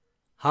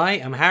Hi,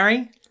 I'm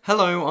Harry.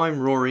 Hello, I'm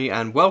Rory,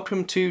 and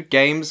welcome to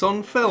Games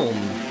on Film.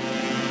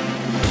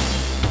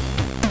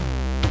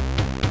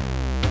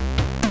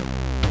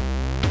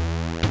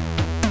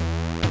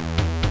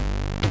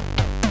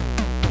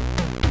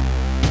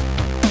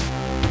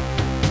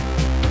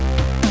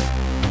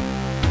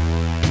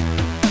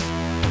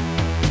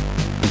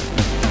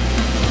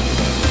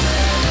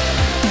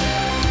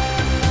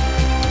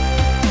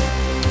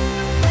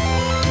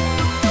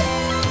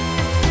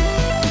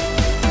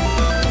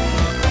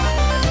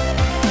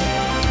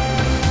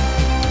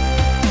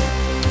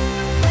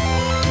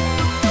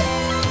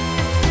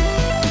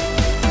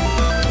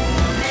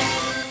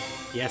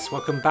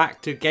 Welcome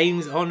back to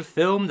Games on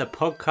Film, the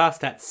podcast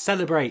that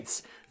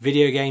celebrates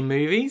video game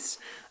movies.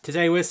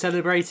 Today we're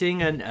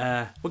celebrating and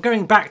we're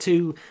going back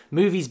to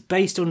movies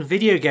based on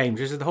video games,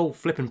 which is the whole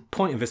flipping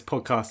point of this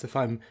podcast, if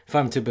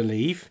I'm to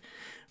believe.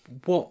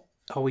 What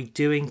are we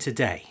doing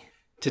today?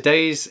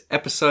 Today's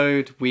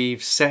episode,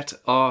 we've set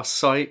our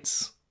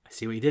sights. I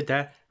see what you did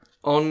there.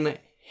 On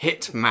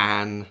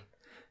Hitman.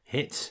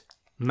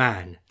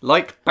 Hitman.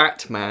 Like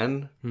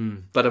Batman,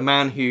 but a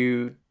man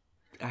who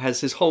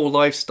has his whole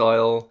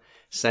lifestyle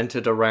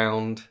centered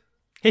around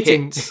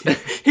hitting things.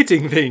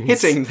 Hitting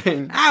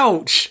things.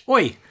 Ouch!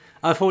 Oi!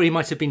 I thought he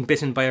might have been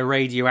bitten by a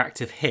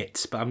radioactive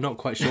hit, but I'm not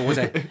quite sure what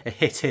a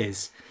hit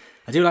is.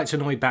 I do like to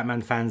annoy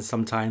Batman fans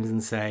sometimes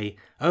and say,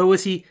 "Oh,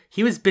 was he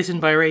was bitten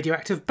by a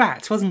radioactive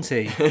bat, wasn't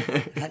he?"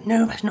 Like,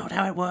 no, that's not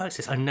how it works.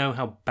 It's, I know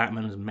how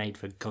Batman was made,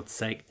 for God's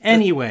sake.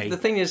 Anyway. The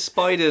thing is,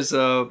 spiders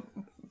are...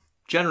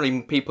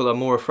 Generally, people are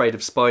more afraid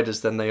of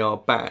spiders than they are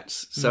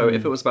bats. So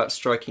if it was about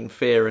striking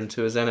fear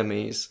into his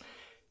enemies,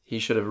 he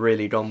should have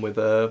really gone with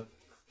a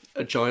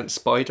giant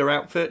spider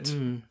outfit.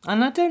 And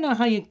I don't know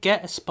how you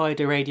get a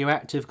spider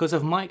radioactive, because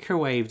I've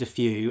microwaved a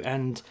few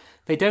and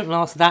they don't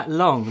last that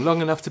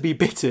long enough to be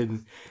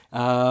bitten.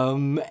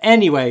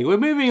 Anyway, we're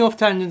moving off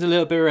tangent a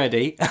little bit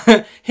already.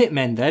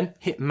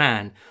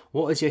 Hitman.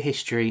 What is your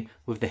history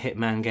with the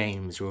Hitman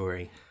games,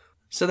 Rory?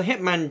 So the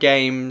Hitman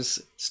games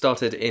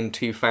started in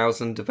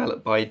 2000,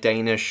 developed by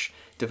Danish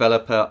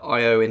developer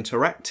IO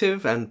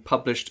Interactive and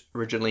published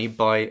originally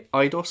by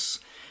Eidos.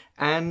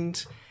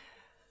 And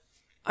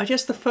I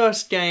guess the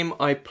first game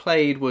I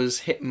played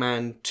was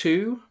Hitman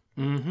 2,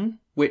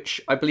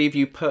 which I believe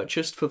you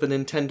purchased for the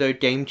Nintendo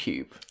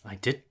GameCube. I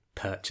did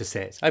purchase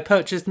it. I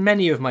purchased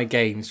many of my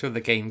games for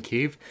the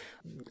GameCube.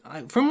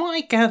 From what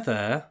I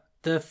gather,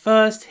 the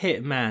first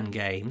Hitman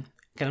game,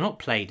 I've not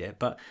played it,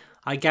 but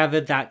I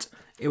gathered that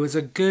it was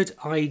a good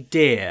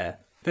idea.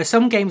 There's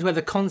some games where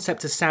the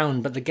concept is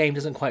sound, but the game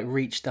doesn't quite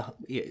reach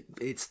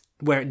it's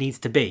where it needs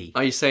to be.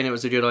 Are you saying it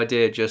was a good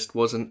idea, just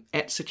wasn't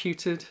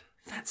executed?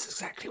 That's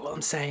exactly what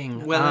I'm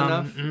saying. Well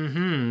enough.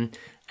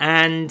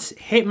 And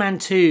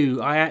Hitman 2,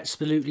 I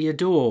absolutely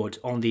adored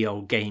on the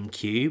old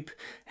GameCube.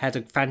 Had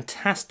a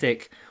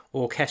fantastic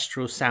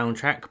orchestral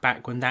soundtrack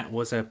back when that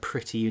was a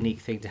pretty unique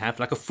thing to have,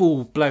 like a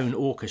full-blown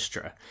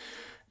orchestra.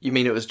 You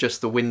mean it was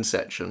just the wind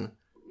section?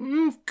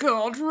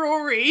 God,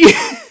 Rory,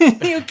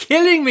 you're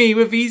killing me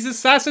with these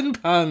assassin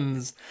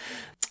puns.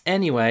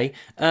 Anyway,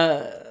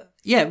 the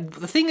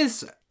thing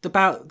is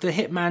about the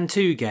Hitman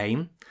 2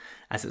 game,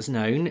 as it's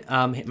known,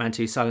 Hitman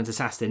 2 Silent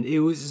Assassin, it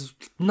was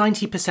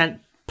 90%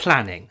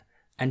 planning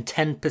and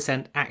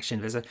 10% action.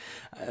 There's a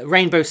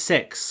Rainbow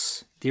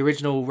Six, the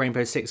original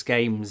Rainbow Six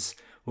games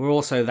were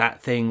also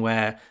that thing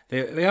where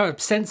they are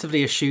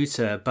ostensibly a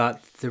shooter,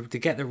 but to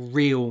get the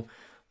real...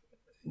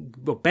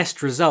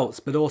 best results,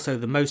 but also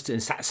the most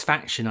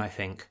satisfaction, I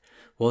think,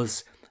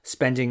 was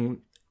spending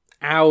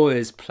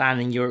hours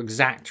planning your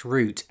exact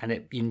route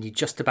and you're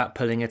just about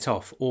pulling it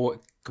off,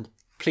 or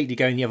completely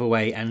going the other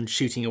way and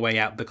shooting your way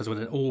out because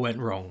it all went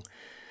wrong.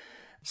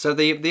 So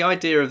the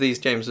idea of these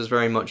games was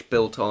very much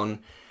built on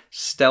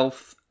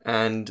stealth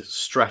and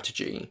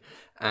strategy.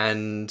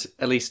 And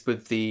at least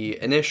with the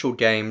initial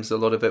games, a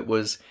lot of it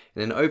was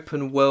in an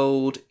open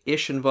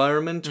world-ish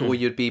environment, or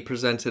you'd be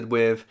presented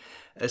with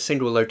a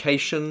single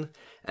location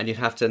and you'd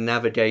have to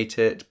navigate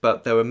it,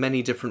 but there were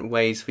many different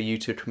ways for you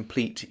to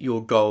complete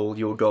your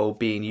goal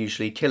being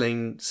usually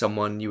killing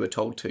someone you were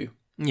told to.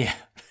 Yeah.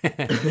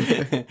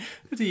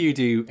 What do you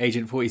do,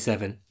 Agent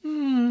 47?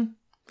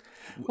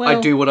 Well, I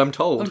do what I'm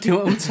told. I do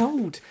what I'm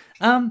told.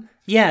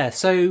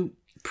 So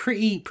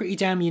pretty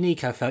damn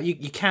unique, I felt.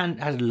 You can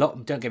had a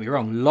lot, don't get me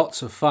wrong,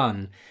 lots of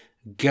fun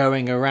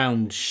going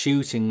around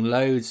shooting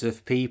loads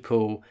of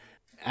people,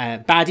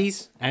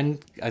 baddies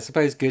and I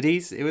suppose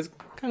goodies. It was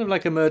kind of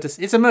like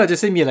it's a murder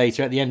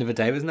simulator at the end of the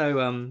day. There's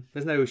no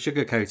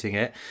sugarcoating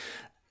it.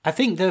 I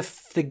think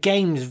the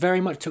games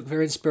very much took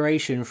their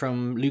inspiration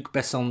from Luc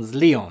Besson's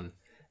Leon,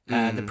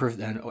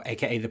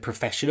 aka The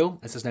Professional,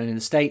 as it's known in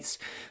the States.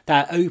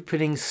 That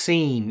opening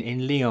scene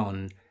in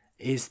Leon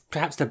is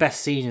perhaps the best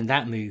scene in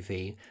that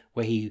movie,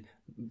 where he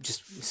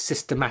just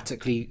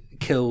systematically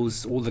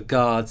kills all the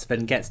guards,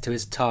 then gets to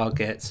his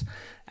target,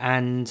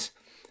 and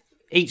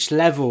each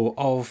level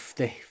of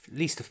at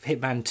least the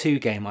Hitman 2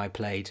 game I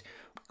played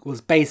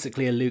was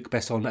basically a Luc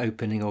Besson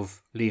opening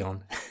of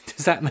Leon.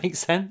 Does that make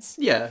sense?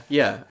 Yeah.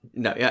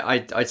 No, yeah,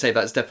 I'd say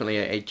that's definitely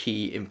a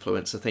key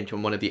influence. I think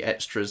on one of the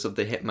extras of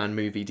the Hitman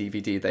movie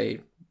DVD,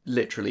 they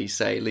literally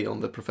say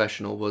Leon the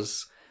Professional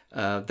was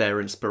their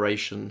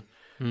inspiration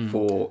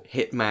for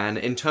Hitman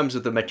in terms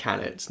of the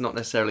mechanics, not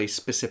necessarily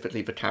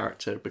specifically the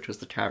character, because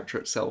the character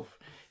itself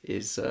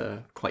is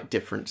quite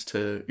different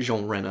to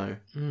Jean Reno.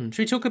 Should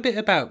we talk a bit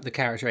about the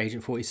character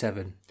Agent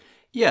 47?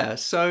 Yeah,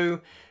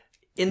 so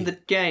in the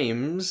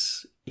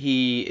games,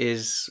 he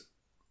is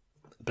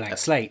Blank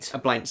slate. a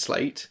blank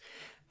slate,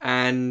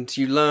 and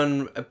you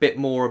learn a bit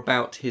more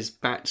about his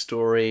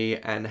backstory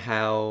and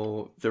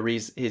how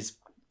he's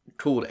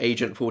called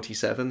Agent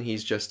 47.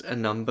 He's just a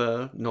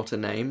number, not a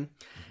name.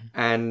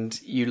 And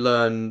you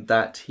learn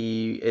that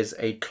he is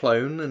a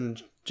clone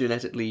and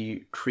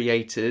genetically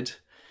created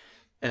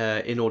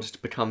in order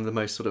to become the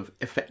most sort of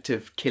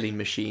effective killing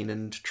machine,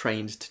 and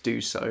trained to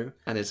do so,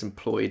 and is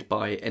employed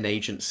by an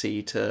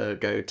agency to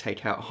go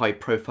take out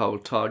high-profile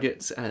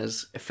targets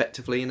as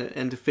effectively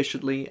and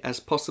efficiently as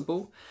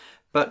possible.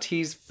 But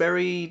he's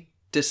very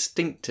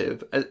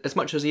distinctive. As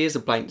much as he is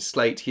a blank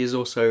slate, he is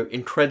also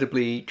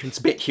incredibly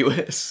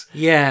conspicuous.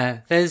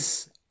 Yeah,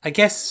 I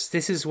guess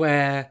this is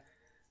where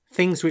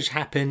things which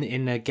happen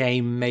in a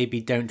game maybe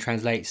don't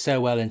translate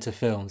so well into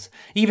films.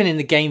 Even in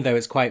the game, though,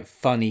 it's quite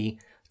funny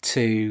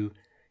to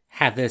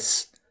have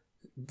this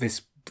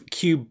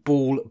cube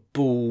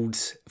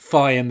bald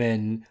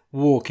fireman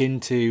walk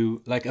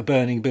into like a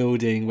burning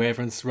building where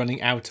everyone's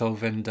running out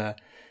of, and then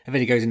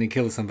he goes in and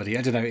kills somebody.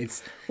 I don't know.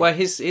 It's well,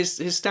 his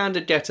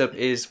standard getup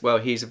is, well,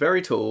 he's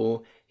very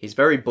tall, he's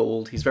very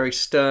bald, he's very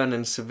stern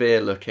and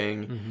severe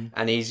looking,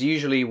 and he's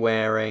usually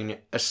wearing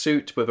a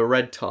suit with a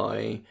red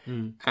tie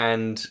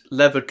and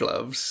leather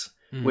gloves,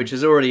 which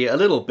is already a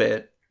little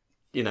bit,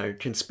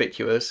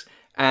 conspicuous.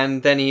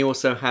 And then he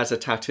also has a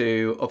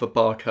tattoo of a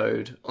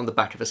barcode on the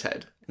back of his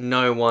head.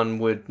 No one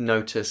would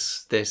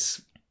notice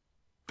this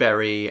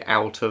very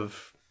out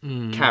of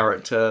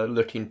character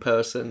looking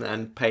person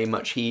and pay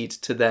much heed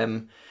to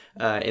them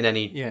in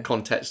any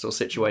context or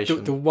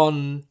situation. The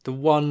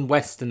one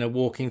Westerner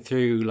walking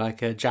through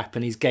like a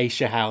Japanese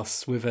geisha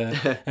house with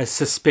a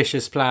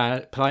suspicious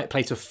plate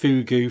of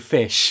fugu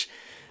fish.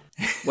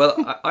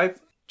 Well, I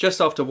just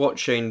after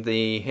watching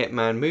the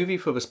Hitman movie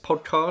for this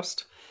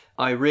podcast,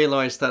 I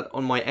realised that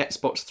on my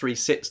Xbox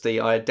 360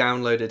 I had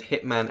downloaded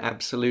Hitman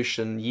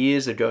Absolution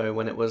years ago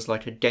when it was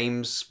like a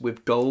Games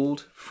with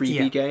Gold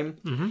freebie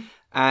game.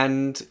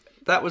 And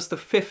that was the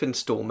 5th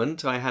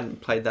instalment. I hadn't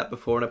played that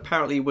before, and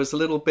apparently was a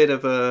little bit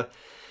of a,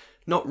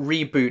 not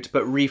reboot,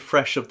 but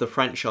refresh of the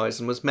franchise,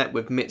 and was met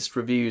with mixed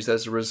reviews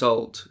as a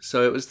result.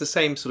 So it was the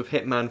same sort of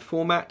Hitman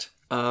format.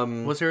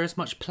 Was there as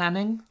much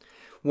planning?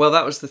 Well,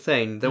 that was the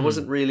thing. There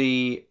wasn't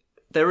really...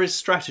 There is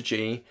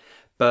strategy,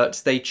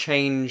 but they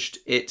changed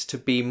it to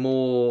be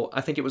more...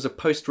 I think it was a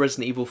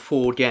post-Resident Evil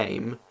 4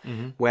 game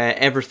where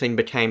everything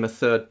became a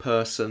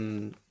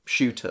third-person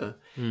shooter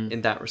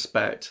in that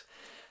respect.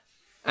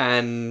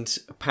 And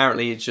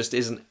apparently it just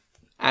isn't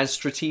as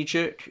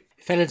strategic.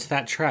 It fell into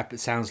that trap, it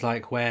sounds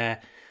like, where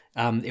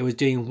it was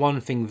doing one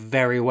thing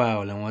very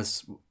well and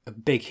was a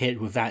big hit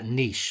with that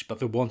niche, but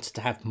they wanted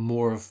to have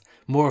more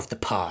of the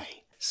pie.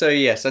 So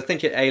yes, I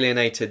think it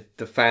alienated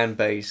the fan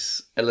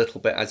base a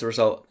little bit as a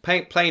result.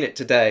 Playing it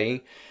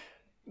today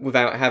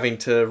without having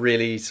to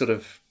really sort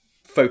of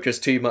focus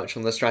too much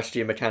on the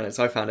strategy and mechanics,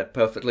 I found it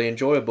perfectly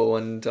enjoyable,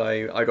 and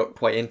I got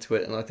quite into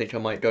it, and I think I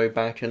might go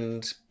back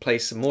and play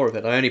some more of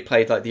it. I only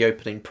played like the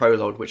opening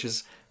prologue, which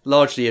is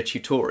largely a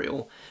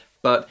tutorial,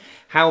 but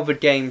how the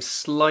game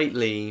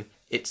slightly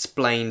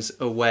explains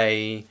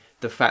away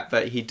the fact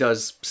that he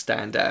does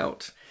stand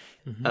out.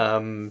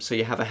 So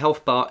you have a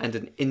health bar and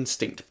an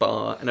instinct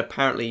bar, and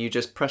apparently you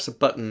just press a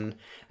button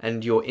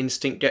and your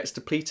instinct gets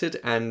depleted,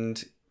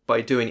 and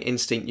by doing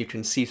instinct you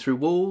can see through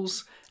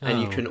walls, and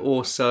you can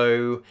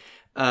also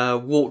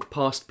walk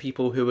past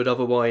people who would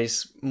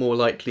otherwise more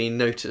likely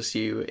notice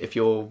you if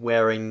you're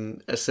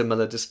wearing a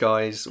similar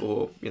disguise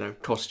or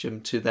costume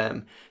to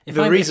them. If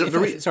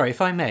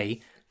I may,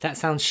 that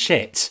sounds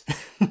shit.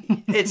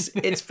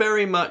 It's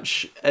very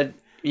much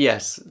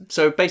yes.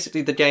 So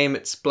basically the game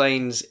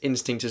explains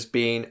instinct as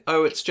being,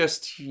 it's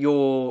just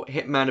your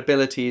Hitman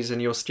abilities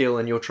and your skill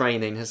and your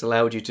training has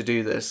allowed you to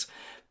do this,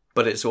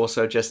 but it's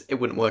also just, it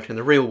wouldn't work in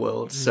the real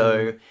world.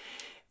 So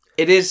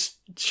it is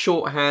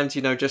shorthand,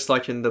 just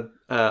like in the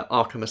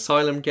Arkham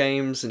Asylum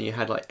games, and you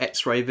had like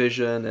X-ray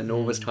vision and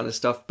all this kind of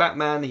stuff.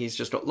 Batman, he's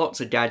just got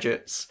lots of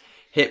gadgets.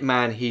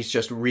 Hitman, he's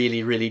just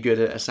really, really good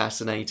at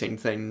assassinating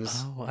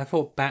things. Oh, I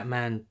thought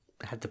Batman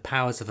had the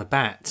powers of a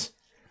bat.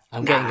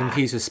 I'm getting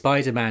confused with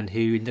Spider-Man,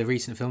 who in the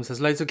recent films has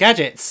loads of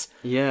gadgets.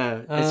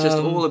 Yeah, it's just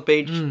all a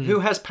big... Who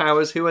has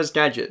powers, who has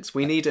gadgets?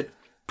 We need a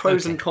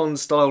pros and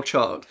cons style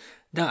chart.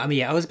 No, I mean,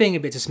 yeah, I was being a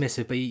bit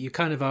dismissive, but you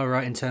kind of are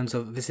right in terms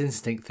of this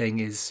instinct thing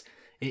is,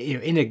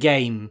 in a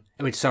game,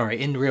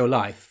 in real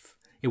life,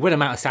 when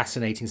I'm out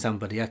assassinating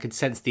somebody, I could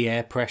sense the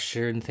air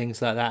pressure and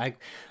things like that.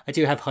 I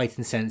do have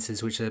heightened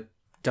senses, which are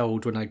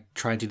dulled when I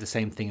try and do the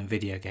same thing in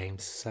video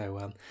games.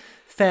 So,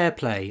 fair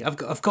play.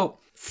 I've got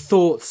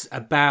thoughts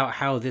about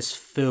how this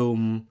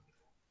film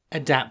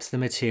adapts the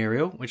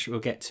material, which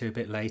we'll get to a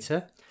bit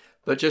later.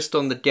 But just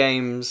on the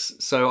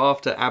games, so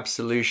after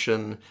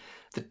Absolution,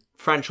 the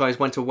franchise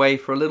went away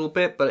for a little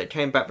bit, but it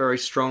came back very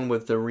strong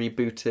with the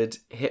rebooted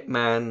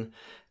Hitman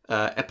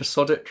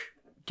episodic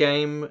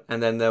game,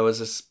 and then there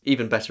was a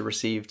even better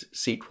received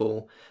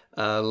sequel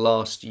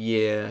last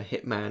year,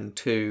 Hitman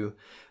 2,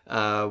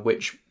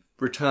 which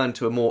returned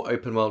to a more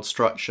open world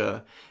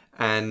structure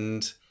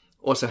and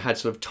also had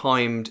sort of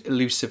timed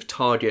elusive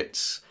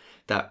targets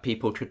that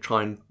people could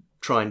try and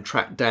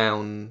track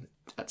down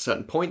at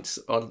certain points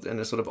in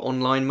a sort of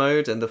online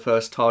mode. And the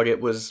first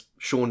target was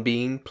Sean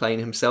Bean playing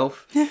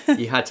himself.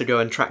 You had to go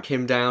and track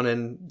him down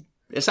and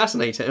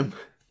assassinate him.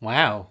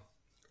 Wow.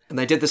 And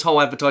they did this whole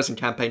advertising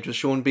campaign for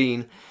Sean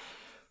Bean,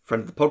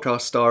 friend of the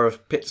podcast, star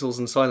of Pixels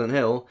and Silent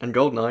Hill and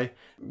GoldenEye.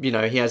 You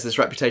know, he has this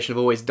reputation of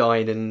always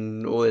dying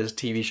in all his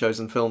TV shows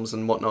and films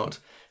and whatnot.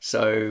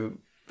 So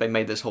they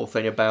made this whole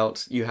thing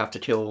about you have to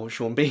kill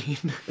Sean Bean.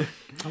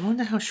 I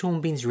wonder how Sean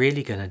Bean's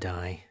really going to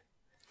die.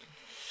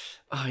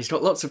 Oh, he's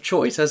got lots of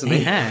choice, hasn't he?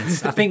 He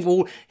has. I think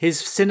all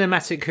his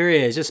cinematic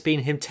career has just been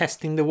him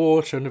testing the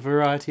water in a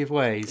variety of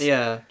ways.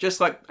 Yeah, just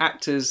like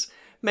actors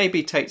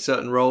maybe take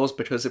certain roles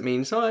because it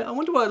means, I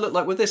wonder what I look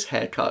like with this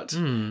haircut.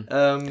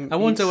 I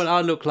wonder what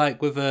I look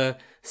like with a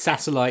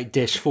satellite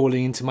dish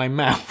falling into my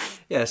mouth.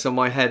 Yeah, so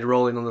my head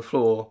rolling on the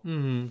floor.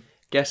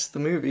 Guess the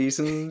movies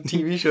and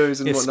TV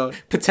shows and whatnot.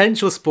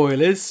 Potential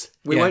spoilers.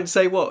 We won't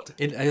say what.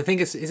 I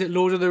think is it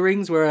Lord of the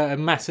Rings where a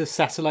massive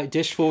satellite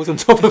dish falls on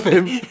top of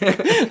him?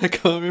 I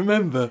can't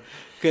remember.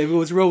 Get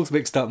everyone's roles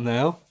mixed up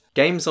now.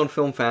 Games on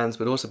Film fans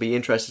would also be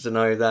interested to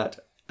know that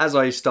as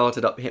I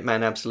started up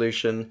Hitman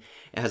Absolution,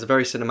 it has a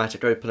very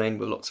cinematic opening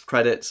with lots of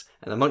credits,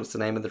 and amongst the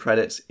name of the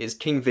credits is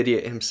King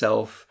Vidiot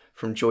himself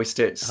from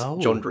Joysticks,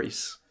 John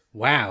Drees.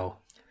 Wow.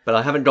 But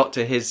I haven't got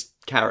to his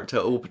character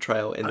or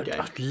portrayal in the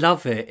game. I'd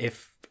love it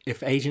if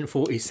Agent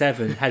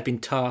 47 had been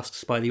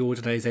tasked by the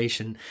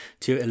organisation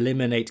to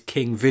eliminate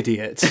King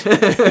Vidiot.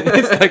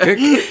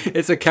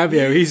 It's a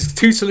cameo. He's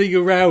tootling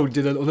around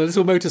on a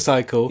little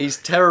motorcycle.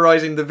 He's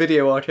terrorising the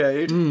video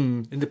arcade.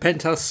 In the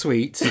penthouse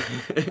suite.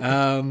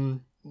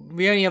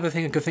 The only other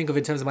thing I could think of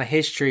in terms of my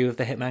history with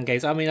the Hitman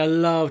games, I mean, I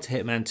loved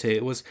Hitman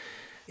 2.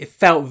 It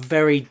felt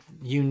very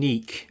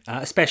unique,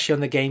 especially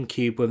on the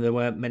GameCube when there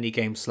weren't many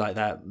games like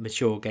that,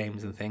 mature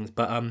games and things.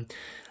 But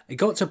it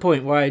got to a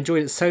point where I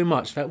enjoyed it so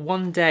much that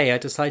one day I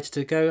decided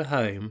to go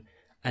home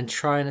and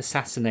try and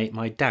assassinate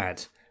my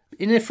dad.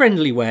 In a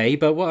friendly way,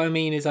 but what I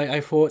mean is I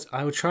thought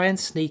I would try and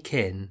sneak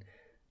into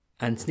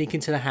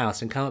the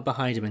house and come up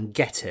behind him and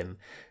get him.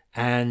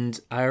 And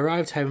I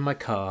arrived home in my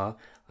car.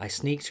 I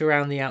sneaked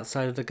around the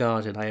outside of the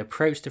garden. I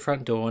approached the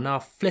front door, and our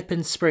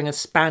flippin' Springer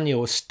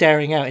Spaniel was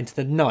staring out into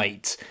the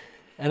night.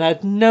 And I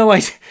had no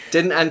idea.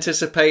 Didn't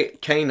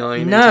anticipate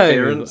canine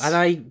interference. And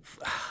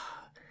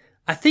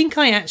I think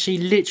I actually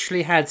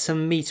literally had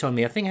some meat on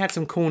me. I think I had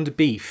some corned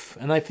beef.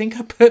 And I think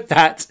I put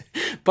that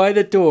by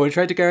the door and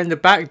tried to go in the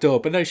back door.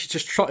 But no, she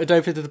just trotted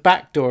over to the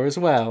back door as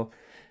well.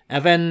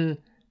 And then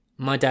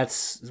my dad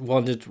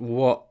wondered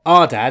what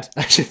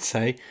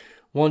the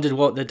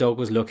dog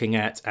was looking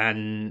at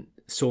and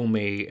saw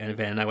me, and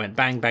then I went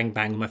bang, bang,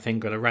 bang with my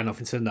finger and I ran off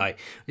into the night.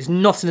 It's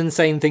not an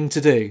insane thing to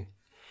do.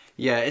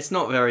 Yeah, it's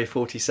not very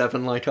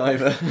 47-like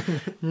either.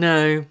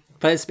 No,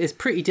 but it's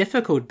pretty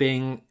difficult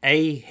being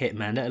a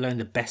hitman, let alone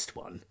the best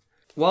one.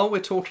 While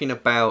we're talking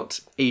about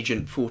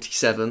Agent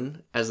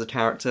 47 as the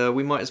character,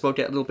 we might as well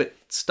get a little bit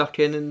stuck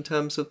in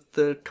terms of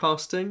the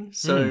casting.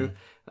 So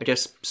I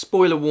guess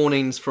spoiler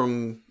warnings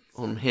from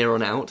on here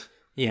on out.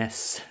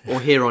 Yes.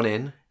 Or here on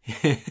in.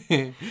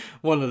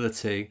 One of the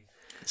two.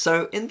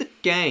 So in the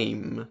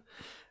game,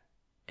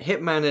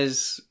 Hitman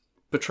is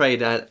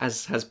portrayed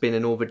as has been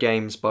in all the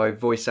games by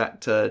voice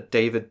actor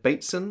David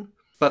Bateson.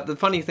 But the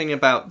funny thing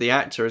about the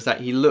actor is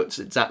that he looks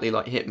exactly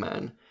like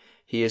Hitman.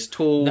 He is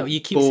tall. No, you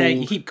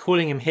keep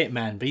calling him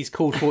Hitman, but he's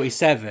called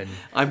 47.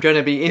 I'm going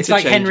to be interchanging. It's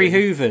like Henry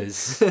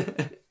Hoover's.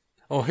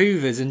 Or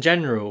Hoover's in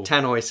general.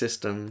 Tannoy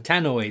system.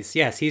 Tannoy's,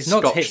 yes. He's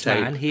not Scotch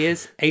Hitman, tape. he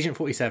is Agent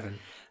 47.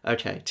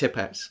 Okay,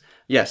 Tipex.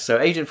 Yes, so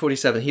Agent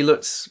 47, he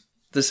looks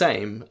the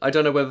same. I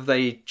don't know whether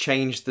they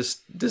changed the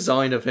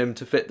design of him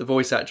to fit the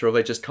voice actor or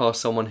they just cast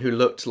someone who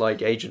looked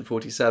like Agent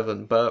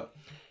 47, but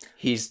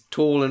he's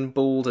tall and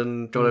bald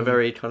and got a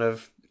very kind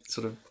of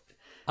sort of...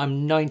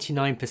 I'm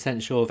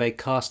 99% sure they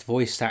cast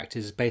voice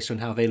actors based on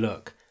how they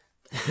look.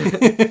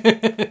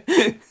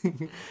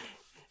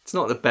 It's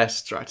not the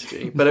best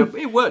strategy, but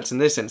it works in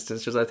this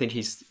instance because I think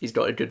he's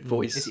got a good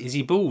voice. Is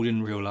he bald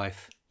in real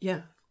life?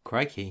 Yeah.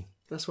 Crikey.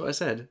 That's what I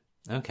said.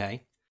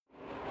 Okay.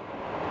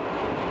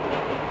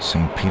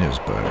 St.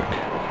 Petersburg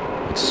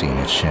had seen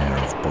its share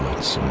of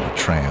bullets and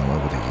betrayal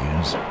over the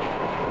years.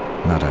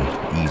 Not an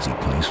easy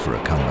place for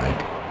a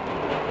comeback.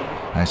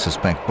 I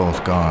suspect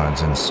both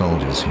guards and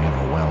soldiers here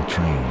are well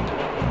trained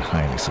and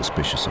highly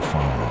suspicious of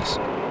foreigners.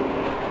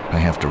 I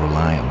have to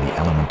rely on the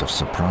element of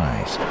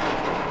surprise.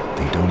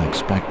 They don't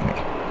expect me,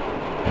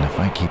 and if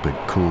I keep it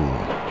cool,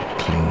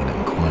 clean,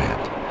 and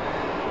quiet,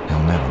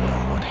 He'll never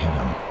know what hit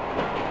him.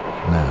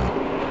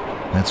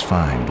 Now, let's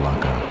find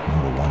locker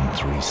number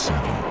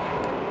 137.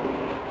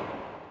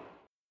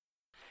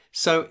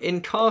 So,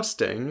 in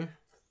casting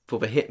for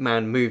the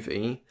Hitman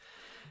movie,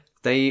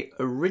 they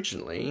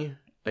originally,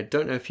 I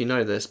don't know if you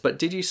know this, but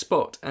did you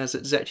spot as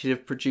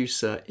executive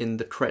producer in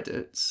the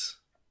credits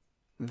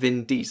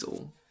Vin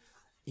Diesel?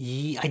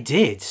 I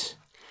did.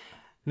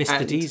 Mr.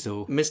 And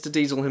Diesel. Mr.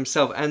 Diesel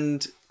himself.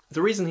 And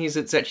the reason he's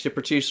executive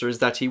producer is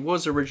that he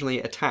was originally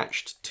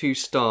attached to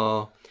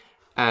star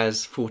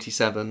as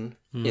 47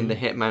 in the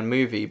Hitman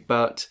movie,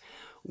 but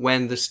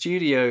when the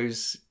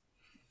studios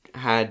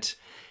had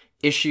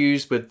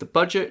issues with the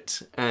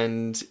budget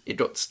and it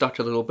got stuck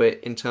a little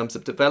bit in terms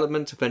of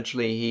development,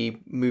 eventually he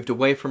moved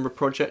away from the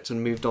project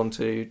and moved on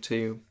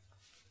to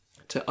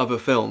other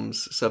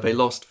films. So they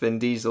lost Vin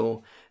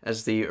Diesel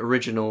as the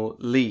original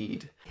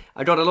lead.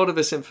 I got a lot of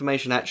this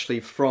information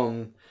actually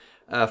from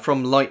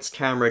Lights,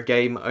 Camera,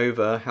 Game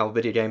Over, How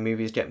Video Game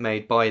Movies Get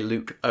Made by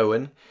Luke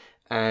Owen.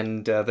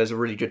 And there's a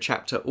really good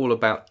chapter all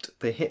about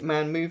the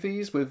Hitman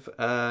movies with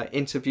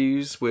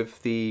interviews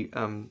with the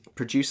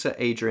producer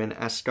Adrian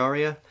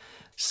Ascaria.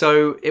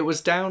 So it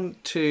was down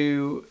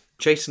to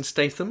Jason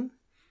Statham.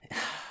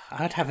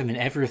 I'd have him in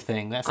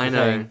everything. That's the I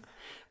know. thing.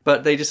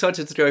 But they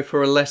decided to go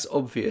for a less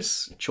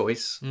obvious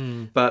choice.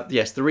 But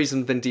yes, the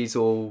reason Vin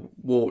Diesel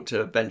walked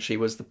eventually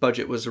was the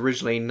budget was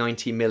originally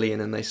 90 million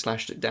and they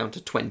slashed it down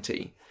to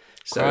 20.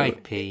 So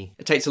Crikey.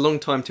 it takes a long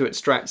time to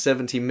extract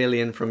 70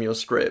 million from your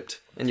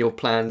script and your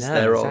plans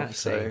thereof. Exactly.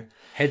 So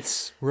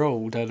Heads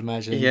rolled, I'd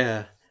imagine.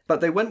 yeah. But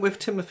they went with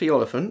Timothy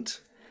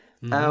Olyphant.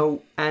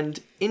 And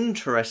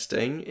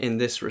interesting in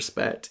this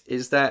respect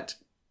is that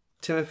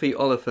Timothy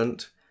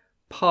Olyphant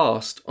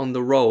passed on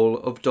the role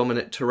of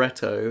Dominic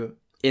Toretto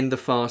in The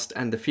Fast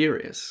and the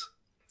Furious.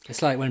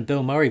 It's like when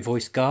Bill Murray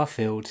voiced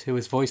Garfield, who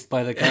was voiced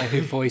by the guy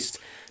who voiced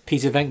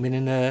Peter Venkman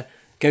in the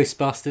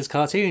Ghostbusters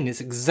cartoon.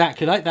 It's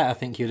exactly like that, I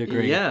think you'd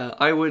agree. Yeah,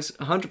 I would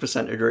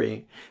 100%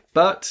 agree.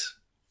 But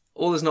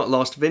all is not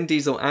lost. Vin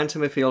Diesel and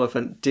Timothy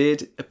Olyphant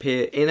did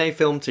appear in a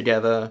film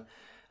together,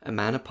 a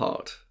man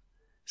apart.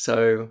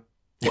 So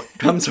what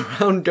comes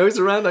around goes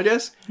around, I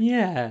guess.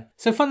 Yeah.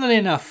 So funnily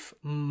enough,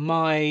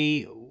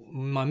 my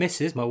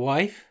missus, my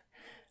wife,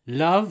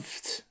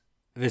 loved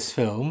this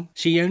film.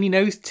 She only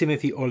knows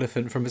Timothy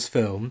Olyphant from his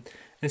film.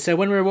 And so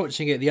when we were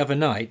watching it the other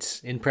night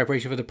in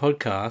preparation for the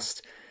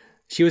podcast,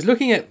 she was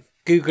looking at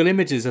Google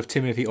images of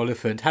Timothy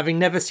Olyphant, having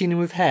never seen him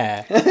with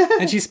hair.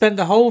 And she spent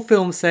the whole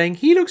film saying,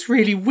 he looks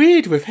really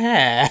weird with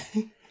hair.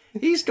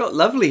 He's got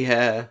lovely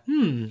hair.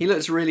 He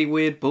looks really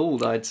weird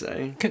bald, I'd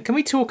say. Can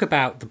we talk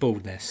about the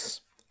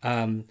baldness?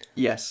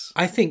 Yes.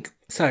 I think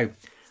so.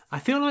 I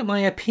feel like my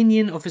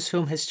opinion of this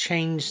film has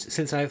changed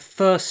since I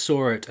first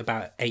saw it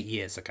about 8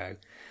 years ago.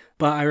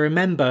 But I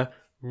remember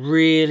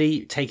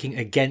really taking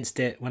against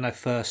it when I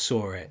first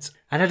saw it.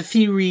 I had a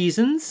few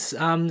reasons.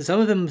 Some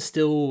of them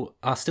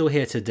are still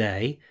here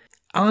today.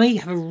 I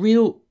have a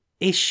real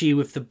issue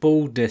with the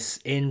baldness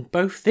in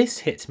both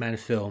this Hitman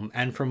film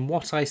and from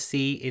what I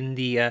see in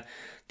the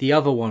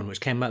other one, which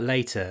came out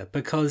later,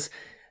 because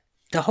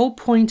the whole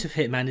point of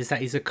Hitman is that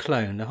he's a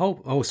clone. The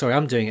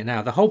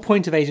whole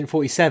point of Agent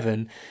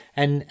 47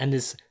 and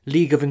this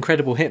League of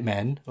Incredible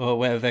Hitmen, or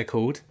whatever they're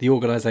called, the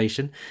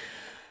organisation,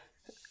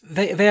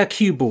 they are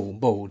cue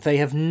bald. They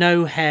have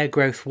no hair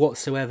growth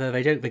whatsoever.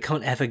 They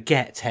can't ever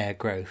get hair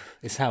growth,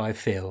 is how I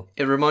feel.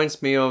 It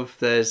reminds me of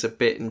there's a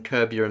bit in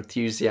Curb Your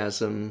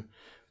Enthusiasm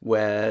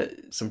where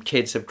some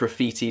kids have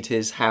graffitied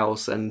his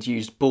house and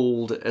used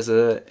bald as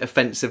a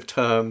offensive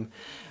term.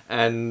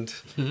 And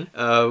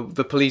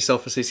the police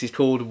officers he's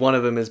called, one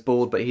of them is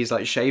bald, but he's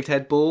like shaved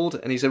head bald.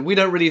 And he said, we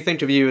don't really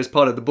think of you as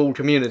part of the bald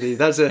community.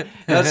 That's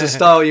a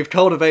style you've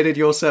cultivated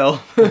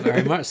yourself.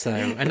 Very much so.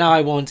 And now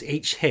I want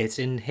each hit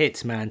in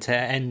Hitman to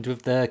end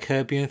with the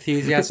Curb Your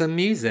Enthusiasm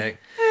music.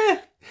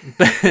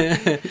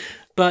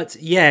 But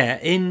yeah,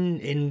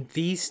 in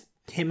these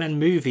Hitman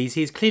movies,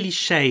 he's clearly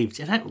shaved.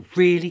 And that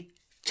really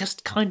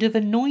just kind of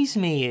annoys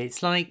me.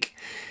 It's like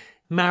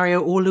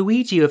Mario or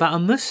Luigi without a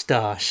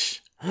moustache.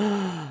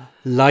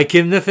 Like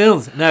in the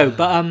films. No,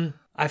 but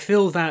I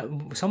feel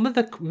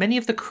that many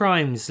of the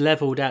crimes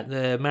levelled at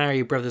the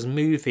Mario Brothers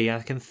movie, I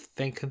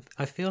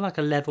feel like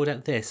are levelled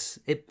at this.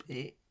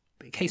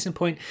 Case in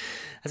point,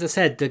 as I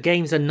said, the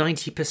games are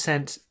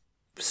 90%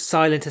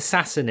 silent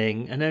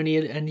assassinating, and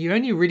you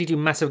only really do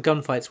massive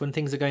gunfights when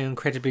things are going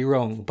incredibly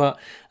wrong. But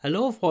a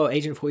lot of what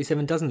Agent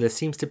 47 does in this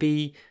seems to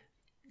be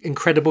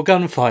incredible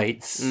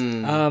gunfights.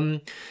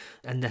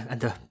 And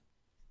the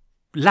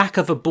lack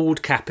of a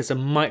bald cap is a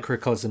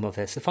microcosm of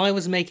this. If I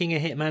was making a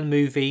Hitman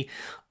movie,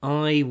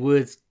 I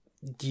would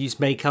use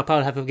makeup.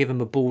 I'd have him give him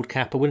a bald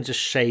cap. I wouldn't just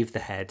shave the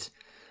head.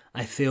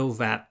 I feel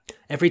that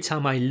every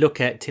time I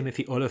look at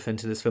Timothy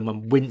Olyphant in this film,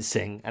 I'm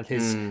wincing at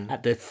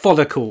the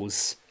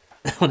follicles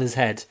on his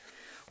head.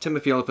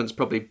 Timothy Olyphant's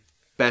probably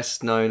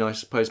best known, I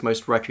suppose,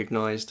 most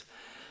recognised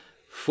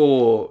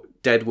for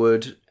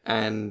Deadwood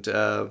and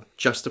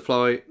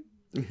Justified.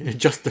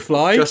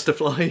 Justified?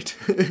 Justified.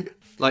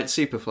 Like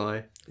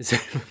Superfly.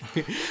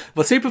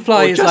 Well,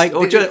 Superfly is like...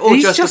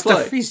 he's just a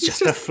fly. He's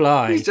just a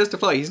fly. He's just a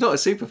fly. He's not a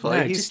superfly.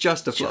 No, he's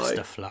just a fly. Just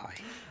a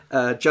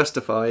fly.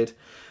 Justified.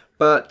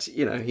 But,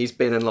 you know, he's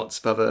been in lots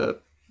of other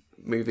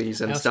movies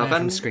and stuff.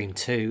 And Scream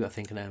 2, I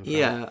think.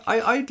 Yeah,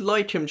 I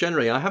like him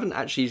generally. I haven't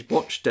actually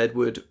watched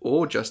Deadwood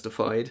or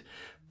Justified,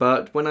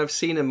 but when I've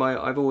seen him,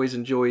 I've always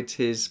enjoyed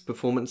his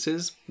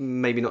performances.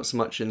 Maybe not so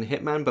much in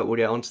Hitman, but we'll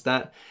get onto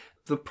that.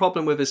 The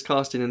problem with his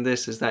casting in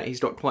this is that he's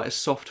got quite a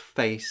soft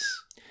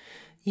face.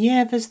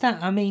 Yeah, there's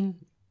that. I mean,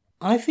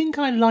 I think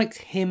I liked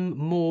him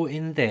more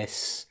in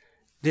this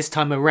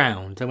time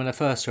around than when I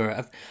first saw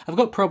it. I've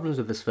got problems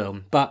with this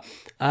film, but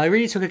I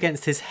really took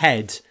against his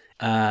head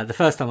the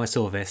first time I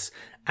saw this.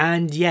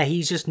 And yeah,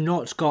 he's just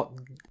not got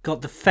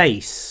the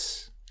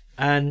face.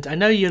 And I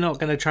know you're not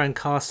going to try and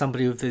cast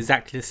somebody with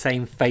exactly the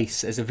same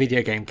face as a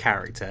video game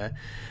character,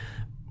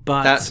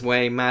 but that's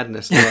way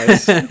madness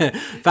lies.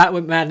 That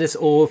went madness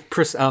or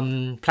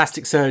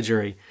plastic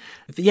surgery.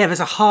 But yeah, there's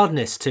a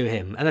hardness to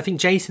him, and I think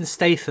Jason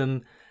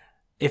Statham.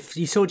 If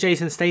you saw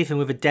Jason Statham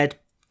with a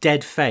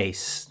dead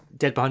face,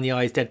 dead behind the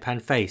eyes,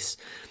 deadpan face,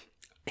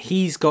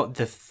 he's got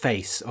the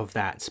face of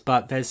that.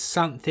 But there's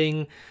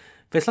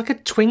like a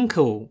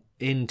twinkle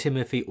in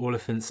Timothy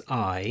Olyphant's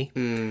eye,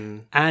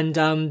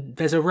 and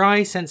there's a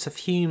wry sense of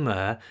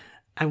humour.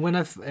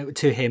 And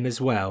to him as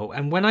well.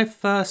 And when I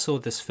first saw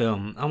this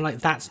film, I'm like,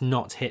 that's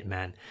not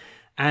Hitman.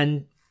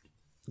 And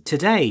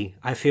today,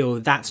 I feel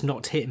that's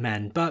not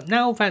Hitman. But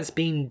now that's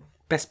been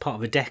best part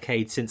of a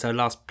decade since I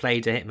last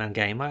played a Hitman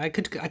game, I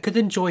could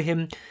enjoy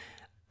him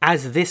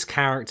as this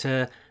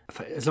character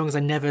as long as I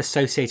never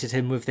associated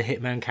him with the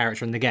Hitman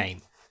character in the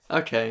game.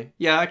 Okay,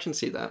 yeah, I can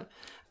see that.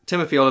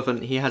 Timothy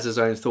Olyphant, he has his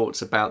own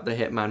thoughts about the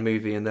Hitman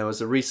movie, and there was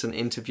a recent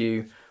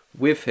interview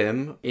with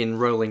him in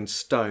Rolling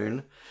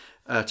Stone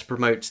to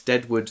promote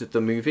Deadwood,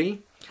 the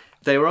movie.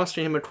 They were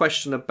asking him a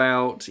question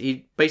about,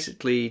 he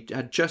basically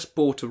had just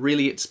bought a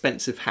really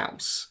expensive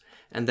house,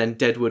 and then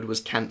Deadwood was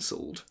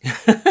cancelled.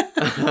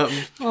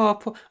 I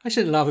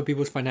shouldn't laugh at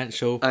people's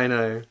financial... I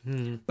know.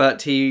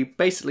 But he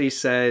basically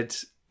said,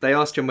 they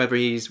asked him whether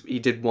he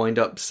did wind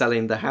up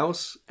selling the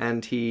house,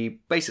 and he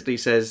basically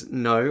says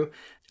no.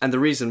 And the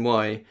reason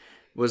why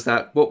was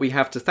that what we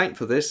have to thank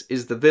for this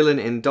is the villain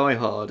in Die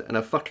Hard and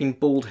a fucking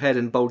bald head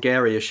in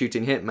Bulgaria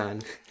shooting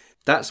Hitman.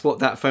 That's what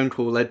that phone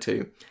call led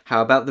to.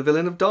 How about the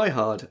villain of Die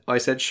Hard? I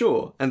said,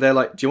 sure. And they're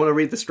like, do you want to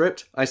read the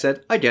script? I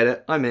said, I get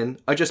it. I'm in.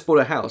 I just bought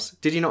a house.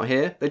 Did you not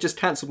hear? They just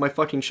cancelled my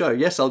fucking show.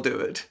 Yes, I'll do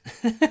it.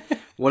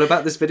 What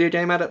about this video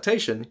game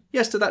adaptation?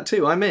 Yes to that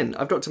too. I'm in.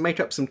 I've got to make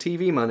up some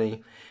TV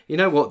money. You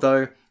know what,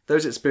 though?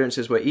 Those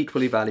experiences were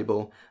equally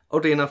valuable.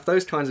 Oddly enough,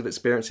 those kinds of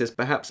experiences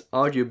perhaps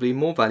arguably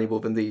more valuable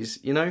than these,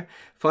 you know?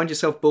 Find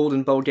yourself bald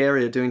in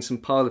Bulgaria doing some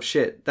pile of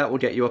shit. That will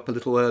get you up a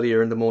little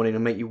earlier in the morning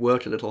and make you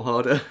work a little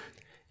harder.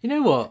 You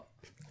know what?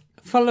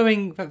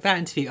 Following that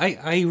interview,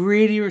 I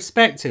really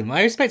respect him.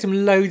 I respect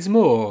him loads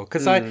more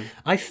because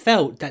I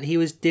felt that he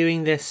was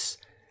doing this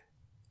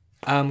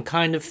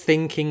kind of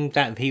thinking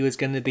that he was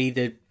going to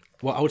be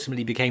what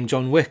ultimately became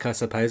John Wick, I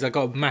suppose. I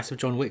got a massive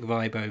John Wick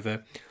vibe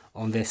over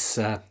on this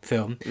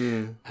film.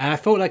 And I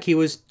felt like he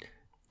was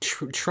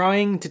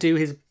trying to do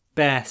his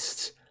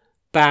best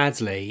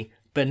badly,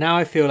 but now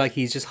I feel like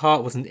his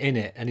heart wasn't in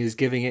it and he was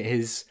giving it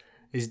is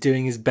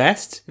doing his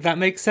best, if that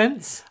makes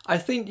sense. I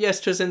think, yes,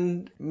 just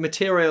in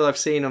material I've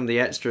seen on the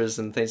extras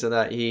and things like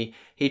that, he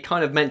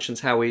kind of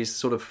mentions how he's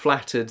sort of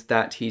flattered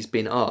that he's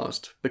been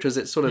asked, because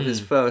it's sort of his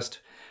first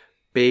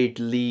big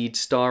lead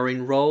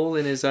starring role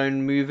in his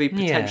own movie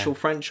potential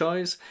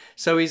franchise.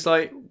 So he's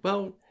like,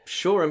 well,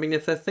 sure, I mean,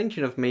 if they're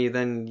thinking of me,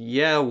 then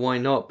yeah, why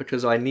not?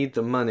 Because I need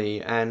the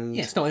money, and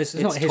it's not his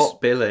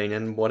top billing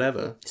and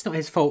whatever. It's not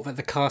his fault that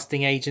the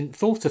casting agent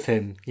thought of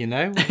him, you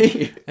know?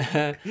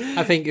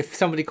 I think if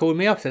somebody called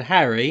me up and said,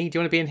 Harry, do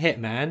you want to be in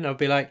Hitman? I'd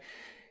be like,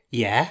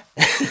 yeah,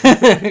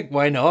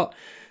 why not?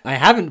 I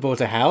haven't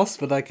bought a house,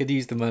 but I could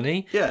use the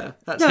money. Yeah,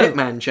 that's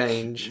Hitman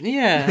change.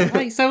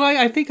 Yeah, so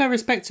I think I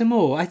respect him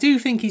more. I do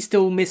think he's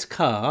still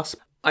miscast.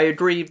 I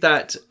agree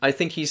that I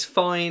think he's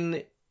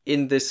fine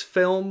in this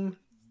film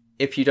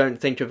if you don't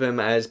think of him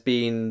as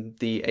being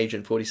the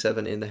Agent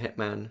 47 in the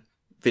Hitman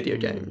video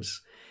games.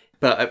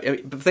 But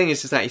the thing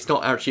is that he's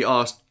not actually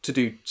asked to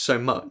do so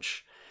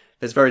much.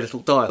 There's very little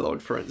dialogue,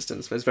 for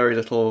instance. There's very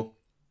little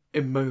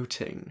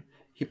emoting.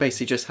 He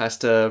basically just has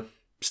to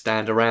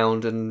stand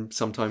around and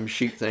sometimes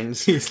shoot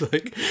things. He's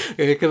like,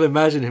 I can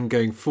imagine him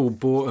going full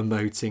bore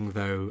emoting,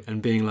 though,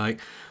 and being like,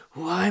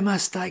 why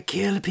must I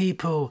kill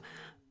people?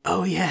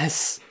 Oh,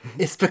 yes,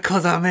 it's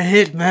because I'm a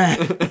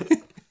hitman.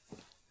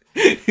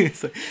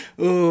 It's like,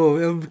 oh,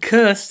 I'm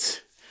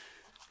cursed.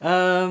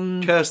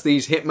 Curse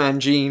these Hitman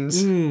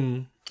genes.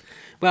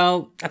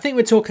 Well, I think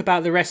we'll talk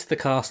about the rest of the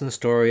cast and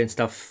story and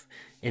stuff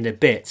in a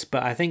bit,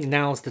 but I think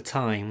now's the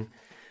time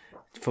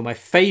for my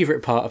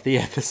favourite part of the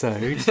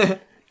episode,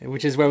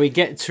 which is where we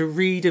get to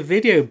read a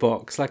video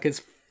box like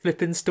it's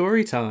flipping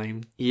story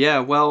time. Yeah,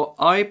 well,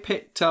 I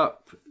picked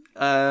up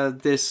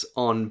this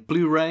on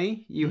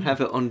Blu-ray. You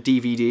have it on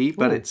DVD,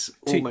 but it's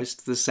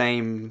almost the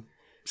same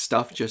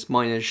stuff, just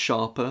mine is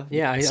sharper,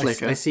 Yeah,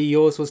 slicker. I see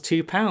yours was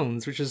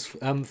 £2, which is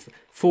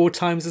 4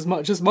 times as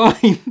much as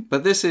mine.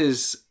 But this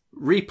is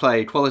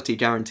replay quality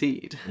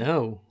guaranteed.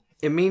 Oh.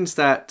 It means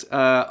that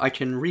I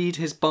can read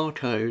his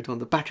barcode on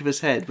the back of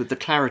his head with the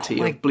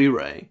clarity of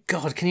Blu-ray.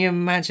 God, can you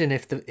imagine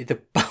if the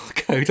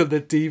barcode on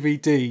the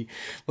DVD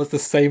was the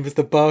same as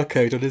the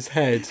barcode on his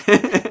head?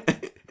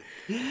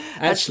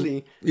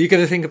 Actually, you're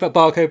going to think about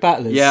Barcode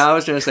Battlers? Yeah, I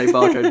was going to say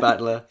Barcode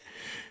Battler.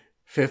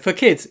 For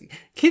kids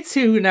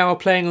who now are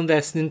playing on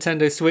their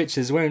Nintendo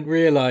Switches won't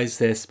realise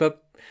this,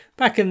 but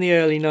back in the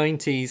early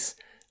 90s,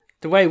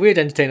 the way we'd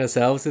entertain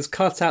ourselves is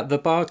cut out the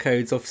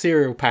barcodes of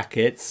cereal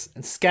packets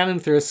and scan them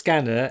through a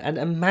scanner and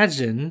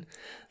imagine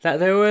that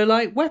they were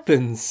like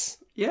weapons.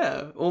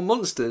 Yeah, or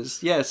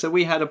monsters. Yeah, so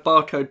we had a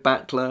Barcode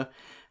Battler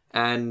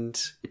and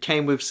it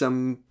came with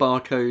some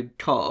barcode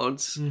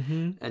cards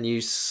and you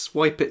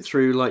swipe it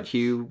through like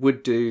you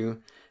would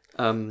do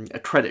a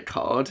credit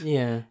card.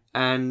 Yeah.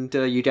 And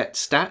you get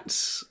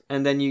stats,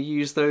 and then you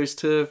use those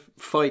to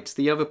fight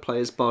the other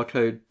player's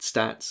barcode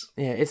stats.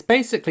 Yeah, it's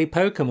basically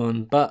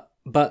Pokemon,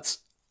 but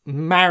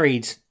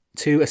married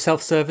to a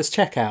self-service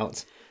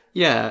checkout.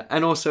 Yeah,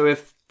 and also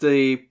if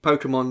the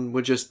Pokemon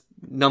were just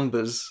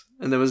numbers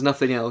and there was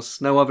nothing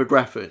else, no other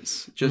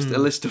graphics, just a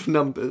list of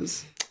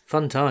numbers.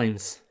 Fun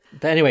times.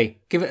 But anyway,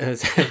 give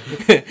us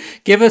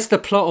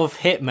the plot of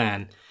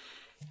Hitman.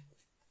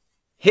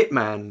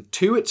 Hitman,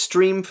 too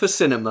extreme for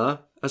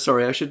cinema.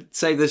 Sorry, I should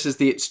say this is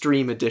the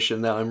extreme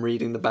edition that I'm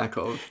reading the back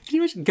of. Can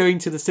you imagine going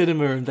to the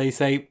cinema and they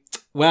say,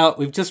 well,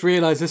 we've just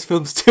realised this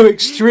film's too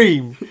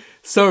extreme.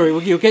 Sorry,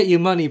 you'll get your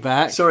money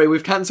back. Sorry,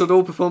 we've cancelled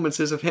all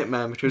performances of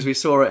Hitman because we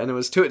saw it and it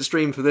was too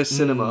extreme for this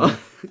cinema.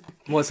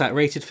 What's that,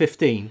 rated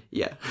 15?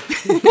 Yeah.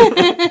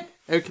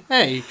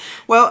 Okay.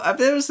 Well,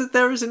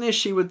 there is an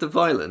issue with the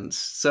violence,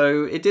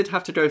 so it did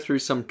have to go through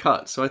some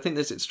cuts. So I think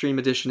this extreme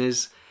edition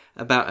is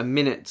about a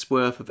minute's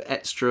worth of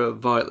extra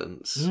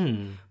violence.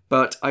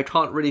 But I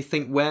can't really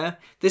think where.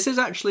 This is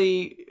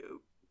actually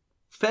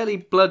fairly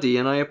bloody,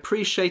 and I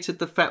appreciated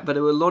the fact that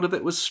a lot of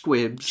it was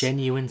squibs.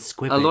 Genuine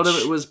squibbage. A lot of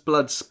it was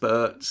blood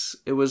spurts.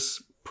 It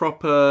was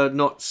proper,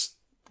 not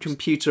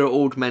computer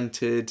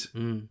augmented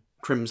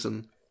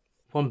crimson.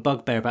 One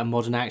bugbear about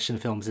modern action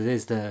films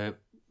is the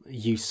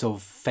use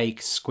of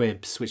fake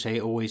squibs, which they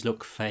always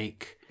look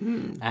fake.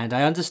 And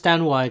I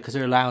understand why, because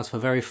it allows for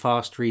very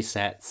fast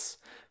resets.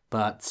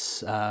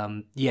 But,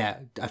 yeah,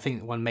 I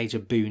think one major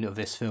boon of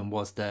this film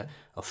was the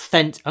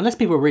unless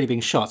people were really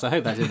being shot, I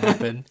hope that didn't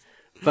happen,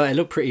 but it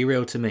looked pretty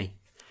real to me.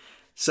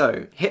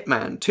 So,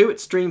 Hitman, too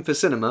extreme for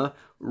cinema,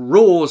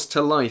 roars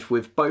to life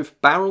with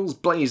both barrels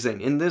blazing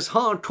in this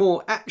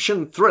hardcore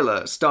action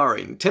thriller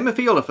starring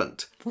Timothy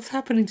Olyphant. What's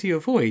happening to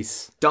your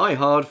voice? Die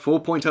Hard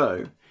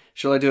 4.0.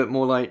 Shall I do it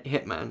more like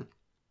Hitman?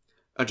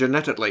 A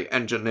genetically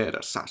engineered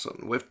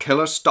assassin with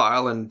killer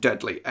style and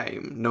deadly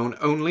aim, known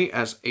only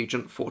as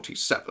Agent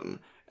 47,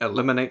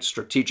 eliminates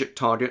strategic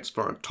targets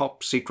for a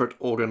top-secret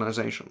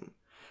organization.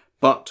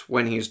 But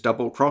when he's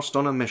double-crossed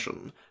on a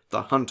mission,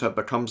 the hunter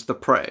becomes the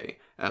prey,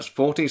 as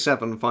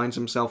 47 finds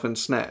himself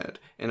ensnared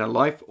in a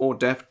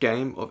life-or-death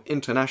game of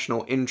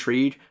international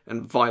intrigue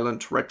and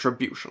violent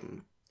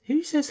retribution.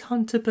 Who says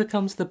hunter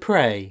becomes the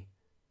prey?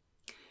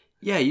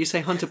 Yeah, you say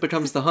hunter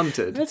becomes the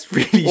hunted. That's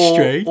really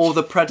strange. Or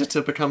the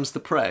predator becomes the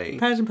prey.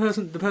 The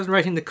person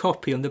writing the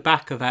copy on the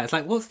back of that, it's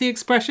like, what's the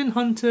expression?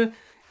 Hunter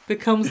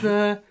becomes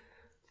the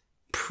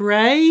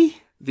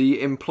prey?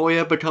 The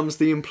employer becomes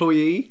the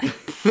employee?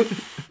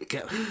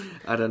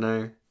 I don't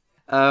know.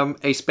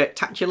 A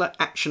spectacular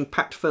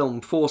action-packed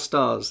film, 4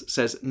 stars,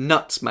 says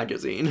Nuts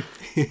magazine.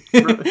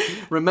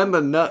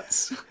 Remember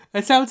Nuts?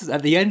 It sounds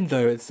at the end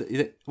though.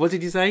 What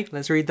did you say?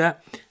 Let's read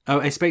that. Oh,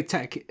 a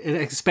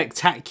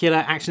spectacular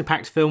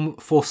action-packed film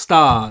for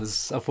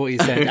stars. I thought you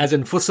said, as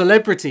in for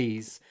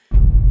celebrities.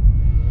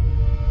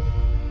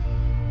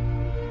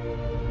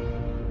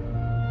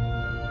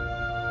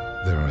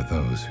 There are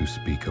those who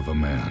speak of a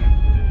man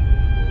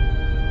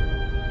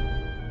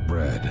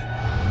bred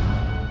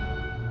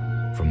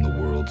from the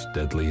world's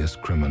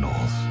deadliest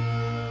criminals,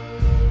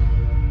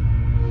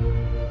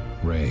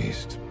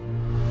 raised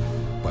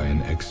by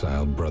an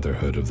exiled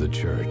brotherhood of the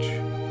church.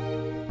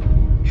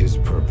 His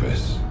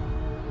purpose,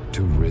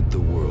 to rid the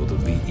world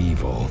of the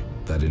evil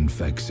that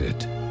infects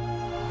it.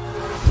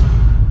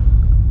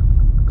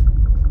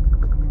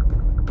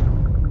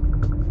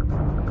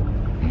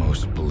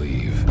 Most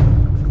believe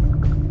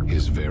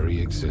his very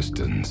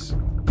existence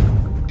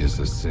is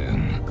a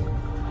sin.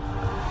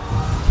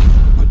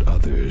 But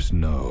others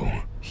know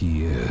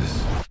he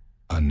is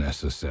a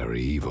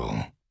necessary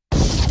evil.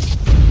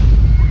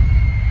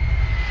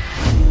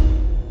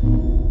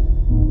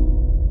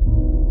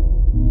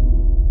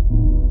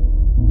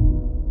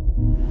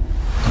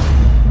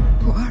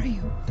 Who are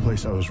you? The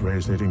place I was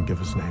raised, they didn't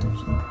give us names.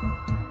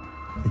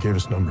 They gave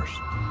us numbers.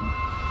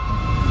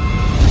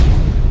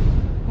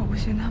 What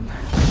was your number?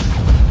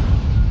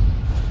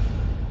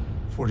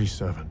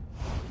 47.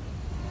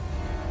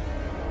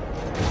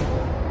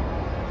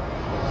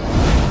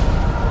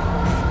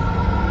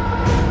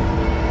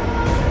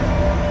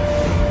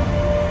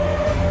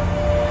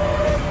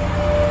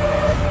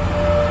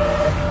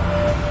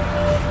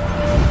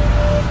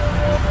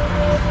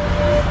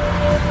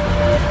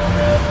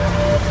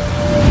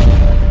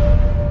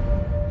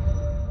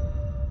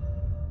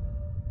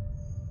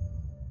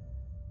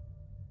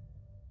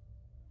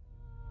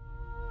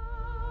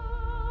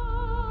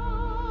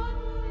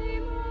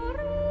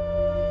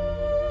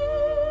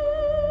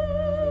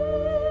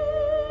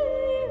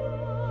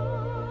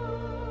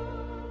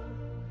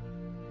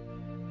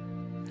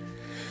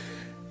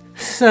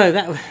 So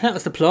that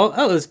was the plot.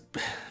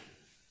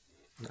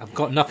 I've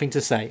got nothing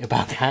to say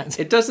about that.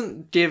 It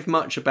doesn't give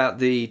much about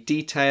the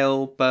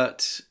detail,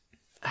 but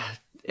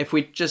if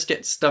we just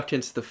get stuck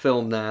into the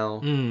film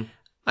now,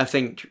 I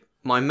think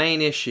my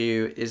main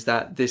issue is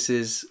that this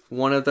is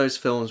one of those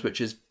films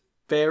which is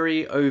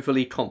very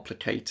overly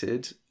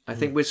complicated. I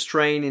think we're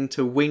straying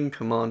into Wing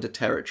Commander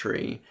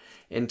territory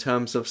in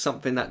terms of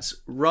something that's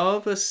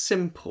rather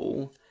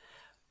simple,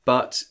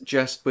 but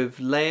just with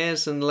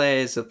layers and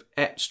layers of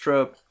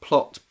extra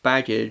plot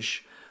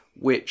baggage,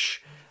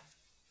 which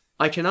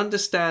I can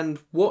understand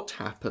what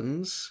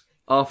happens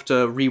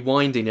after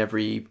rewinding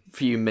every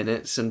few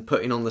minutes and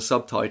putting on the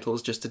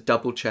subtitles just to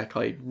double check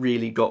I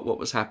really got what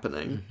was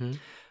happening. Mm-hmm.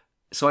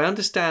 So I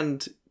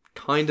understand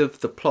kind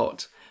of the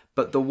plot,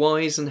 but the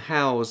whys and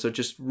hows are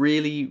just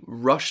really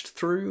rushed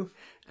through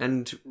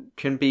and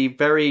can be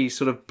very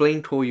sort of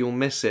blink or you'll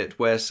miss it,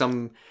 where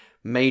some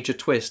major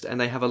twist, and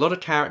they have a lot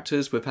of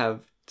characters with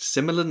have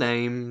similar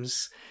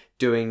names,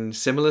 doing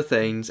similar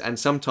things, and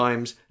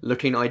sometimes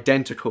looking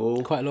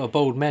identical. Quite a lot of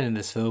bald men in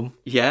this film.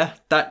 Yeah,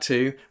 that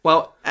too.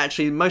 Well,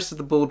 actually, most of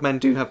the bald men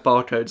do have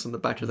barcodes on the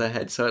back of their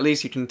head, so at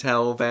least you can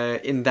tell they're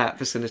in that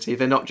vicinity.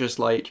 They're not just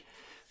like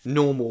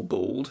normal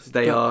bald,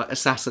 they are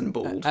assassin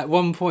bald. At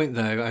one point,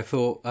 though, I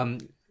thought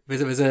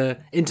there was a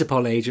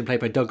Interpol agent played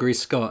by Dougray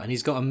Scott, and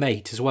he's got a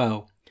mate as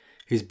well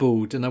who's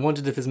bald, and I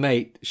wondered if his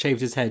mate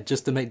shaved his head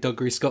just to make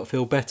Dougray Scott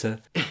feel better.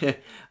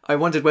 I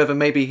wondered whether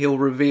maybe he'll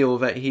reveal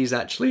that he's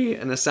actually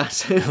an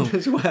assassin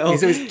as well.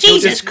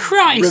 Jesus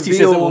Christ! He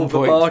says at one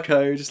point. The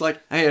barcode, just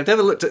like, hey, I've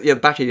never looked at the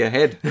back of your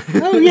head.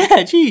 Oh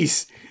yeah,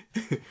 jeez.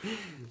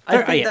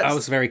 I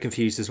was very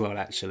confused as well,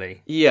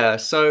 actually. Yeah,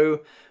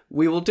 so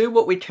we will do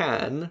what we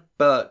can,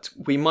 but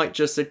we might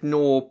just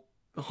ignore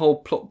whole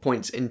plot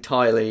points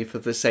entirely for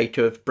the sake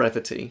of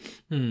brevity.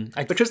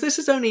 Because this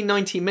is only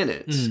 90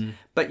 minutes,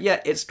 but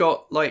yet it's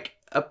got like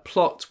a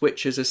plot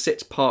which is a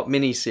 6-part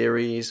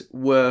miniseries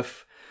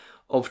worth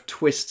of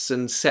twists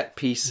and set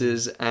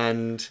pieces,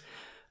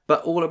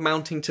 but all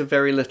amounting to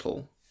very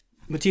little.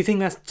 But do you think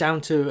that's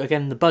down to,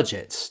 again, the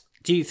budget?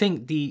 Do you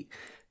think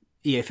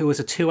if it was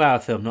a 2-hour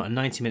film, not a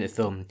 90-minute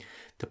film,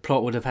 the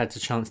plot would have had the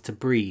chance to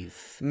breathe?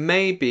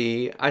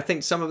 Maybe. I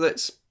think some of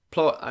its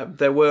plot,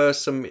 there were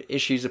some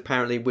issues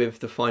apparently with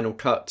the final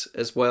cut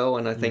as well,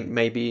 and I think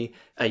maybe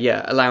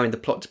allowing the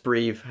plot to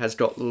breathe has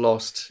got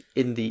lost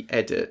in the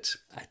edit.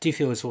 I do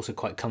feel it's also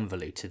quite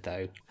convoluted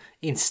though.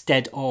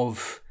 Instead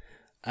of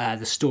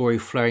the story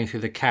flowing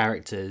through the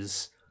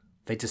characters,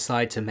 they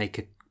decide to make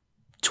a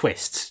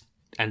twist,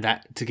 and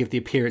that to give the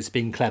appearance of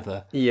being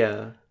clever.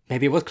 Yeah.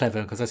 Maybe it was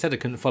clever because I said I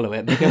couldn't follow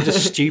it. Maybe I'm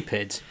just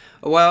stupid.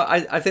 Well,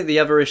 I think the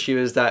other issue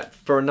is that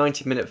for a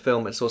 90-minute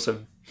film, it's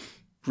also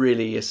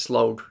really a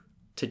slog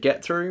to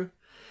get through,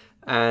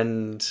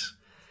 and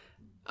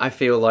I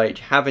feel like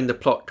having the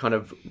plot kind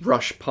of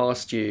rush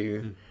past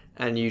you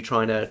and you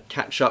trying to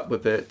catch up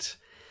with it,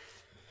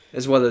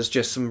 as well as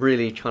just some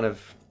really kind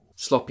of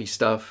sloppy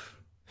stuff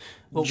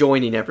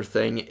joining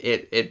everything,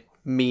 it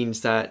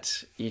means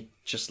that you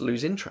just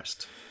lose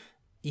interest.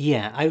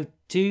 Yeah, I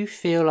do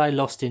feel I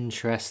lost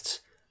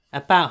interest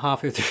about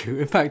halfway through.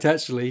 In fact,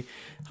 actually,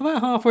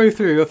 about halfway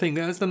through, I think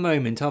that was the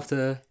moment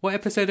after... What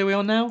episode are we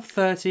on now?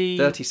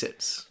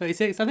 36.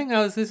 36? I think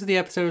this is the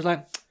episode I was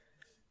like,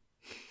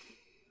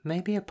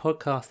 maybe a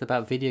podcast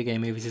about video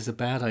game movies is a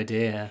bad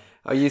idea.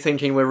 Are you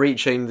thinking we're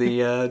reaching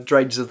the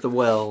dregs of the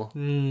well?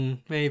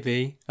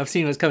 Maybe. I've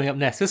seen what's coming up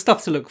next. There's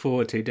stuff to look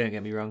forward to, don't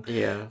get me wrong.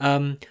 Yeah.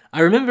 I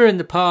remember in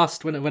the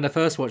past, when I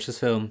first watched this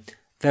film,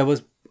 there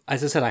was...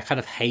 As I said, I kind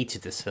of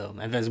hated this film,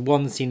 and there's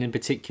one scene in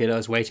particular I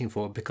was waiting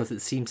for because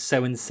it seemed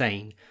so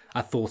insane.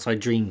 I thought I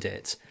dreamed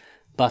it,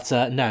 but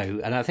no.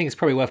 And I think it's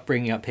probably worth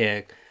bringing up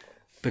here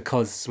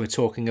because we're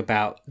talking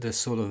about the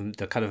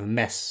kind of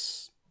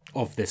mess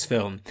of this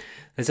film.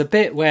 There's a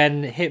bit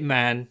when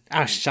Hitman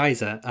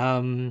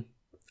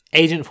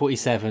Agent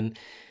 47,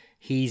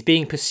 he's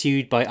being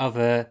pursued by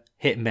other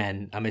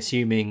hitmen. I'm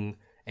assuming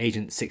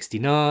Agent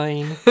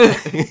 69,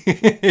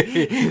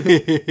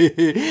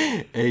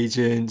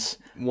 Agent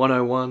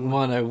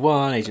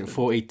 101, Agent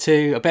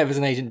 42. I bet there's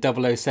an Agent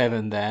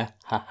 007 there.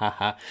 Ha ha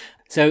ha.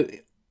 So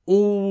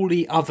all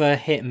the other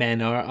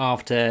hitmen are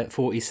after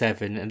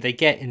 47, and they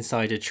get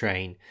inside a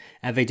train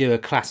and they do a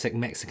classic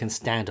Mexican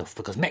standoff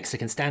because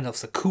Mexican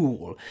standoffs are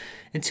cool.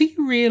 Until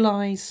you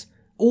realise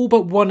all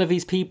but one of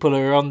these people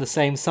are on the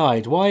same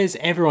side. Why is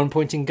everyone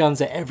pointing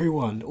guns at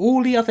everyone?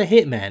 All the other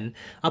hitmen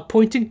are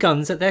pointing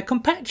guns at their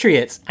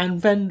compatriots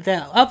and then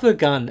their other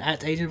gun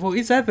at Agent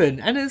 47.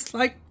 And it's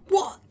like,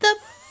 what the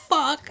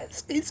fuck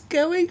is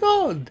going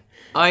on?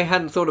 I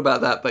hadn't thought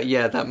about that, but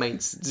yeah, that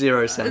makes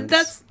zero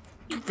sense.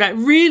 That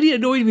really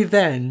annoyed me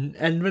then,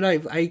 and when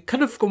I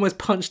kind of almost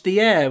punched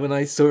the air when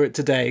I saw it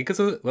today,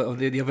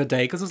 the other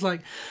day, because I was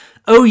like,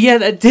 oh yeah,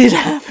 that did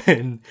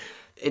happen.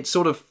 It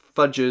sort of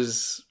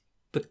fudges...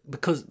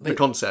 Because the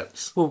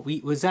concepts. Well,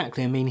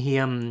 exactly. I mean, he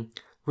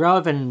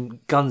rather than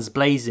guns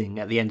blazing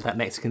at the end of that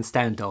Mexican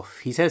standoff,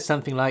 he says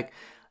something like,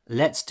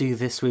 "Let's do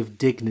this with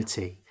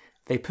dignity."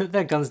 They put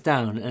their guns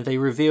down and they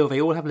reveal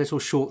they all have little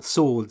short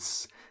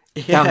swords,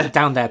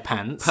 down their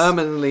pants.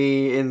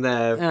 Permanently in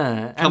their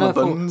And I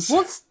thought,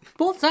 cummerbunds.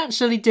 what's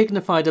actually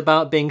dignified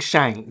about being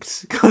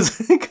shanked? Because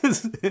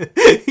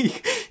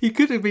he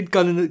could have been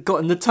got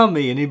in the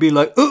tummy and he'd be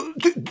like, oh,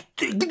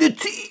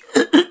 dignity.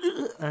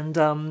 And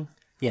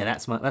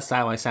that's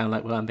how I sound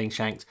like when I'm being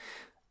shanked.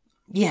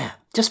 Yeah,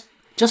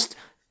 just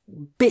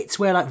bits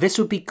where like this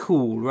would be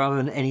cool rather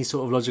than any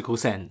sort of logical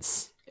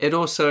sense. It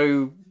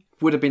also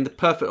would have been the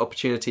perfect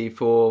opportunity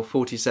for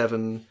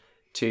 47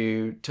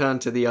 to turn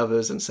to the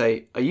others and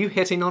say, "Are you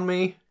hitting on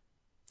me?"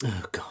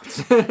 Oh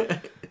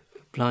God.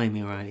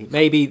 Blimey, Riley.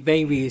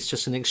 Maybe it's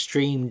just an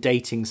extreme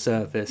dating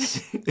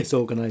service, this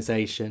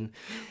organisation,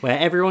 where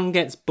everyone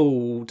gets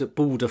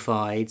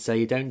baldified, so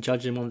you don't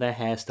judge them on their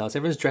hairstyles.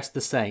 Everyone's dressed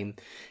the same.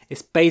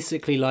 It's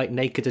basically like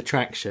Naked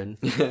Attraction.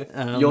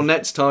 Your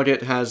next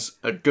target has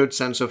a good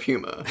sense of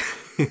humour.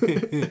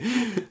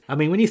 I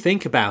mean, when you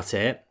think about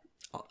it,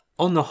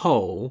 on the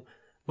whole,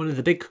 one of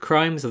the big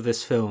crimes of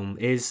this film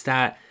is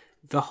that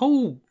the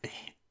whole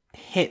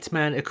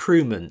hitman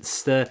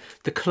accoutrements, the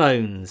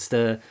clones,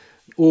 the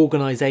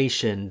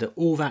organisation,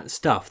 all that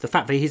stuff, the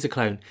fact that he's a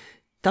clone,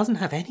 doesn't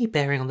have any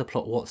bearing on the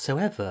plot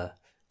whatsoever.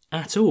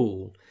 At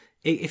all.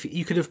 If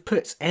you could have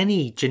put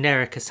any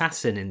generic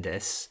assassin in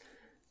this,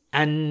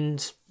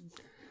 and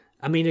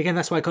I mean, again,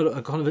 that's why I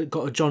kind of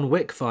got a John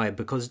Wick vibe,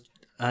 because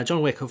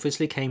John Wick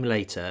obviously came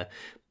later,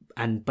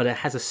 but it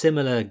has a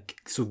similar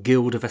sort of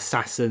Guild of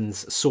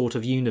Assassins sort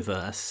of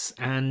universe,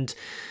 and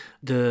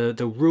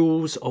the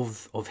rules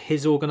of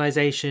his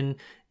organisation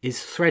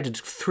is threaded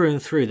through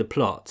and through the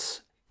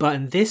plot. But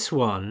in this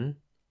one,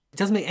 it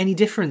doesn't make any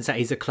difference that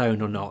he's a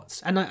clone or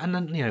not. And I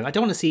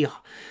don't want to see a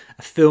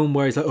film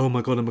where he's like, oh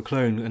my God, I'm a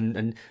clone.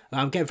 And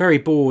I get very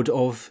bored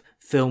of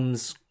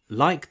films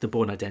like The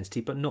Bourne Identity,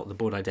 but not The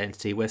Bourne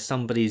Identity, where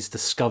somebody's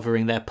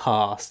discovering their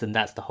past and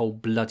that's the whole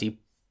bloody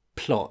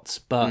plot.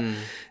 But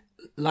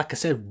like I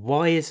said,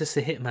 why is this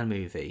a Hitman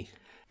movie?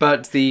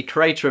 But the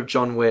creator of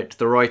John Wick,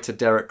 the writer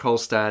Derek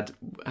Kolstad,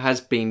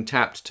 has been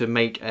tapped to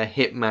make a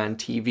Hitman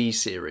TV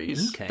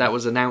series. Okay. That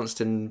was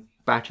announced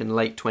back in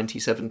late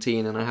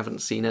 2017, and I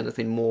haven't seen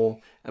anything more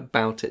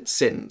about it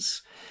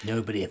since.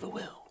 Nobody ever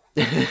will.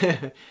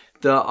 The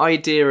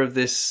idea of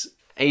this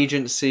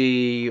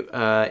agency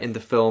in the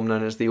film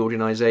known as the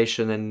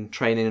Organisation and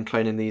training and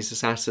cloning these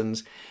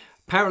assassins,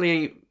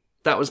 apparently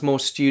that was more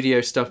studio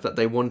stuff that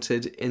they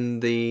wanted in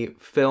the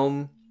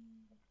film,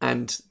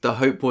 and the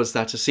hope was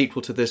that a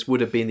sequel to this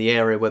would have been the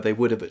area where they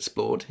would have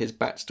explored his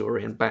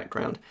backstory and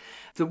background.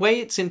 The way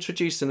it's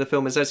introduced in the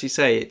film is, as you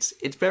say, it's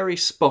very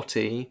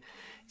spotty.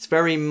 It's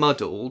very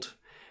muddled.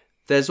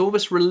 There's all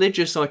this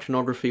religious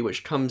iconography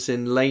which comes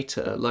in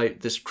later,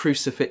 like this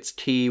crucifix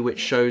key which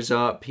shows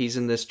up. He's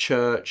in this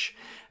church,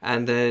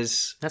 and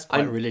there's... That's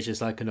quite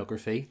religious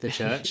iconography, the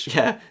church.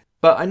 Yeah,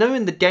 but I know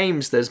in the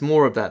games there's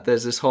more of that.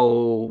 There's this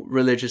whole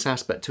religious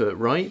aspect to it,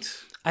 right?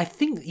 I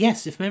think,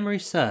 yes, if memory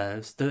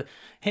serves, the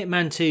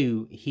Hitman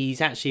 2,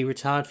 he's actually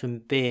retired from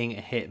being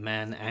a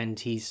hitman and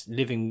he's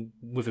living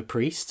with a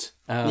priest.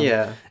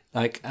 Yeah.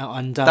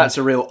 That's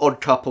a real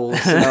odd couple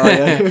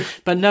scenario.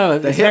 But no,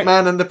 the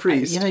hitman and the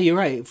priest. You're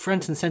right.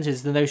 Front and centre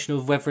is the notion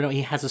of whether or not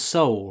he has a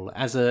soul.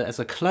 As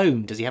a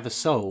clone, does he have a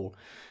soul?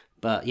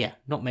 But yeah,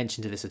 not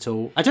mentioned in this at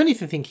all. I don't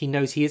even think he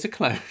knows he is a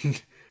clone.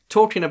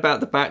 Talking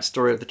about the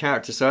backstory of the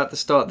character, so at the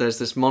start there's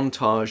this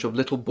montage of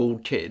little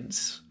bald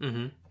kids.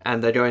 Mm-hmm.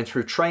 And they're going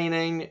through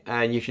training,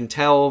 and you can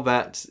tell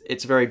that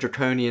it's a very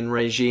draconian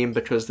regime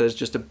because there's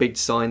just a big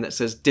sign that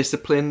says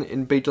discipline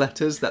in big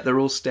letters that they're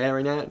all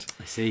staring at.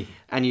 I see.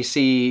 And you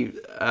see,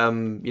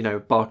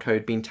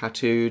 barcode being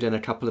tattooed and a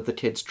couple of the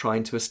kids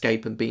trying to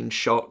escape and being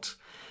shot.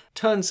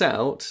 Turns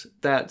out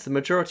that the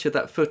majority of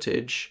that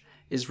footage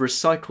is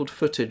recycled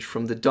footage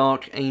from the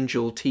Dark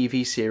Angel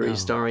TV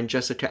series starring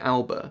Jessica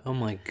Alba. Oh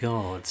my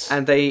God.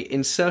 And they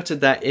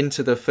inserted that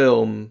into the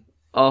film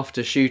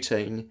after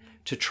shooting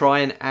to try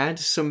and add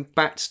some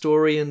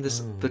backstory and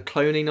the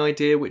cloning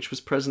idea which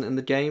was present in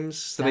the games.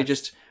 So they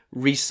just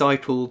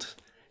recycled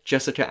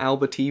Jessica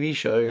Alba TV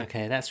show.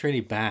 Okay, that's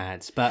really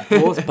bad. But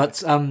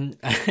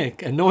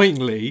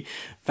annoyingly,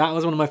 that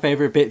was one of my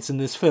favourite bits in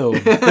this film.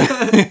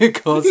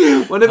 Because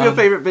one of your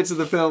favourite bits of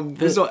the film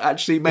was not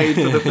actually made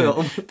for the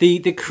film.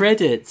 The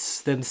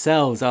credits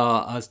themselves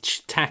are as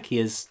tacky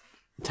as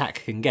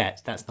tack can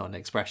get. That's not an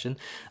expression,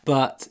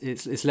 but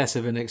it's less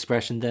of an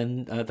expression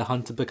than the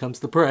hunter becomes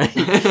the prey.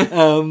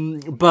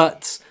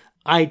 But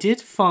I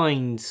did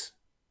find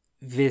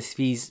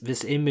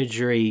this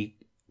imagery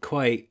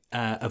quite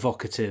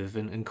evocative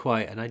and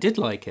I did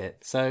like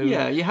it. So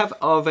yeah, you have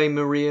Ave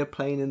Maria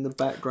playing in the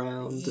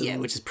background. Yeah,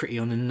 which is pretty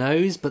on the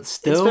nose, but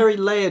still it's very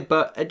layered.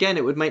 But again,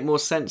 it would make more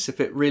sense if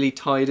it really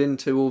tied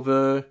into all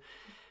the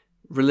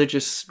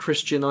religious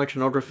Christian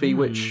iconography,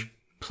 which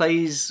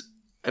plays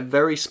a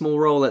very small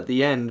role at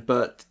the end,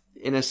 but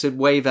in a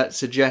way that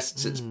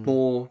suggests it's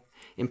more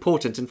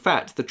important. In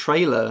fact, the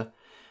trailer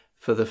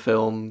for the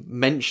film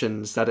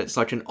mentions that it's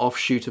like an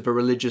offshoot of a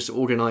religious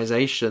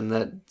organisation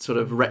that sort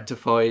of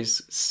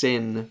rectifies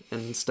sin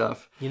and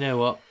stuff. You know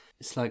what?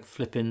 It's like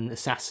flipping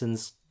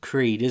Assassin's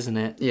Creed, isn't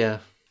it? Yeah.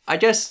 I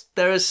guess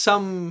there is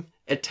some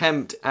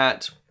attempt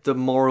at the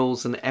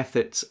morals and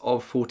ethics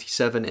of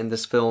 47 in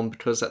this film,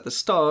 because at the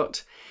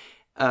start,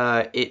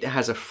 it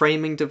has a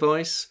framing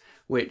device,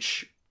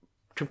 which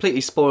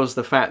completely spoils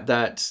the fact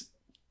that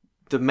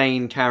the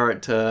main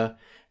character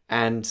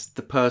and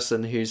the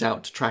person who's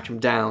out to track him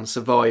down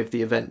survive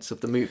the events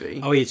of the movie.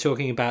 Oh, you're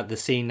talking about the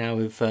scene now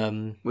with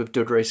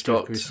Dougray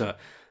Scott.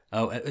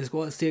 Oh,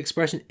 what's the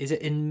expression? Is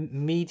it in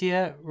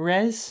media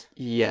res?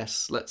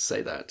 Yes, let's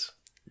say that.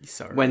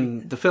 Sorry.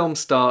 When the film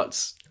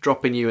starts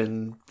dropping you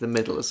in the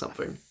middle or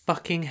something.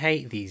 Fucking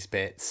hate these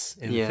bits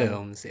in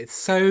films. It's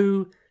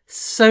so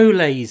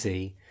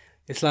lazy.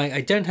 It's like,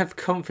 I don't have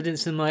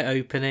confidence in my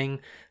opening,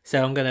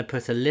 so I'm going to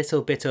put a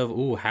little bit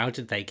of, how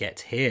did they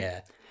get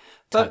here?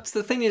 But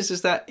the thing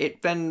is that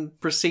it then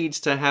proceeds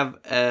to have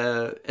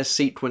a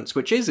sequence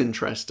which is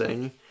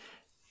interesting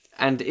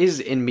and is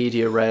in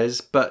media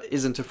res, but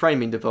isn't a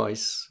framing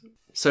device.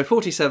 So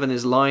 47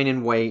 is lying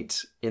in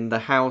wait in the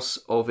house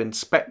of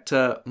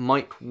Inspector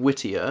Mike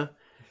Whittier.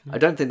 I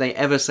don't think they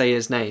ever say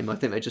his name. I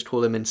think they just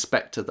call him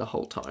Inspector the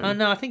whole time. Oh,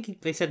 no, I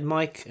think they said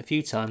Mike a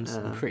few times,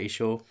 I'm pretty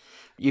sure.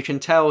 You can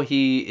tell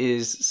he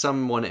is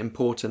someone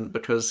important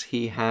because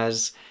he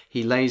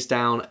lays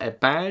down a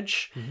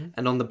badge,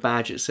 and on the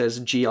badge it says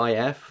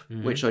GIF,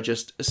 which I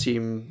just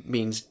assume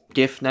means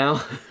GIF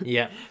now.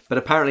 Yeah. But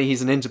apparently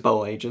he's an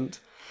Interpol agent.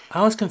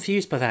 I was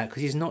confused by that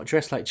because he's not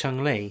dressed like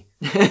Chung Lee.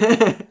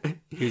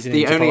 Who's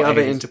The only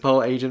other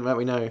Interpol agent that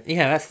we know.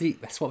 Yeah,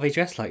 that's what they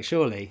dress like,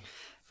 surely.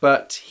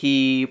 But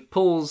he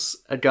pulls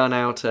a gun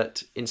out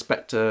at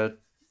Inspector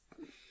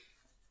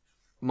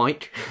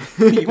Mike.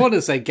 You want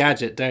to say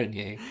Gadget, don't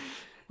you?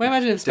 Well,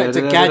 imagine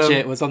Inspector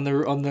Gadget was on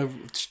the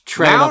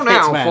trail of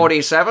Hitman. Now,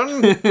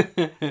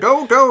 47.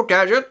 Go,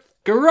 Gadget.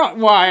 Garrote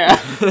wire.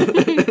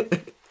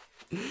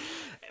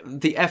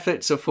 The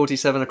efforts of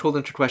 47 are called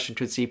into question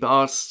because he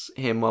asks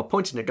him, while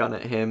pointing a gun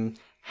at him,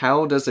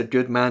 how does a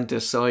good man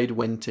decide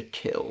when to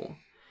kill?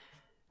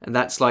 And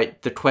that's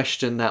like the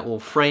question that will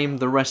frame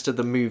the rest of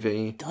the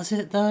movie. Does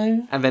it,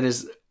 though? And then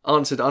is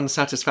answered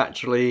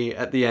unsatisfactorily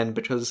at the end,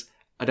 because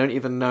I don't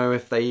even know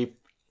if they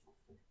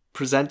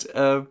present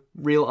a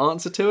real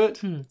answer to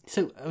it.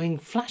 So, I mean,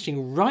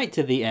 flashing right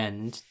to the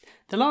end,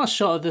 the last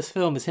shot of this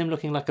film is him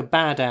looking like a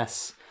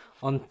badass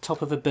on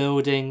top of a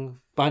building,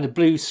 behind a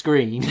blue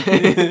screen,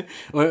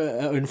 or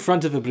in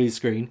front of a blue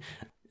screen,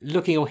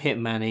 looking all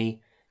hitman-y.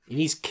 And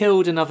he's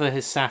killed another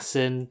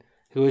assassin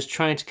who was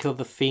trying to kill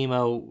the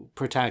female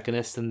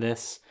protagonist in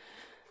this.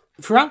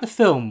 Throughout the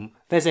film,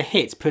 there's a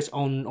hit put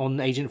on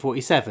Agent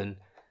 47.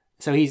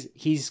 So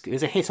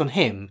there's a hit on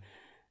him.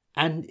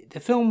 And the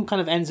film kind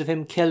of ends with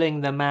him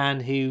killing the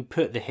man who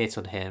put the hit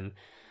on him.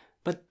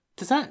 But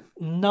does that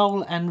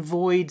null and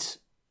void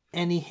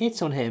any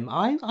hit on him?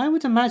 I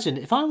would imagine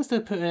if I was to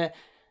put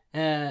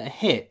a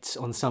hit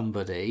on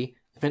somebody,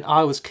 then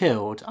I was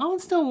killed, I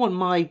would still want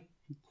my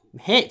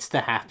hit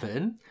to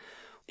happen.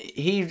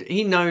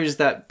 He knows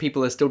that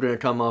people are still going to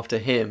come after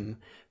him,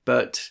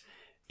 but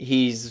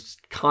he's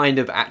kind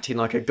of acting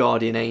like a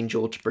guardian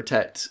angel to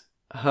protect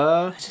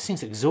her. It just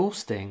seems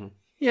exhausting.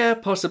 Yeah,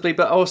 possibly,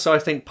 but also I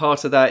think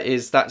part of that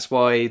is that's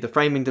why the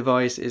framing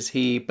device is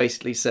he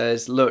basically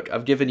says, look,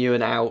 I've given you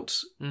an out,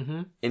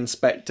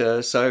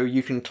 Inspector, so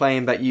you can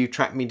claim that you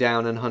tracked me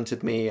down and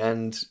hunted me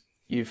and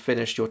you've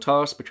finished your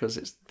task, because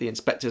it's the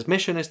Inspector's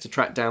mission is to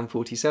track down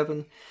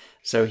 47.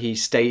 So he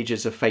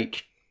stages a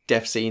fake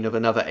death scene of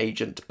another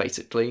agent,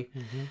 basically.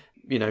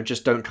 You know,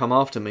 just don't come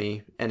after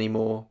me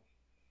anymore.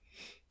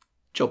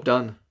 Job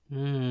done.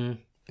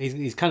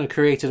 He's kind of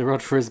created a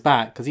rod for his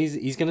back, because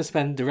he's going to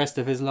spend the rest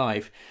of his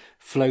life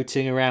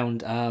floating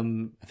around,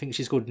 I think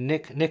she's called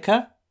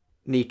Nika,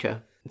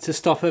 to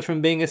stop her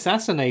from being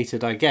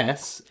assassinated, I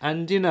guess.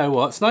 And you know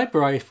what? Sniper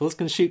rifles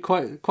can shoot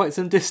quite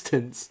some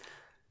distance.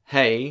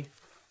 Hey,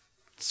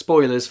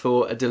 spoilers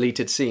for a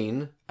deleted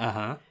scene.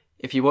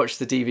 If you watch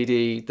the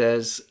DVD,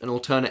 there's an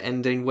alternate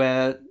ending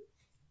where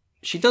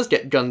she does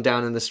get gunned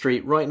down in the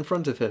street right in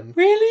front of him.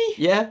 Really?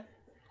 Yeah.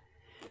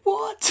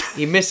 What?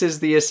 He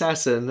misses the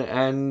assassin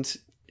and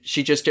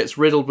she just gets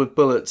riddled with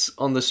bullets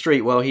on the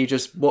street while he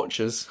just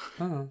watches.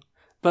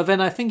 But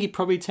then I think he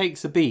probably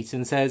takes a beat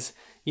and says,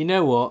 you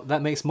know what,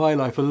 that makes my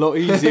life a lot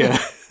easier.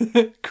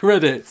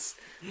 Credits.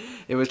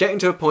 It was getting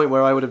to a point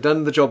where I would have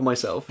done the job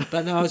myself.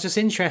 But no, I was just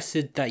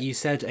interested that you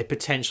said a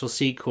potential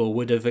sequel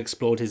would have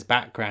explored his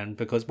background,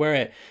 because where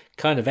it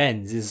kind of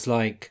ends is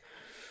like,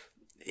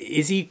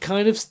 is he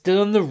kind of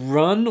still on the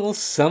run or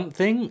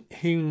something?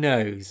 Who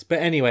knows? But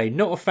anyway,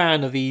 not a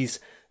fan of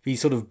these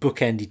sort of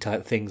bookendy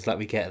type things like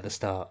we get at the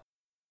start.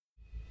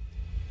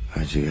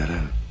 How'd you get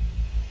out?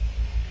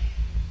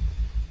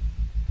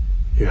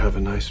 You have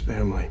a nice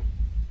family.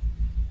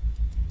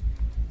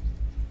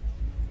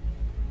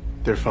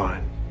 They're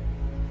fine.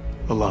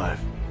 Alive.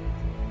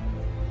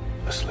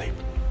 Asleep.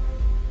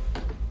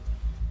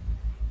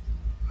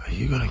 Are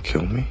you gonna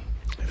kill me?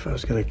 If I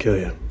was gonna kill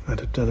you,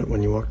 I'd have done it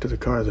when you walked to the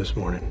car this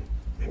morning.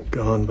 Been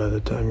gone by the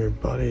time your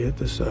body hit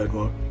the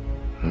sidewalk.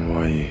 And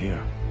why are you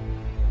here?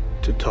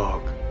 To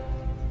talk.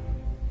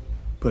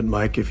 But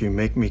Mike, if you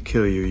make me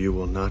kill you, you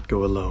will not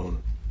go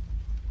alone.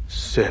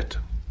 Sit.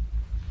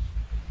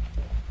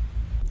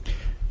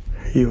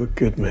 Are you a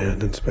good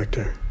man,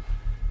 Inspector?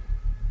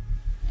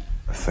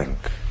 I think.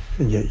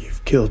 And yet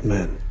you've killed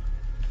men.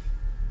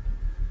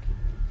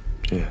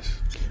 Yes.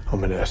 I'm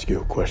going to ask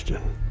you a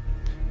question.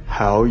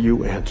 How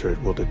you answer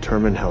it will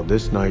determine how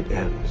this night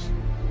ends.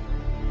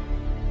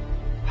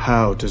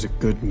 How does a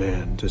good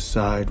man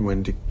decide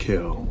when to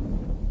kill?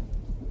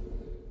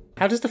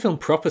 How does the film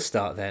proper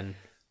start then?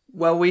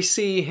 Well, we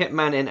see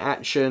Hitman in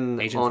action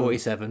Agent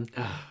 47.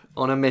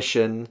 on a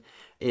mission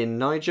in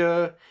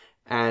Niger,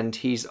 and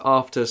he's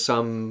after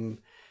some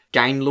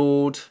gang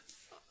lord.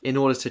 In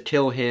order to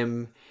kill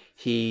him,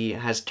 he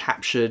has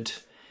captured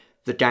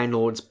the gang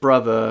lord's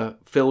brother,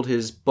 filled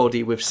his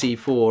body with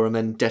C4, and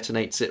then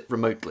detonates it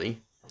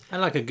remotely. I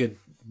like a good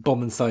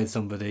bomb inside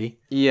somebody.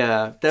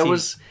 Yeah, there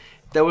was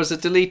a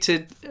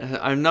deleted...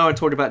 I know I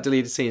talked about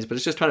deleted scenes, but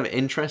it's just kind of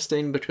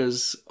interesting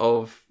because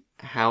of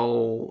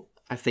how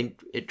I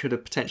think it could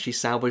have potentially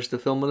salvaged the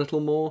film a little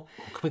more.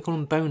 Can we call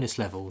them bonus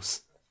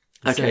levels?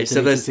 Okay,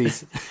 so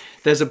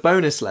there's a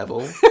bonus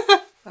level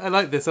I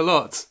like this a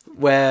lot.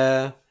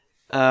 where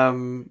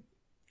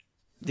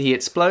he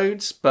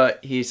explodes,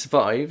 but he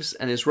survives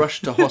and is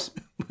rushed to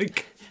hospital.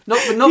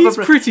 He's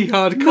pretty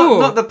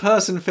hardcore. Not the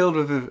person filled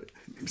with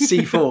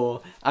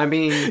C4. I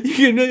mean,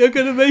 You're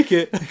going to make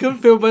it. I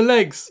can't feel my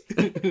legs.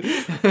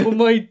 Or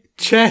my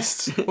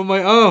chest. Or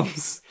my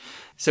arms.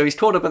 so he's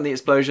caught up in the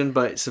explosion,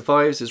 but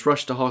survives, is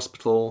rushed to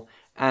hospital,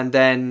 and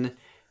then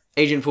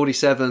Agent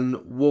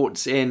 47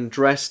 walks in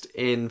dressed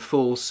in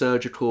full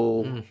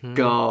surgical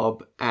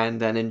garb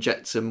and then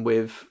injects him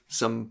with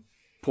some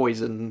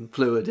poison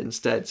fluid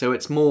instead. So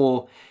it's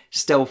more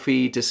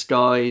stealthy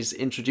disguise,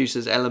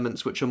 introduces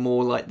elements which are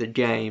more like the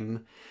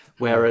game,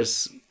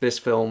 whereas this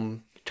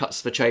film cuts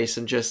the chase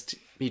and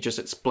he just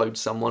explodes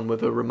someone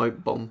with a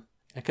remote bomb.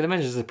 I can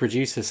imagine as a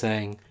producer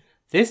saying,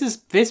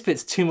 this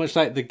bit's too much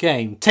like the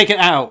game. Take it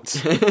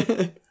out.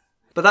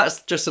 But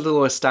that's just a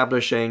little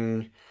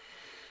establishing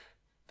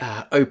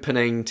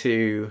opening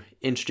to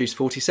introduce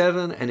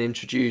 47 and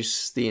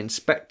introduce the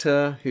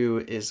inspector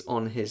who is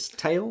on his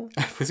tail.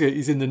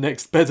 He's in the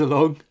next bed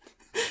along.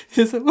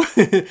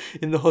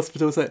 In the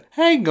hospital, it's like,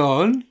 hang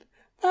on,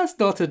 that's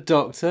not a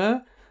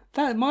doctor.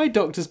 My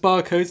doctor's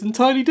barcode's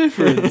entirely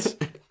different.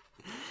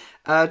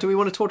 Do we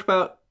want to talk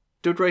about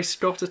Dudley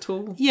Scott at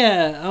all?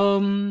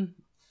 Yeah,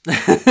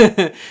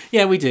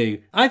 yeah, we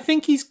do. I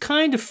think he's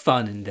kind of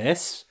fun in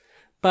this,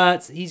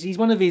 but he's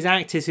one of these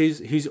actors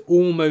who's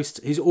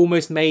almost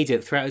made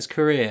it throughout his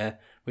career,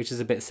 which is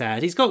a bit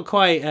sad. He's got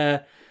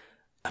quite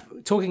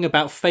talking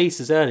about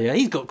faces earlier.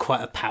 He's got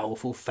quite a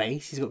powerful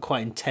face. He's got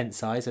quite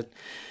intense eyes,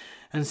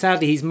 and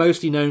sadly, he's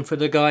mostly known for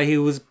the guy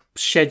who was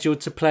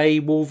scheduled to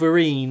play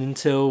Wolverine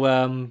until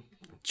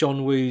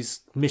John Woo's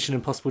Mission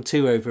Impossible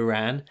 2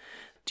 overran.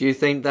 Do you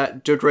think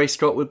that Dudley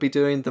Scott would be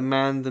doing the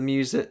Man, the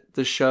Music,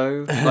 the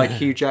Show like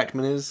Hugh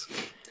Jackman is?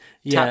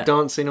 Yeah. Tap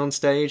dancing on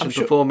stage and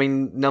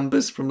performing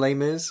numbers from Les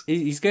Mis?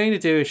 He's going to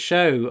do a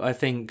show, I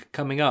think,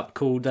 coming up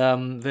called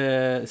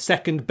The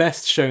Second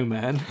Best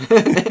Showman.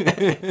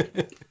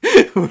 The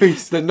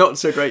Not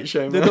So Great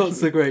Showman. The Not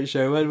So Great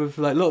Showman with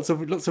like lots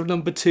of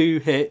number 2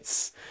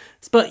 hits.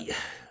 But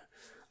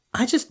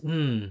I just,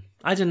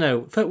 I don't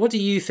know. What do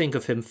you think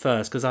of him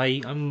first? Because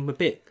I'm a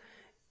bit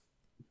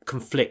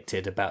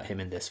conflicted about him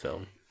in this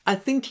film. I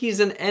think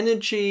he's an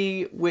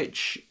energy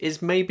which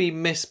is maybe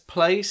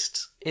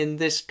misplaced in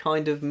this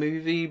kind of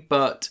movie,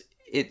 but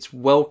it's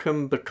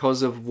welcome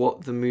because of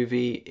what the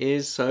movie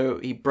is, so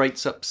he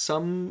breaks up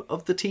some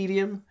of the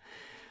tedium.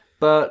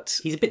 But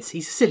he's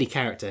a silly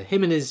character.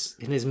 Him and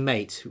his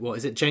mate, what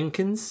is it,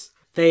 Jenkins?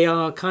 They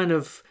are kind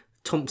of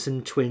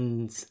Thompson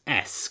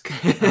Twins-esque,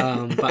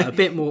 but a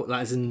bit more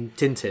like as in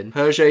Tintin.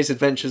 Hergé's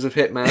Adventures of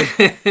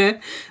Hitman.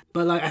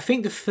 But like I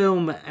think the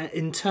film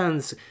in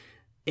turns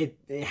it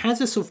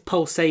has a sort of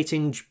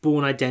pulsating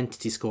Bourne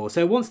Identity score. So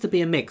it wants to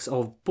be a mix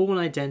of Bourne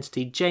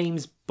Identity,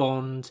 James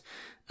Bond,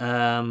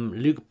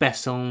 Luc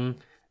Besson,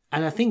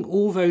 and I think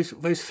all those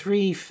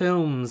three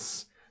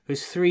films,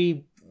 those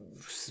three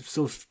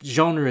sort of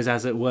genres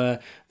as it were,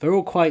 they're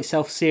all quite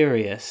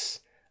self-serious.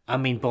 I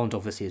mean, Bond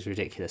obviously is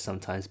ridiculous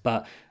sometimes,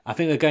 but I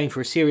think they're going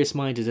for a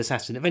serious-minded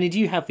assassin. And then you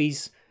do have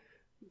these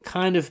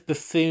kind of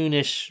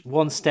buffoonish,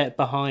 one step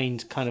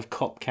behind kind of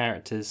cop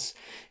characters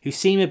who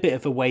seem a bit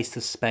of a waste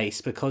of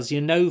space because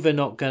you know there's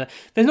not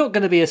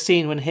gonna be a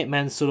scene when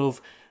Hitman sort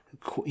of,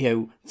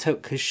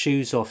 took his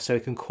shoes off so he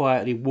can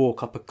quietly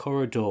walk up a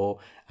corridor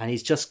and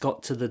he's just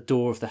got to the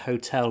door of the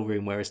hotel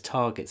room where his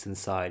target's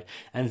inside,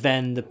 and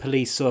then the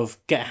police sort of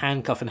get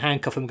handcuff him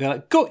and go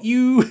like, got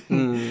you.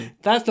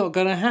 That's not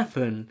gonna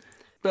happen.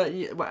 But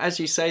as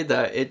you say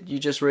that, you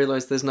just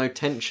realise there's no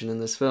tension in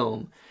this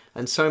film.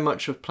 And so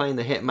much of playing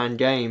the Hitman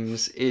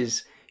games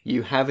is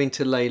you having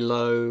to lay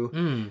low.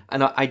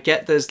 And I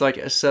get there's like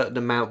a certain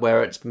amount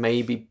where it's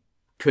maybe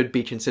could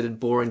be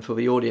considered boring for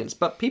the audience.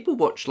 But people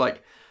watch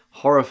like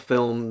horror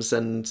films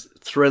and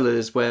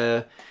thrillers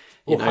where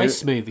You Or know?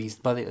 heist movies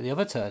by the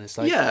other turn. It's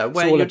like, Yeah, it's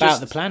where all you're about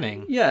just- the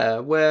planning. Yeah,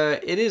 where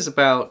it is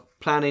about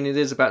planning, it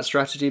is about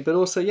strategy, but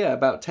also, yeah,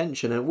 about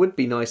tension. And it would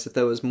be nice if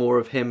there was more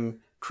of him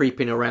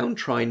creeping around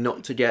trying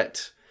not to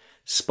get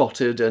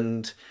spotted,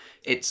 and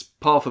it's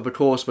par for the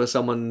course where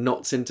someone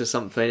knots into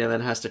something and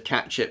then has to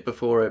catch it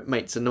before it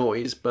makes a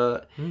noise.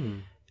 But,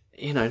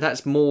 you know,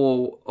 that's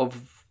more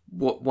of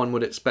what one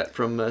would expect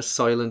from a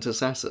silent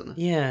assassin.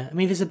 Yeah, I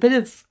mean, there's a bit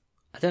of,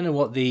 I don't know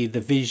what the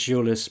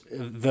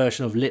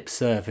version of lip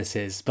service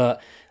is,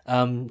 but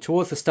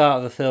towards the start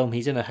of the film,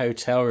 he's in a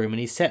hotel room and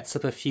he sets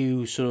up a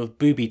few sort of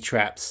booby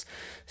traps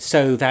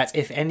so that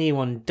if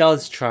anyone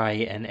does try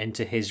and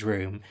enter his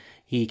room,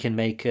 he can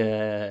make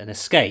an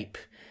escape.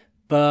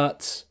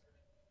 But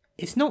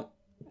it's not,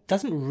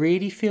 doesn't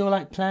really feel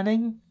like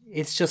planning.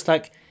 It's just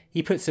like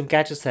he puts some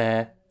gadgets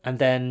there and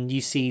then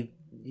you see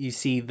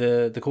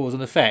the cause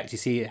and effect. You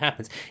see it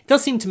happens. It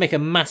does seem to make a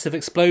massive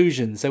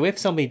explosion. So if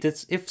somebody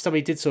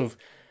did sort of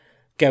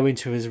go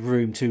into his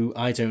room to,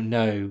 I don't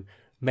know,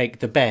 make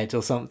the bed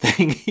or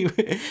something,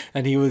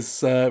 and he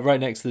was right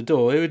next to the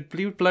door, it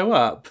would blow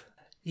up.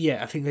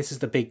 Yeah, I think this is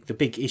the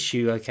big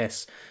issue, I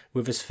guess,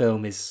 with this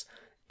film is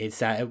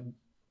that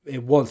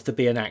it wants to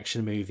be an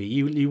action movie.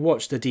 You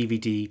watch the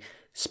DVD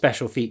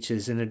special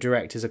features and the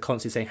directors are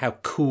constantly saying how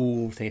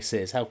cool this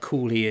is, how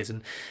cool he is,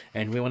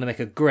 and we want to make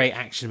a great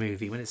action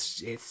movie when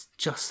that's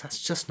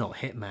just not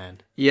Hitman.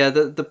 Yeah,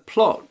 the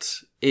plot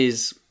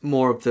is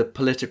more of the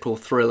political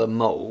thriller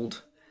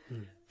mould,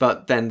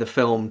 but then the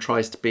film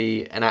tries to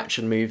be an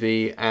action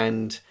movie,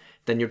 and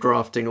then you're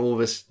grafting all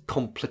this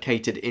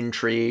complicated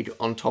intrigue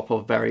on top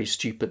of very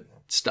stupid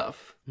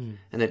stuff,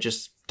 and it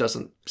just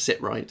doesn't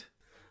sit right.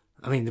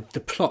 I mean, the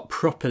plot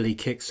properly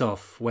kicks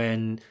off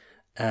when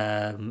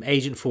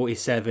Agent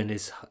 47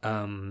 is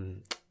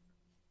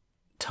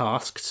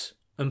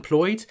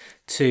employed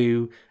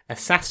to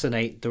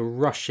assassinate the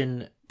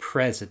Russian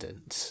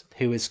president,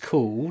 who is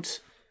called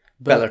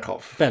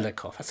Belikov.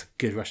 Belikov. That's a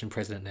good Russian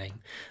president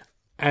name.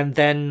 And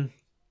then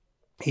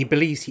he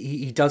believes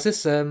he does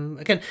this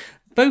again.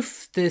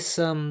 Both this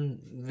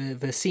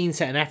the scene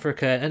set in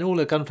Africa and all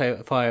the gunfire,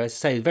 as I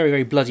say, very,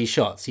 very bloody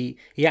shots. He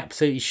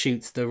absolutely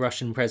shoots the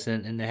Russian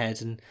president in the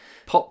head and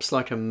Pops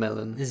like a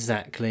melon.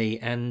 exactly,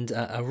 and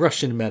a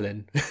Russian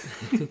melon.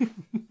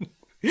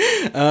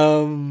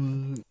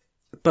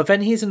 But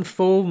then he's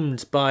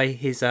informed by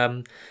his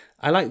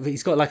I like that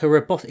he's got like a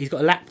robot. He's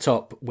got a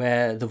laptop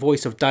where the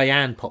voice of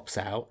Diane pops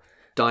out.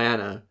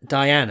 Diana.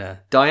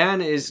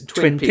 Diane is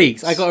Twin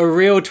Peaks. I got a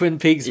real Twin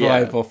Peaks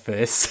vibe Yeah. off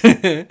this.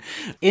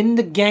 In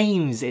the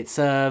games, it's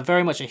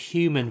very much a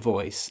human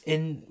voice.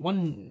 In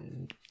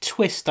one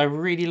twist I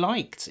really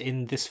liked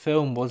in this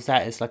film was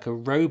that it's like a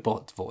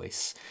robot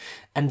voice.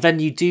 And then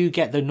you do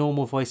get the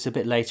normal voice a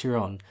bit later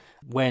on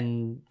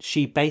when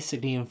she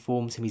basically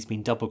informs him he's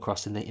been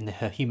double-crossed in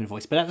her human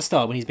voice. But at the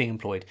start, when he's being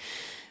employed,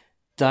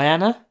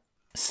 Diana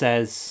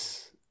says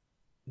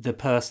the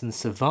person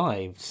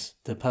survived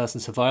their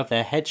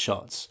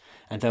headshots,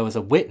 and there was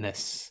a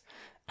witness,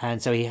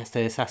 and so he has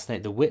to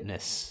assassinate the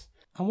witness.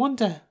 I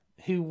wonder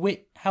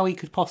how he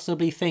could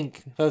possibly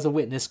think there was a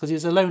witness, because he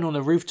was alone on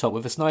a rooftop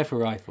with a sniper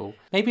rifle.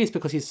 Maybe it's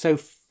because he's so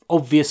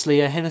obviously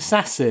an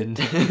assassin.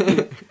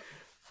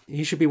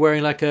 He should be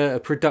wearing like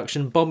a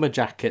production bomber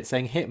jacket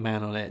saying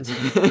Hitman on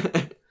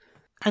it.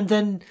 And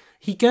then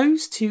he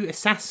goes to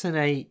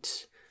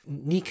assassinate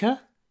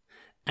Nika,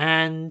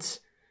 and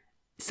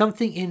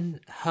something in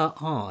her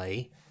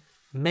eye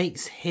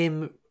makes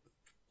him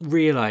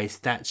realise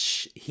that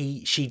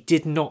she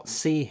did not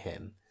see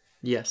him.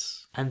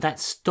 Yes. And that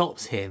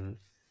stops him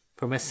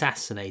from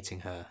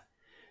assassinating her.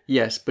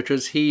 Yes,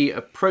 because he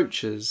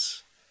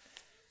approaches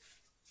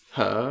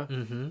her,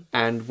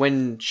 and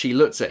when she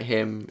looks at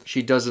him,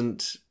 she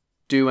doesn't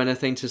do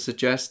anything to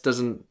suggest,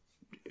 doesn't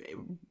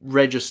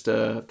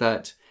register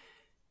that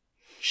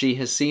she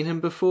has seen him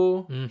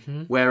before.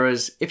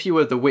 Whereas if you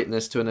were the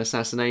witness to an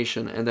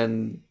assassination and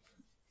then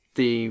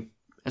the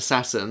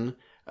assassin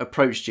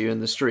approached you in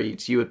the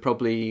street, you would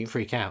probably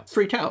Freak out.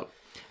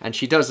 And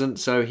she doesn't,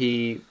 so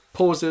he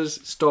pauses,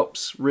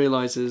 stops,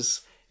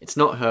 realises it's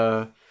not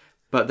her,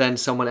 but then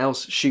someone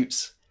else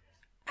shoots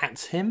At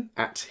him?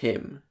 at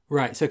him.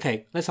 Right, so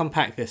okay, let's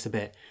unpack this a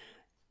bit.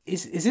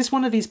 Is this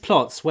one of these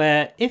plots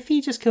where if he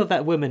just killed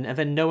that woman and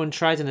then no one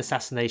tried an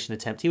assassination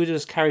attempt, he would have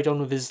just carried on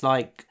with his,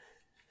 like,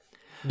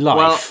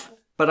 life? Well,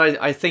 but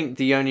I think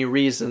the only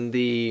reason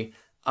the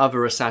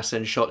other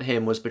assassin shot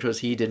him was because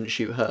he didn't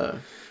shoot her.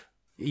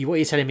 What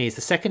you're telling me is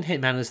the second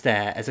hitman was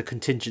there as a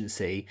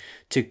contingency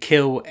to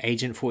kill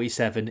Agent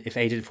 47 if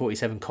Agent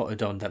 47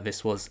 cottoned on that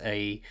this was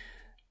a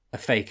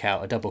fake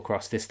out, a double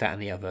cross, this, that,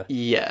 and the other.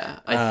 Yeah,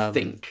 I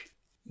think.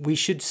 We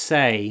should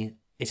say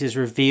it is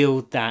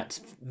revealed that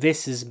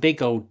this is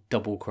big old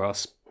double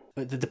cross.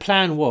 But the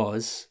plan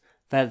was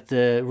that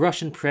the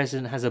Russian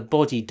president has a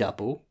body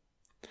double,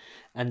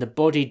 and the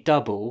body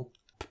double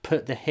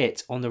put the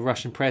hit on the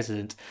Russian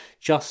president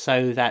just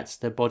so that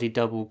the body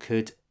double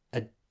could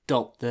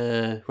adopt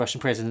the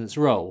Russian president's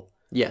role.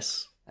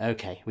 Yes.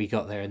 Okay, we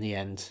got there in the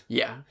end.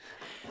 Yeah.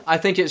 I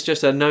think it's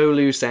just a no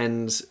loose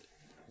ends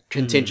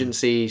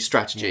contingency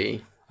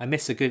strategy. I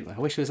wish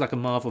it was like a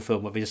Marvel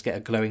film where we just get a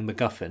glowing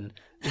MacGuffin.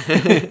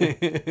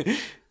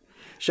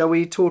 Shall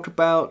we talk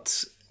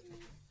about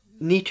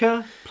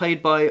Nika,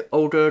 played by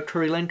Olga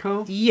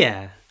Kurilenko?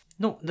 Yeah,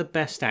 not the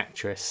best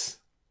actress.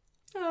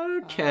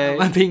 Okay.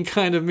 I'm being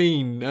kind of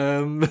mean.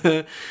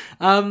 Yeah,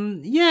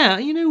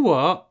 you know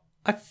what?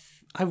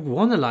 I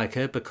want to like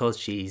her because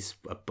she's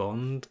a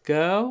Bond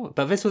girl.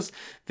 But this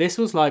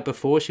was like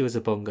before she was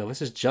a Bond girl.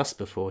 This was just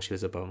before she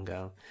was a Bond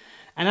girl.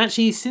 And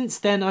actually, since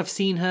then, I've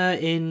seen her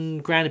in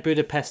Grand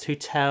Budapest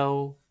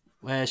Hotel,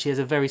 where she has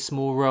a very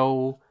small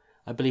role,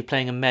 I believe,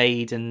 playing a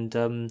maid. And,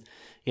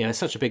 it's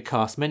such a big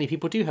cast. Many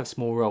people do have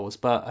small roles,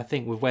 but I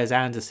think with Wes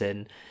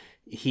Anderson,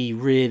 he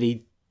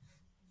really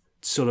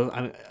sort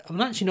of...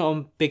 I'm actually not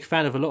a big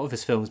fan of a lot of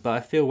his films, but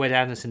I feel Wes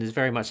Anderson is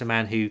very much a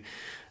man who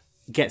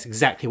gets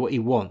exactly what he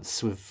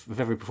wants with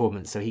every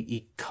performance. So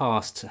he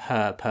cast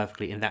her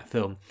perfectly in that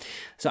film.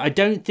 So I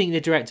don't think the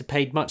director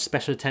paid much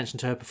special attention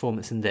to her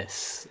performance in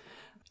this.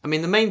 I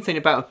mean, the main thing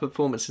about her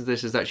performance in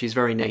this is that she's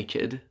very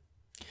naked.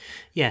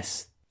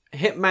 Yes.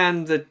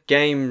 Hitman, the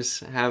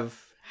games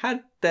have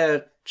had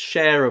their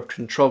share of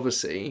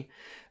controversy.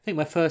 I think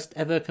my first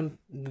ever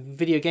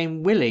video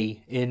game,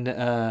 Willy, in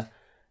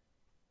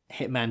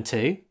Hitman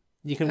 2.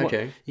 You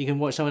can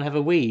watch someone have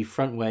a wee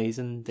front ways,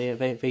 and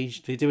they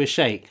do a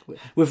shake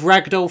with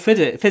ragdoll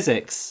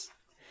physics.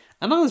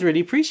 And I was really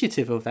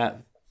appreciative of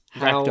that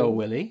ragdoll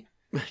Willy.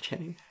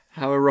 Okay.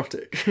 How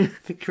erotic.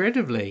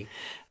 Incredibly.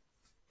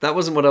 That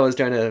wasn't what I was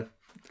going to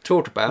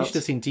talk about. You should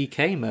have seen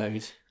DK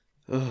mode.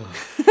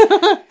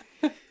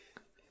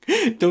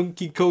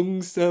 Donkey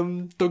Kong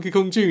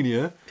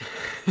Jr.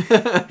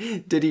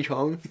 Diddy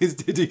Kong. Is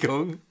Diddy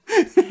Kong.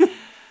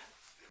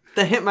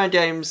 The Hitman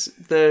games,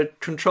 the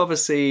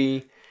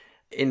controversy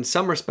in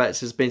some respects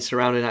has been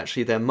surrounding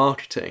actually their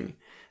marketing.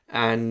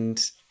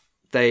 And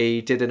they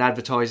did an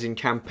advertising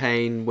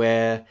campaign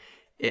where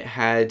it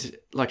had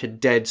like a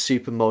dead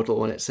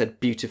supermodel and it said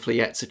beautifully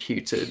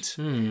executed.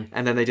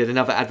 And then they did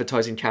another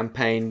advertising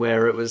campaign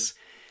where it was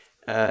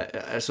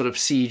a sort of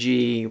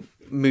CG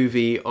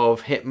movie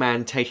of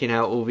Hitman taking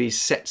out all these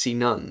sexy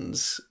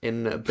nuns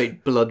in a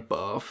big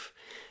bloodbath.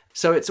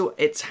 So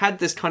it's had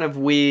this kind of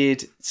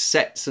weird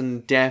sex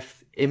and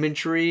death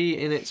imagery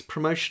in its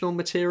promotional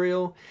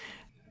material.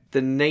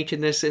 The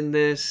nakedness in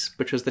this,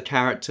 because the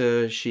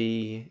character,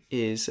 she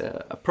is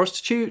a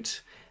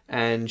prostitute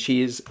and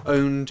she is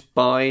owned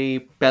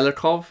by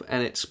Belikov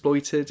and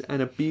exploited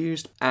and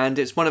abused. And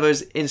it's one of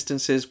those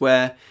instances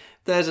where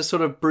there's a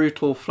sort of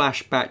brutal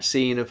flashback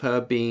scene of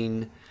her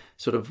being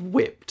sort of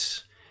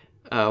whipped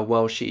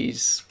while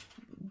she's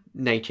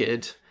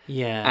naked.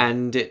 Yeah.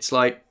 And it's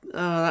like,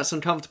 oh, that's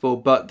uncomfortable,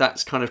 but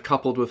that's kind of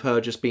coupled with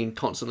her just being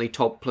constantly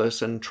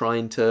topless and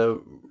trying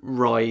to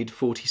ride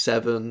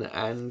 47.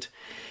 And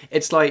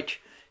it's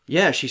like,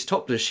 yeah, she's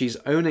topless, she's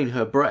owning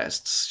her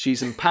breasts,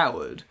 she's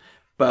empowered,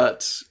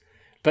 but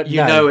you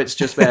know it's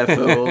just there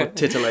for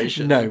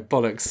titillation. No,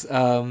 bollocks.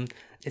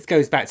 It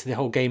goes back to the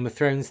whole Game of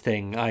Thrones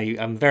thing.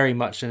 I'm very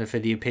much for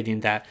the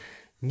opinion that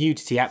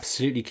nudity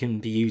absolutely can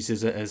be used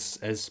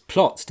as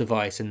plot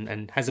device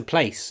and has a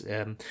place.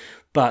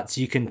 But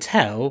you can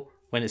tell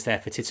when it's there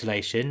for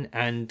titillation,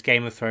 and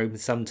Game of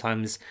Thrones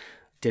sometimes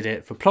did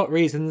it for plot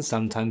reasons,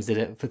 sometimes did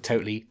it for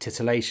totally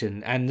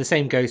titillation. And the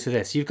same goes for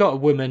this. You've got a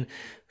woman,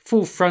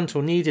 full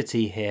frontal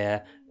nudity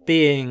here,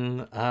 being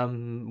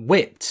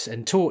whipped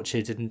and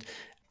tortured, and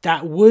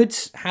that would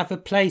have a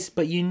place,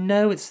 but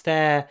it's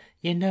there.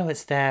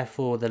 It's there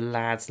for the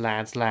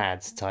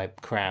lads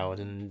type crowd,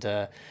 and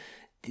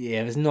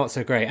it's not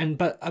so great.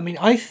 But I mean,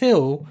 I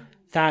feel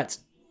that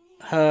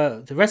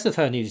the rest of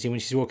her nudity when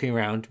she's walking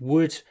around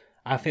would,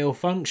 I feel,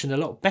 function a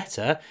lot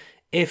better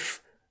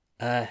if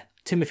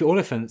Timothy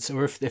Olyphant,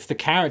 or if the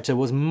character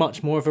was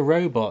much more of a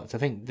robot. I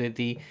think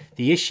the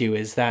issue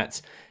is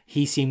that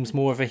he seems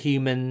more of a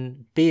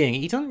human being.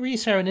 He doesn't really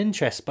show an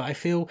interest, but I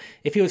feel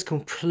if he was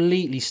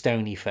completely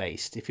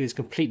stony-faced, if he was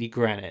completely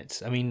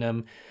granite. I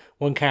mean,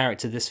 one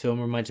character this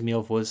film reminded me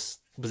of was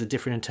a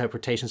different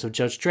interpretations of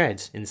Judge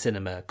Dredd in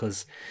cinema,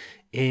 because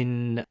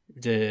in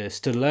the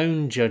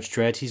Stallone Judge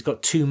Dredd, he's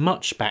got too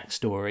much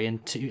backstory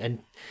and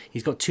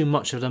he's got too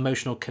much of an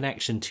emotional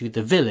connection to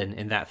the villain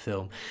in that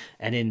film.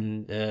 And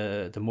in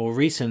the more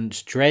recent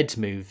Dredd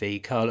movie,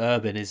 Carl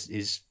Urban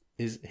is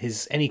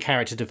any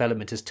character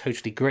development is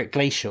totally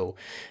glacial,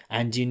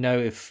 and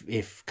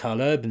if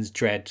Carl Urban's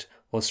Dredd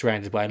was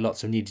surrounded by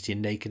lots of nudity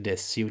and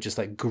nakedness, he would just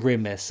like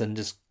grimace and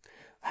just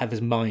have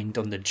his mind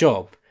on the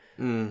job.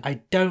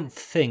 I don't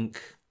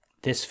think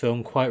this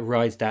film quite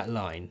rides that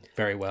line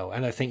very well,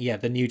 and I think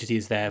the nudity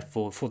is there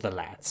for the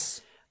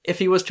lads. If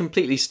he was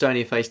completely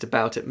stony-faced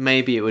about it,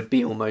 maybe it would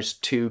be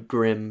almost too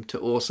grim to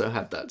also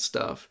have that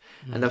stuff.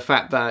 And the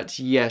fact that,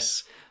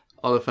 yes,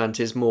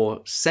 Oliphant is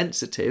more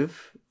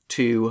sensitive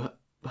to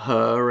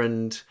her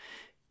and,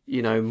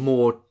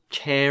 more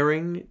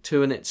caring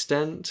to an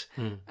extent.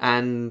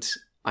 And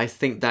I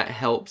think that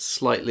helps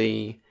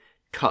slightly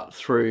cut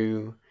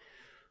through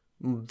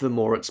the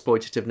more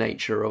exploitative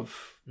nature of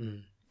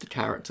the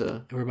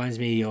character. It reminds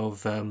me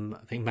of, I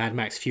think, Mad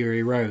Max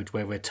Fury Road,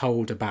 where we're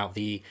told about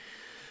the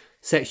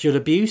sexual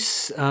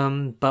abuse,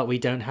 but we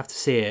don't have to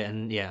see it.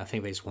 And yeah, I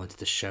think they just wanted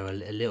to show a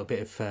little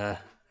bit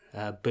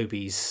of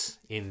boobies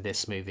in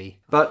this movie.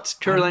 But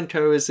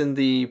Kurylenko is in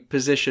the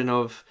position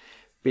of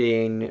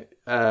being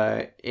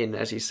in,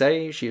 as you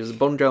say, she was a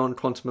Bond girl in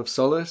Quantum of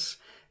Solace,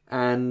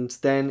 and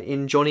then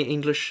in Johnny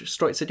English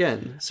Strikes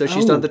Again. So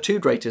she's done the two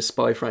greatest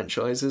spy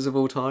franchises of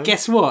all time.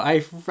 Guess what?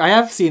 I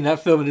have seen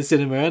that film in the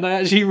cinema, and I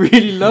actually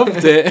really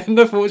loved it, and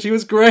I thought she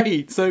was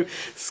great. So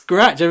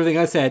scratch everything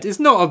I said. It's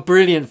not a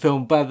brilliant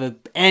film by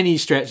any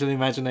stretch of the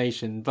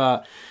imagination,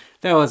 but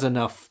there was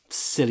enough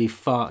silly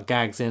fart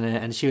gags in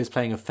it, and she was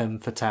playing a femme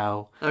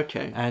fatale.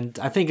 Okay. And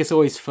I think it's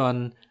always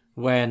fun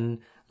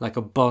when like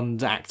a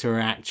Bond actor or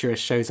actress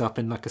shows up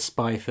in like a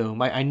spy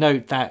film. I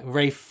note that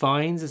Ralph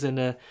Fiennes is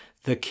in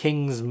The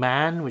King's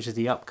Man, which is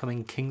the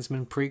upcoming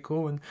Kingsman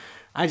prequel, and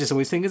I just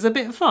always think it's a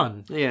bit of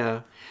fun.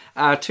 Yeah.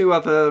 Two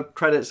other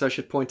credits I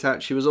should point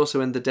out. She was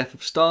also in The Death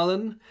of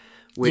Stalin.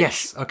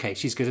 Yes, okay,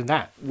 she's good in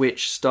that.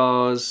 Which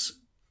stars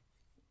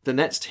the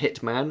next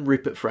hitman,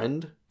 Rupert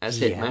Friend, as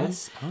Hitman.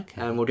 Yes,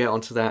 okay. And we'll get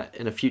onto that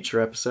in a future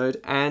episode.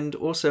 And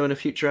also in a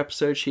future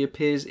episode, she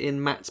appears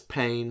in Matt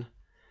Payne.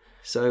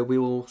 So we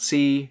will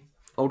see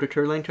Olga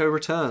Kurylenko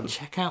return.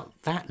 Check out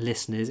that,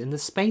 listeners. In the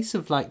space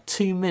of like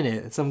 2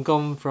 minutes, I'm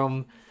gone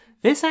from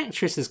this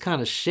actress is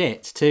kind of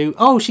shit to,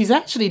 oh, she's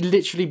actually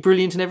literally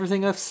brilliant in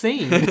everything I've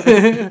seen.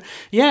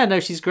 Yeah,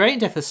 no, she's great in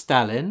Death of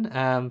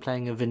Stalin,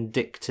 playing a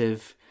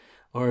vindictive,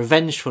 or a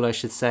vengeful, I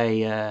should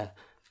say,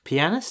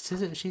 pianist,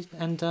 is it?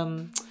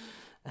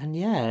 And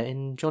yeah,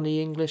 in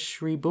Johnny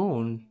English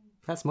Reborn.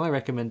 That's my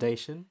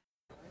recommendation.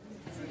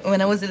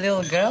 When I was a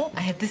little girl,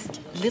 I had this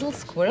little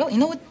squirrel, you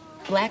know, with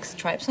black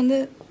stripes on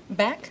the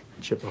back?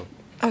 Chipmunk.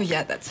 Oh,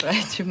 yeah, that's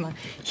right, Chipmunk.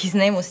 His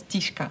name was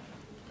Tishka.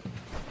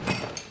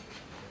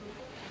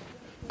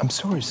 I'm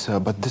sorry, sir,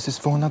 but this is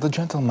for another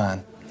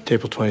gentleman.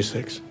 Table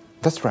 26.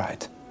 That's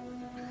right.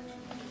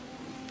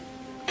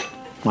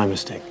 My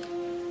mistake.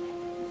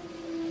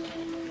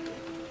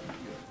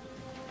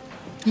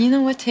 You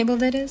know what table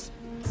that is?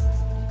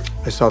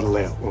 I saw the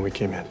layout when we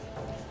came in.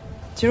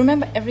 Do you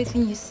remember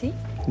everything you see?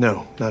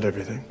 No, not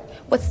everything.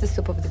 What's the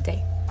soup of the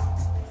day?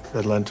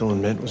 Red lentil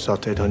and mint with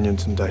sauteed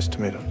onions and diced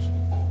tomatoes.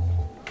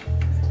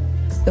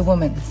 The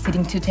woman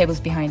sitting 2 tables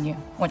behind you.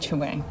 What's she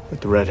wearing?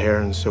 With the red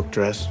hair and silk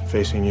dress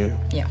facing you.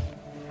 Yeah.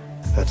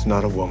 That's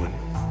not a woman.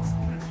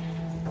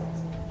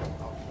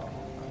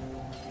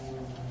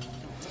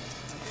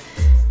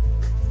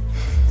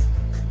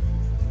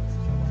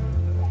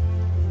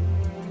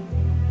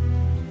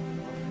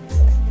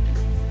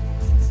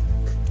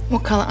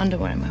 What color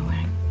underwear am I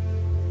wearing?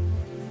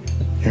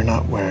 You're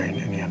not wearing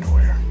any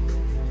underwear.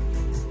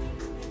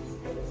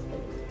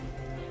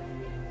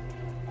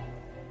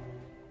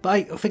 But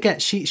I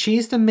forget,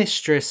 she's the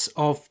mistress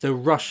of the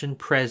Russian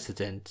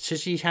president.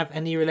 Does she have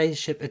any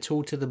relationship at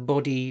all to the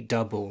body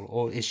double,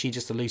 or is she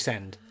just a loose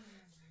end?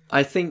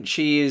 I think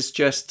she is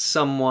just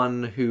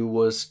someone who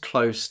was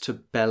close to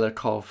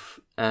Belikov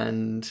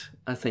and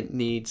I think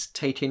needs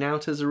taking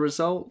out as a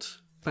result,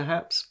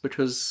 perhaps,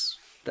 because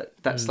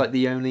that's like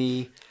the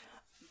only...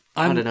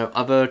 I don't know,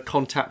 other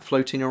contact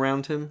floating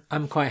around him.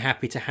 I'm quite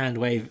happy to hand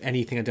wave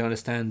anything I don't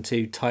understand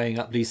to tying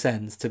up loose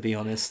ends, to be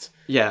honest.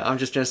 Yeah, I'm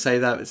just going to say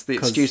that it's the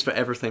excuse for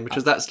everything,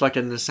 because that's like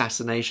an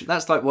assassination.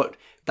 That's what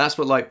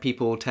like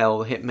people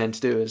tell hitmen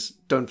to do is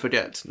don't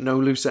forget, no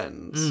loose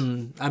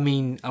ends. I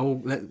mean,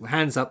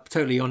 hands up,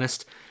 totally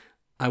honest.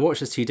 I watched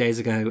this 2 days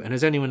ago, and it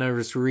was only when I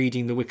was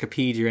reading the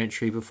Wikipedia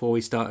entry before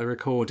we started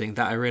recording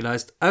that I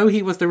realised, oh,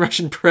 he was the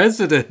Russian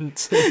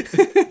president.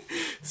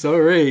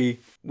 Sorry.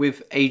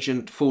 With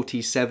Agent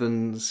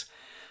 47's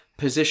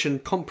position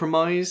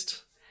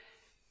compromised,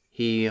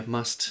 he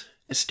must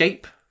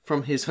escape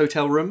from his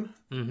hotel room.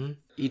 Mm-hmm.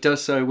 He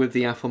does so with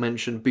the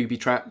aforementioned booby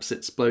traps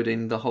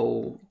exploding the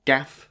whole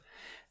gaff,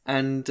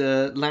 and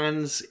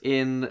lands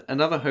in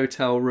another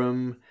hotel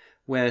room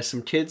where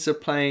some kids are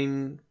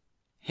playing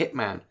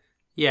Hitman.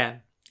 Yeah,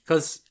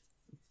 because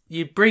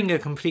you bring a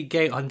complete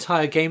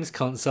entire games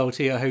console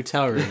to your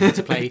hotel room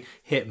to play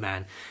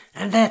Hitman,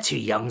 and they're too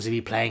young to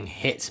be playing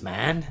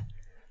Hitman.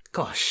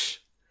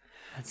 Gosh,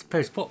 I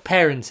suppose, what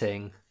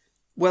parenting?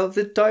 Well,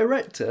 the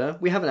director,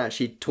 we haven't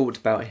actually talked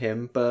about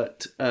him,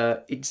 but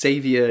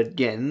Xavier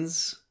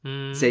Gens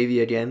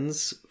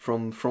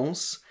from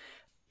France,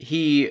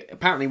 he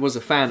apparently was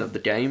a fan of the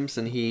games,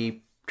 and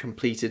he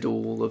completed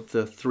all of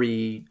the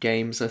 3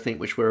 games, I think,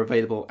 which were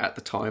available at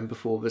the time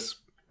before this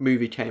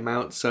movie came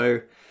out.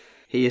 So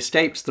he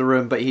escapes the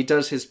room, but he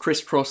does his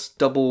crisscross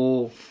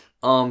double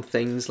arm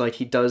things like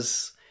he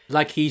does...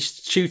 Like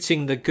he's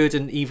shooting the good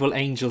and evil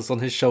angels on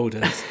his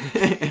shoulders.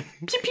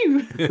 Pew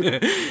pew.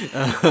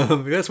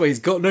 That's why he's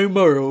got no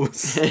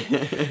morals.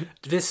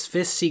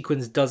 This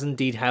sequence does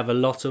indeed have a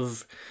lot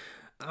of,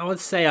 I would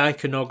say,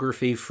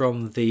 iconography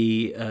from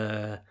the...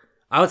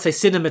 I would say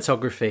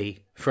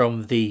cinematography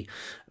from the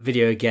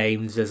video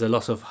games. There's a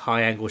lot of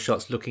high angle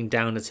shots looking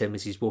down at him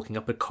as he's walking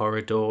up a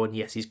corridor, and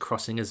yes, he's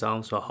crossing his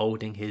arms while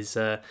holding his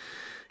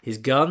his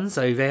guns.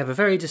 So they have a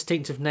very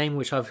distinctive name,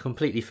 which I've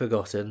completely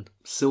forgotten.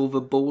 Silver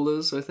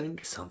Ballers, I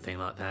think. Something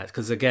like that.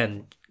 Because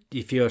again,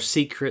 if you're a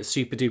secret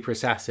super duper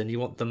assassin, you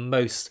want the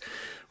most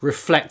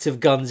reflective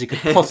guns you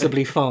could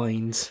possibly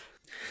find.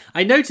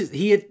 I noticed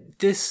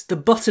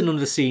the button on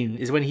the scene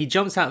is when he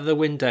jumps out of the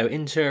window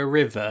into a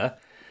river,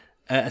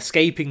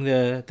 escaping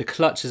the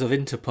clutches of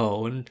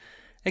Interpol. And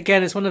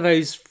again, it's one of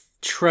those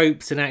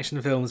tropes in action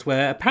films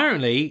where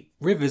apparently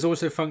rivers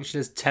also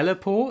function as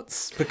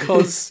teleports,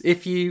 because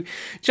if you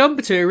jump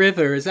into a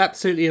river, it's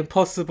absolutely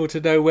impossible to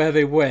know where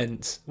they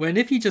went. When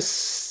if you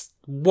just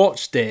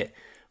watched it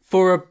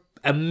for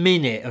a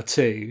minute or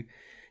two,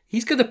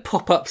 he's going to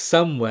pop up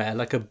somewhere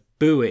like a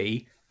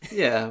buoy.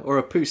 Yeah, or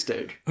a poo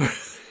stick.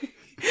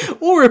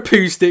 Or a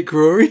poo stick,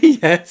 Rory,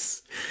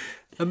 yes.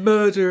 A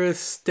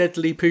murderous,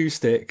 deadly poo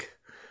stick.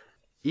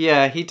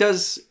 Yeah, he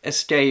does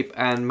escape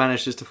and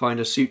manages to find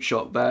a suit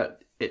shop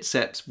that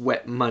accepts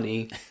wet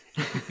money.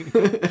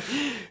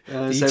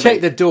 You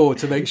check the door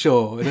to make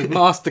sure. And a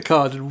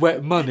MasterCard and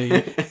wet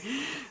money.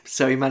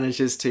 So he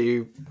manages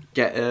to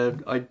get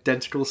an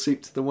identical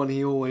suit to the one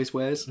he always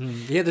wears.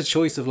 He had a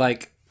choice of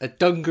like a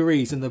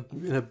dungarees and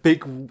a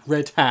big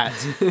red hat.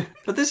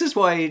 But this is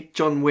why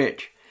John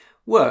Wick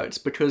works,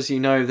 because you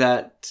know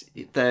that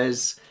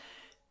there's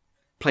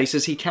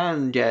places he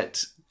can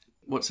get,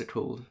 what's it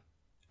called?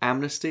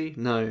 Amnesty?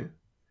 No.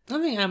 I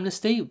think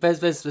amnesty.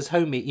 There's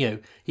homie. You know,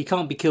 he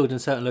can't be killed in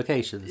certain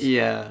locations.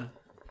 Yeah.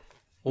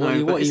 What are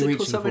you reaching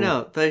called something for?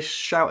 out? They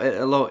shout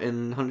it a lot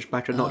in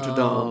Hunchback of Notre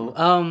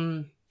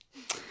Dame.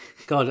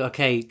 God.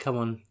 Okay, come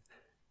on.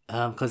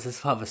 Because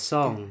it's part of a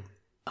song.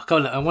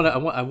 God, I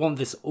want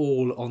this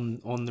all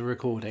on the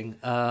recording.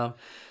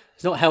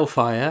 It's not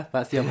Hellfire.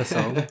 That's the other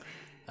song.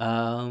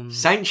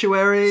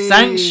 Sanctuary.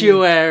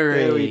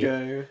 Sanctuary. There we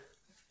go.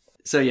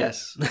 So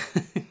yes.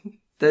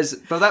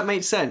 But that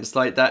makes sense,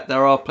 like that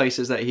there are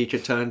places that he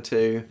could turn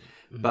to,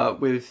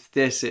 but with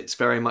this it's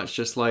very much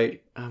just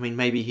like, I mean,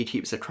 maybe he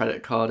keeps a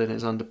credit card in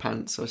his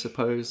underpants, I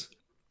suppose.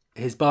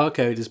 His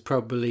barcode is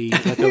probably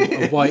like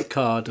a white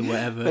card or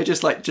whatever. They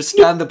just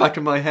scan the back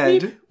of my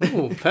head.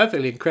 Oh,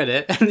 perfectly in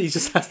credit, and he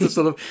just has to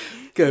sort of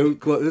go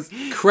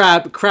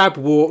crab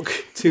walk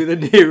to the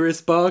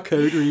nearest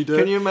barcode reader.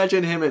 Can you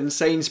imagine him at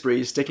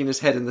Sainsbury's sticking his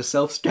head in the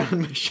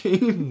self-scan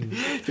machine?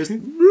 Just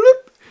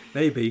bloop.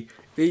 Maybe.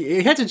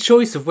 He had a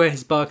choice of where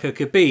his barcode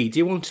could be. Do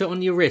you want it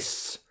on your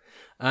wrists?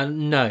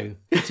 No.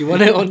 Do you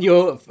want it on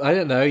your, I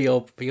don't know,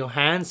 your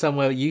hand,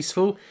 somewhere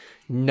useful?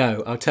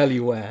 No, I'll tell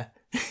you where.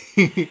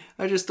 I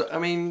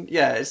mean,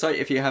 yeah, it's like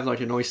if you have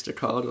like an Oyster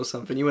card or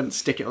something, you wouldn't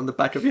stick it on the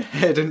back of your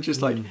head and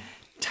just like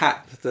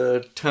tap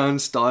the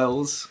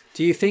turnstiles.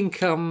 Do you think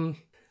the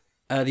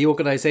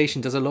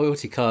organisation does a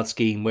loyalty card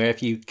scheme where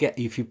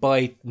if you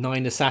buy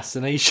 9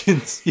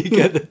 assassinations, you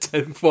get the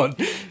 10th one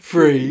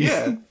free?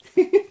 Yeah.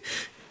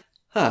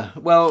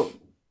 Well,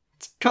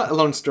 to cut a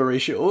long story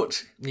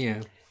short,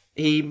 yeah,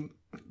 he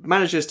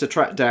manages to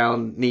track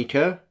down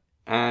Nika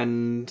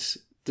and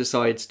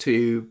decides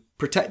to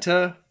protect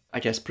her, I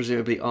guess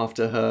presumably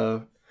after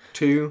her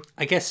too.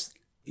 I guess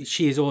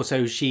she has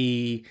answers,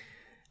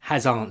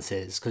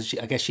 because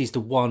I guess she's the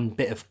one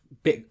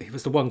it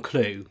was the one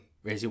clue.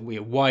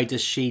 Why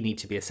does she need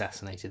to be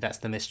assassinated? That's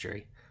the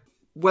mystery.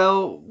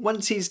 Well,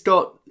 once he's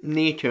got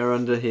Nika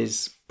under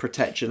his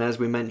protection, as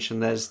we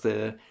mentioned, there's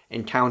the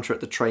encounter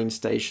at the train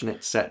station,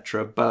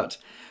 etc. But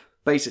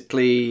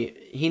basically,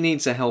 he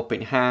needs a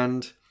helping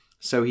hand,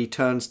 so he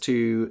turns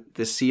to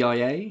the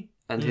CIA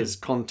and his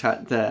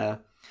contact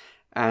there,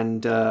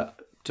 and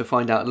to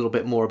find out a little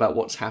bit more about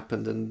what's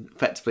happened. And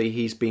effectively,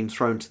 he's been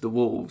thrown to the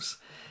wolves.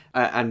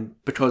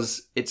 And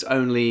because it's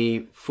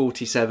only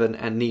 47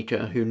 and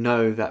Nika who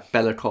know that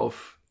Belikov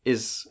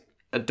is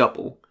a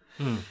double,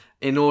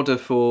 in order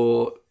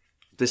for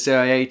the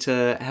CIA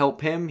to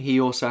help him, he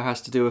also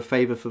has to do a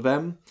favour for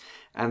them.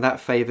 And that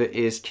favour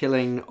is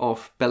killing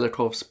off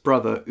Belikov's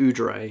brother,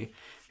 Udre,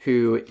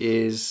 who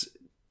is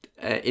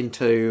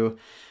into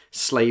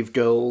slave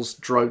girls,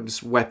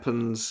 drugs,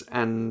 weapons,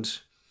 and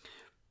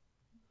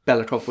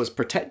Belikov was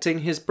protecting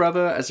his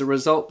brother as a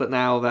result. But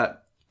now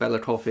that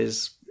Belikov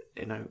is,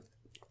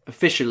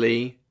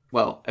 officially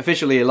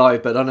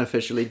alive but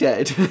unofficially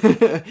dead.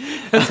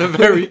 That's a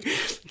very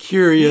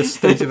curious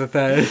state of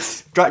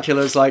affairs.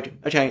 Dracula's like,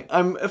 okay,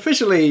 I'm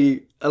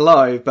officially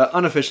alive but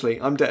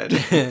unofficially I'm dead.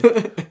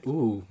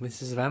 Ooh,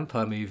 this is a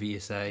vampire movie, you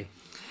say?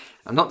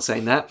 I'm not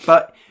saying that,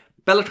 but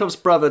Belikov's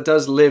brother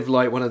does live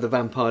like one of the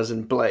vampires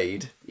in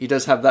Blade. He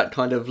does have that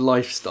kind of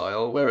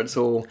lifestyle where it's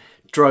all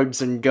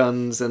drugs and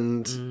guns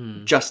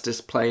and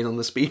justice playing on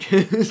the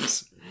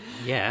speakers.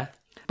 Yeah.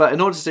 But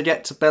in order to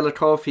get to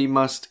Belikov, he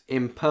must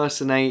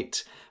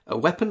impersonate a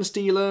weapons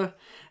dealer.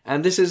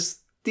 And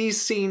these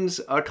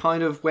scenes are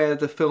kind of where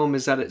the film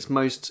is at its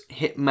most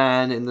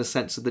Hitman in the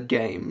sense of the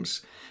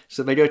games.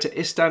 So they go to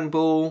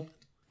Istanbul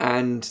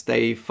and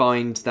they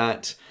find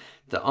that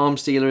the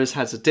arms dealer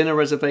has a dinner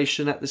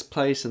reservation at this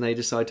place, and they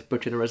decide to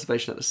book in a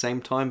reservation at the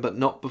same time, but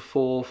not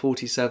before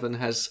 47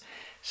 has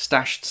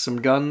stashed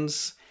some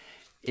guns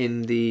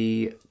in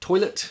the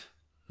toilet.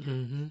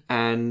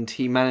 and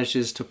he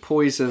manages to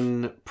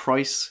poison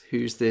Price,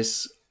 who's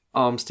this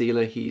arms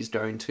dealer he's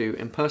going to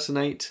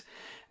impersonate,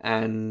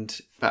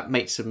 and that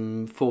makes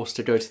him forced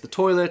to go to the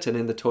toilet, and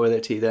in the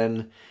toilet he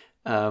then,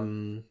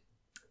 I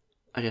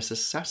guess,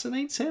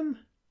 assassinates him?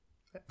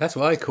 That's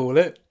what I call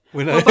it.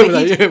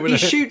 He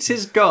shoots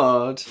his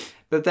guard,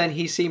 but then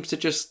he seems to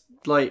just,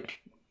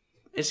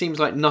 it seems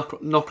like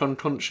knock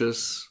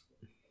unconscious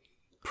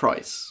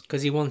Price.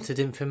 Because he wanted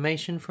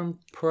information from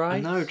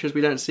Price? No, because we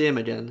don't see him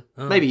again.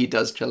 Maybe he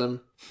does kill him.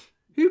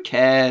 Who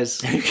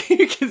cares?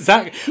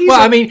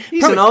 Exactly.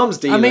 He's an arms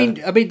dealer.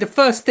 I mean, the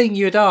first thing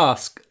you'd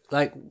ask,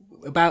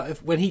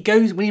 about when he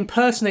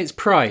impersonates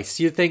Price,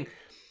 you'd think,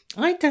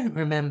 I don't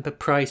remember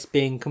Price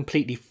being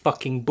completely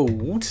fucking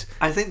bald.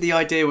 I think the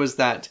idea was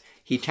that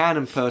he can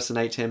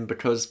impersonate him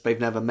because they've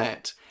never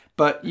met.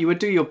 But you would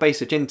do your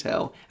basic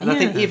intel. And I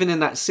think even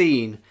in that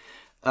scene,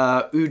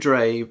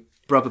 Udrey,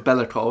 Brother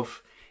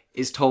Belikov,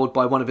 is told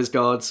by one of his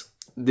guards,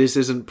 this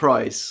isn't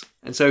Price.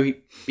 And so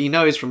he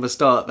knows from the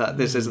start that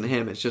this isn't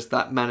him. It's just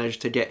that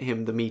managed to get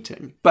him the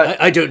meeting. But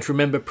I don't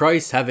remember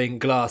Price having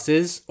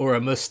glasses or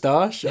a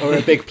moustache or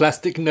a big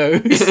plastic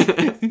nose.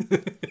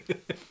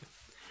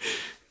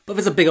 But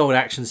there's a big old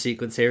action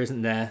sequence here,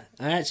 isn't there?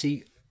 I've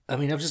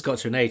just got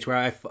to an age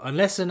where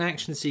unless an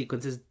action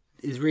sequence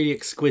is really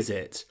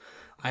exquisite,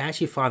 I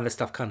actually find this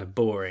stuff kind of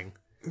boring.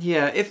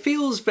 Yeah, it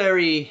feels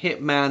very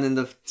Hitman in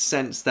the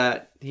sense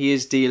that he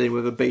is dealing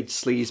with a big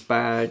sleaze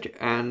bag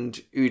and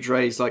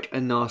Udrey's like a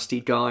nasty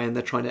guy and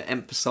they're trying to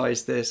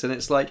emphasize this. And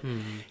it's like,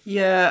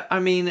 yeah, I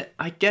mean,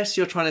 I guess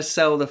you're trying to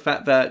sell the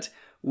fact that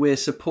we're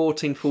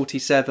supporting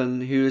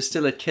 47, who is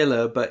still a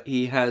killer, but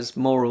he has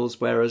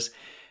morals, whereas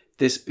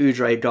this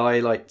Udrey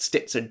guy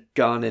sticks a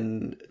gun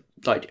in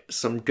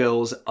some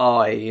girl's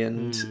eye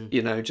and,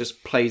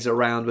 just plays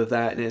around with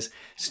that and is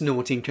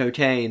snorting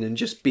cocaine and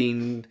just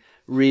being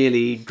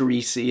really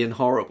greasy and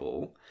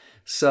horrible.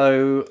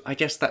 So I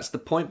guess that's the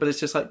point, but it's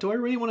just do I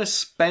really want to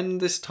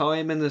spend this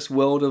time in this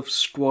world of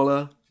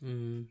squalor?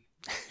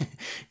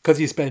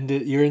 Because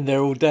you're in there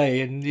all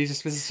day and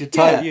this is your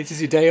time. This is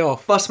your day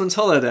off. Busman's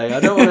holiday. I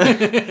don't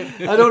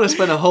want to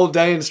spend a whole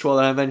day in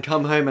squalor and then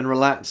come home and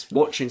relax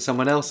watching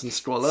someone else in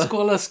squalor.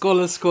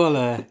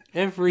 Squalor.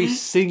 Every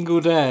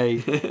single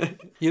day.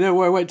 You know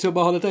where I went to on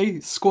my holiday?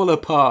 Squalor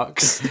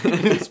parks.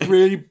 It's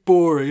really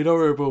boring and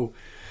horrible.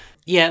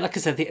 Yeah, like I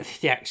said,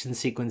 the action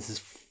sequence is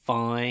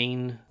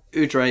fine.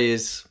 Udrey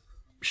is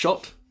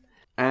shot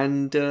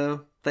and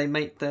they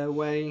make their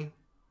way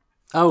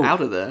out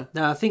of there.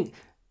 No, I think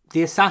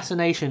the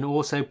assassination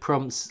also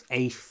prompts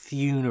a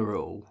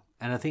funeral.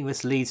 And I think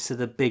this leads to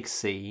the big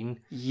scene.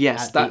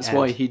 Yes, that's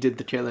why he did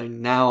the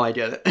killing. Now I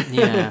get it.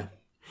 Yeah.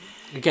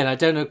 Again, I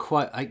don't know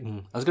quite... I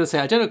was going to say,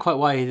 I don't know quite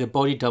why the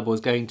body double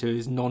is going to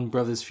his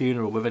non-brother's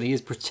funeral, but then he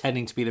is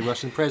pretending to be the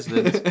Russian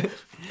president.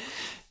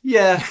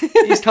 Yeah,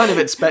 he's kind of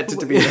expected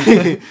to be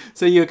there.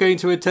 So you're going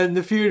to attend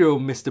the funeral,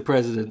 Mr.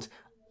 President?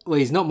 Well,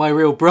 he's not my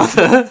real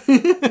brother.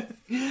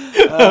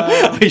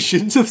 I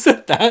shouldn't have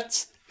said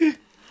that.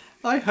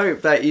 I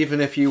hope that even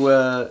if you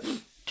were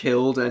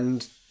killed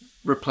and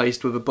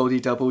replaced with a body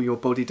double, your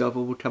body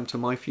double would come to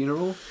my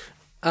funeral.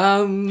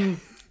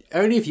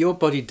 Only if your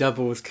body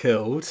double was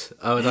killed.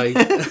 What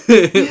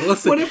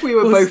if we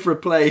were both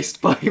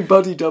replaced by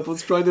body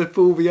doubles trying to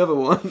fool the other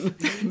one?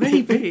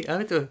 Maybe.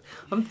 I don't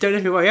know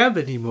who I am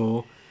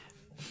anymore.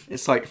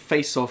 It's like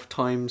Face Off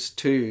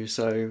 ×2,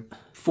 so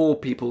 4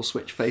 people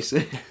switch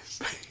faces.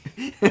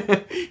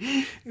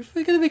 If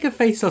we're going to make a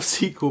Face Off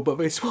sequel, but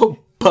they swap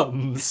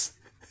bums.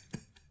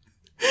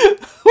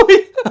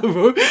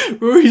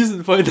 Rory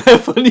doesn't find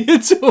that funny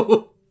at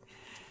all.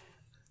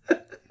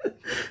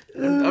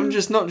 I'm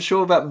just not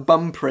sure that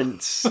bum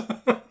prints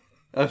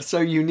are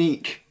so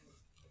unique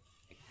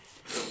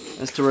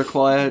as to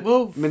require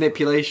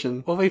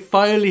manipulation. Well, they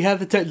finally have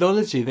the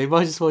technology. They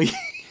might as well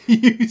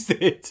use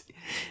it.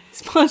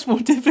 It's much more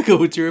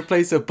difficult to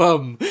replace a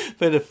bum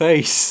than a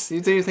face.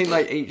 You do think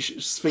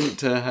each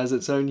sphincter has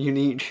its own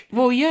unique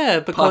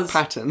because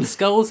pattern.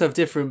 Skulls have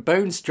different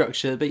bone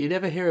structure, but you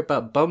never hear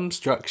about bum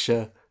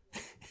structure.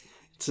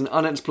 It's an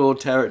unexplored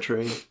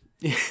territory.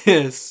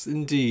 Yes,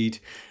 indeed.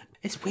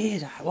 It's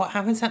weird. What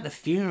happens at the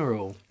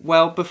funeral?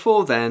 Well,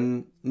 before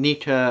then,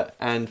 Nika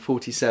and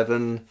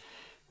 47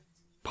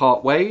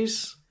 part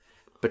ways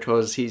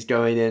because he's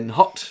going in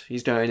hot,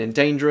 he's going in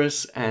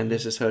dangerous, and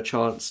this is her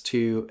chance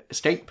to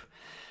escape.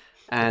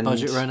 And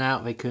budget ran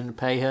out, they couldn't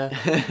pay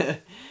her.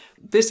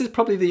 This is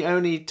probably the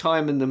only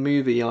time in the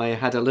movie I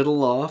had a little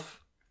laugh.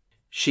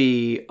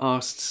 She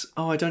asks,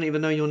 I don't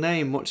even know your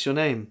name. What's your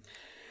name?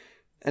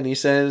 And he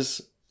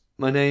says,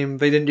 my name,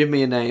 they didn't give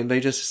me a name, they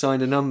just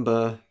assigned a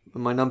number.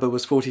 And my number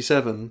was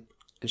 47.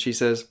 And she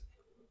says,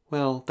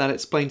 well, that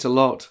explains a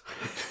lot.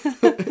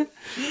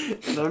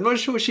 And I'm not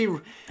sure she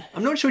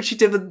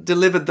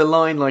delivered the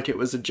line like it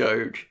was a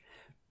joke,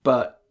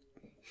 but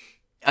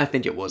I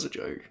think it was a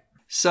joke.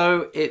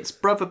 So it's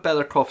Brother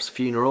Belikov's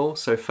funeral,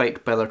 so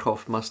fake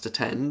Belikov must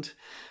attend.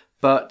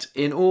 But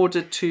in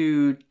order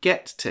to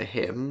get to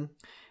him,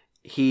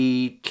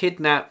 he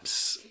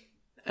kidnaps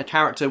a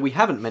character we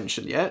haven't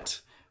mentioned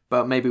yet,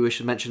 but maybe we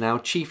should mention now,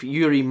 Chief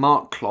Yuri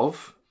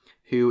Marklov,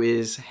 who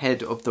is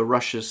head of the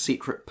Russia's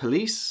secret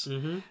police,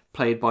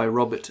 played by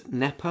Robert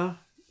Nepper,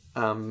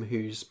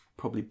 who's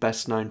probably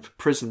best known for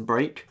Prison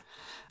Break.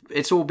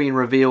 It's all been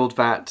revealed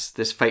that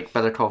this fake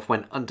Belikov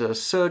went under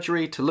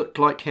surgery to look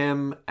like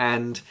him,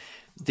 and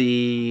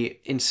the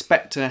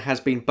inspector has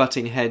been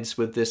butting heads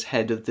with this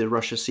head of the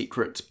Russia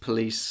secret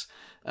police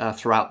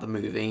throughout the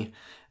movie.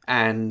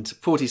 And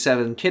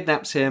 47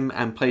 kidnaps him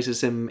and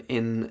places him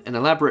in an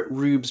elaborate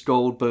Rube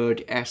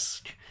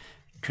Goldberg-esque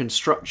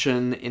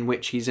construction in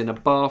which he's in a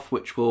bath,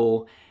 which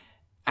will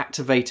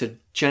activate a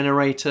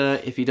generator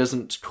if he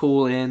doesn't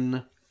call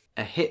in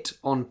a hit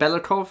on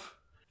Belikov,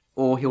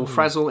 or he'll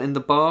frazzle in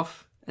the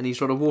bath and he's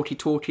got a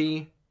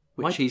walkie-talkie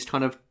which he's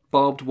kind of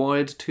barbed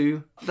wired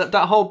to. That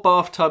whole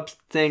bathtub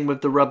thing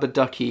with the rubber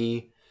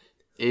ducky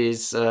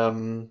is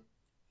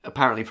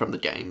apparently from the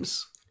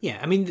games. Yeah,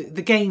 I mean,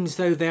 the games,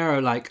 though they are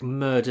like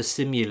murder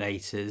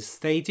simulators,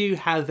 they do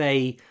have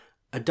a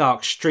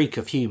dark streak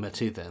of humour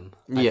to them,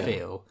 I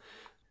feel.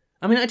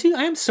 I mean,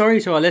 I am sorry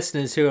to our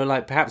listeners who are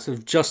like, perhaps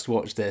have just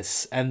watched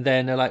this and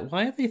then are like,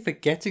 why are they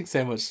forgetting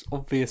so much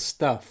obvious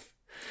stuff?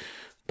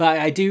 But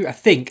I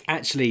think,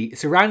 actually,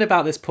 it's around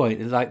about this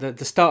point, like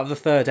the start of the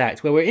third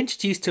act, where we're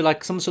introduced to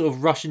like some sort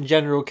of Russian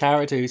general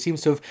character who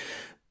seems to have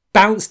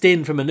bounced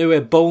in from a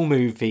Uwe Boll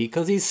movie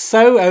because he's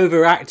so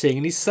overacting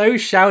and he's so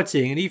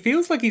shouting and he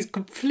feels like he's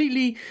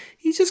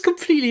just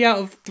completely out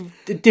of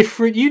a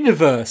different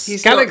universe,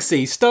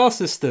 galaxy, star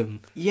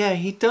system. Yeah,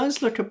 he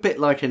does look a bit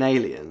like an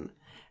alien.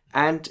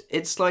 And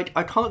it's like,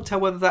 I can't tell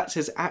whether that's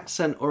his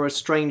accent or a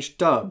strange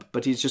dub,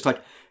 but he's just like,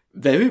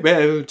 very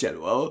well,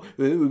 General,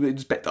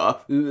 Inspector,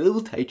 we'll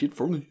take it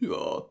from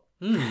here.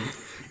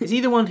 Is he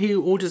the one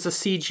who orders a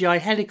CGI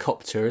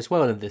helicopter as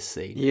well in this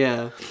scene?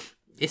 Yeah.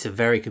 It's a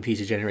very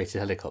computer-generated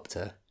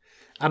helicopter.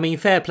 I mean,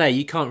 fair play,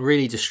 you can't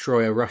really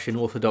destroy a Russian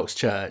Orthodox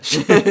church.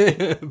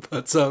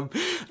 But I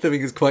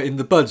think it's quite in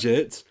the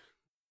budget.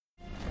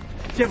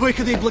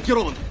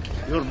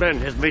 Your man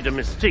has made a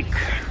mistake.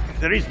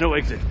 There is no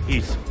exit.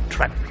 He's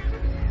trapped.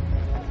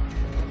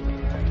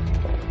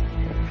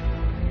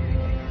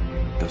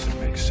 Doesn't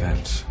make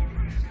sense.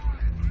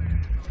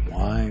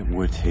 Why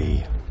would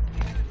he?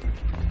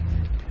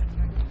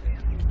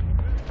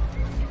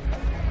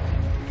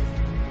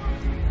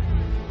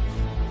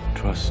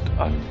 Trust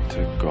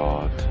unto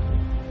God,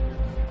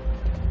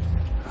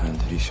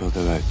 and he shall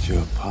direct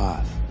your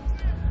path.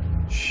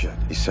 Shit,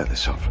 he set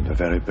this up from the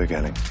very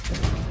beginning.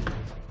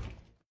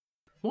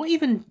 What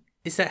even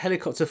is that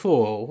helicopter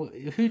for?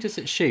 Who does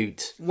it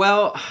shoot?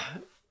 Well,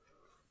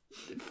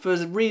 for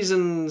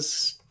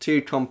reasons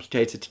too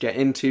complicated to get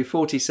into,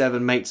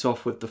 47 mates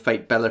off with the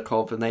fake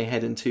Belikov and they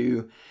head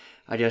into,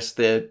 I guess,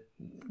 the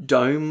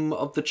dome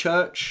of the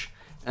church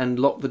and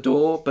lock the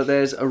door. But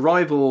there's a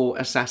rival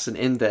assassin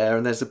in there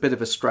and there's a bit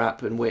of a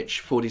scrap in which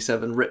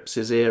 47 rips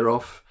his ear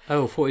off.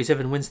 Oh,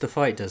 47 wins the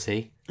fight, does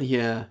he?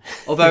 Yeah.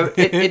 Although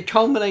it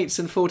culminates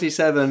in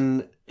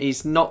 47,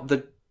 he's not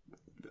the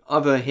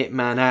other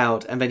hitman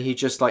out, and then he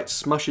just like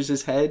smushes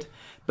his head.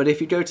 But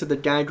if you go to the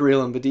gag reel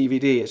on the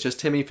DVD, it's just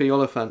Timothy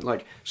Oliphant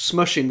like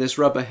smushing this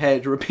rubber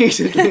head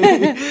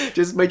repeatedly,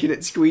 just making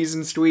it squeeze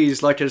and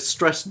squeeze like a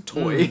stressed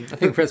toy. I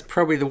think that's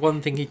probably the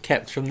one thing he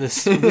kept from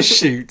this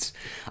shoot.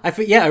 I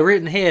think, I've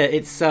written here,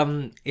 it's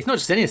not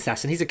just any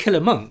assassin, he's a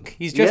killer monk.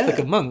 He's dressed like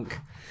a monk.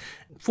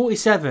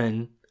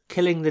 47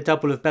 killing the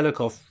double of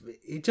Belikov,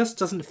 it just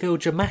doesn't feel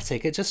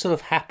dramatic. It just sort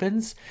of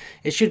happens.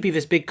 It should be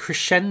this big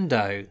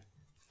crescendo,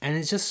 and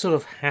it just sort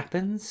of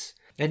happens.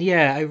 And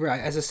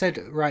as I said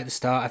right at the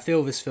start, I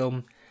feel this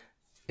film,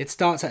 it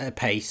starts at a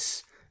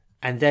pace,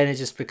 and then it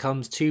just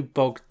becomes too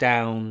bogged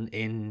down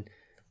in,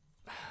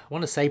 I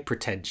want to say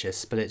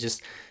pretentious, but it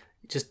just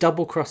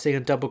double crossing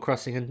and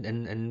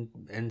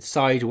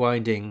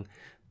sidewinding,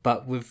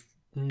 but with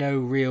no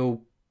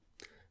real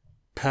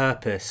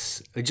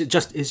purpose.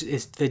 Just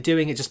is they're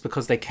doing it just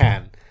because they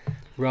can,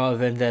 rather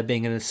than there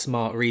being a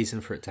smart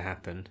reason for it to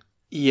happen.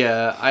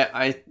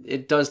 Yeah,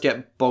 it does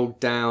get bogged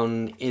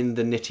down in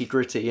the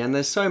nitty-gritty, and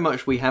there's so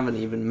much we haven't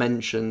even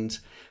mentioned.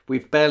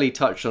 We've barely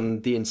touched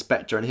on the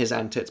inspector and his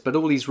antics, but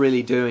all he's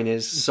really doing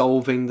is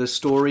solving the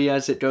story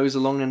as it goes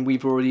along, and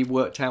we've already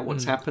worked out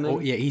what's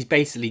happening. He's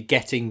basically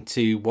getting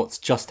to what's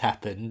just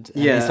happened.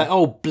 And it's like,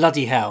 oh,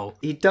 bloody hell.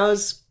 He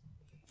does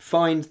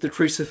find the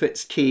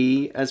crucifix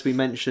key, as we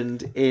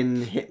mentioned,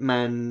 in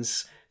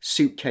Hitman's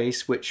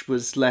suitcase, which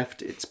was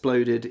left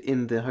exploded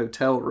in the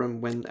hotel room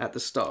when at the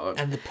start.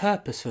 And the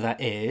purpose for that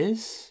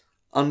is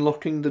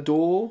unlocking the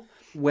door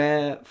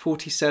where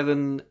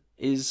 47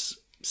 is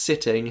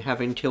sitting,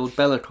 having killed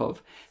Belikov.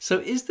 So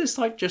is this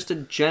like just a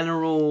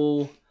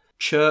general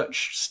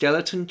church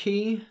skeleton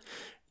key?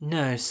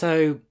 No.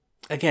 So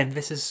again,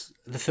 this is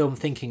the film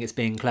thinking it's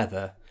being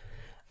clever.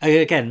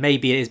 Again,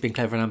 maybe it is being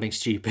clever and I'm being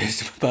stupid,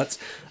 but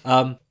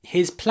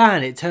his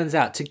plan, it turns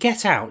out, to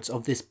get out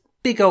of this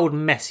big old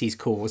mess he's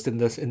caused in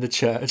the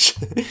church.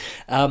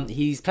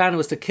 His plan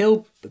was to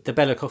kill the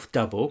Belikov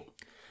double,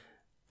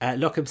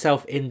 lock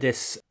himself in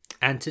this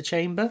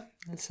antechamber,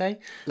 let's say.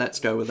 Let's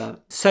go with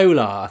that.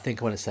 Solar, I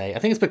think I want to say. I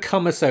think it's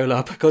become a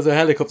Solar because a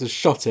helicopter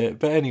shot it.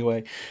 But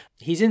anyway,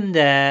 he's in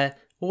there,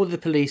 all the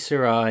police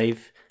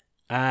arrive,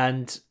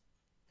 and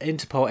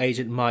Interpol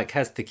agent Mike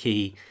has the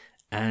key,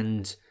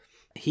 and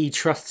he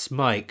trusts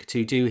Mike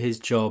to do his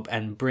job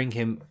and bring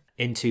him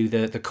into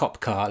the cop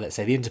car, let's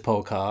say, the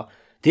Interpol car.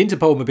 The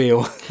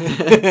Interpol-mobile.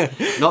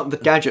 Not the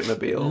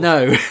Gadget-mobile.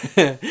 No.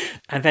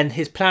 And then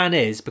his plan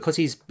is, because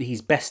he's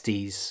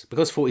besties,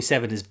 because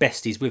 47 is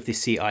besties with the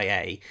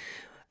CIA,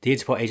 the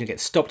Interpol agent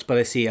gets stopped by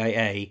the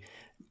CIA,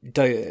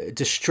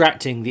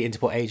 distracting the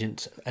Interpol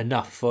agent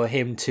enough for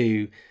him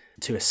to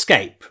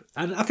escape.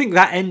 And I think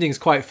that ending's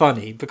quite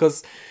funny,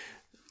 because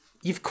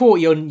you've caught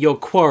your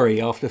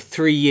quarry after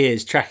 3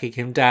 years tracking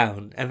him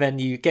down, and then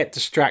you get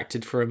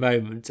distracted for a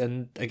moment,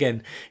 and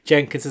again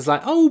Jenkins is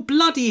like, "Oh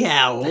bloody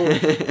hell!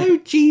 Oh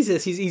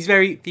Jesus!" He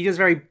does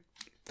very.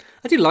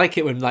 I do like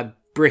it when like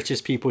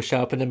British people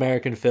show up in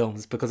American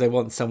films because they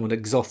want someone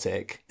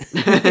exotic.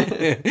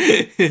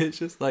 It's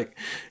just like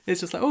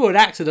oh, an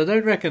accent I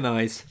don't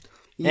recognise.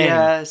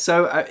 Yeah.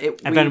 So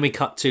then we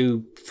cut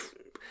to,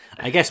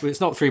 I guess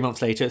it's not 3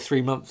 months later. It's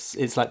 3 months.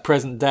 It's like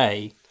present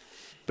day.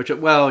 But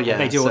well, yeah,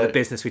 they do all the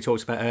business we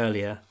talked about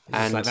earlier.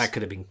 It's like that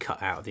could have been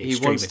cut out. The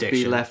extreme wants addiction.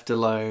 to be left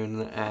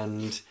alone,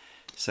 and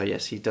so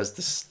yes, he does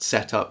the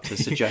setup to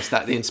suggest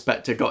that the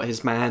inspector got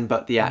his man,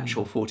 but the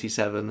actual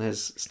 47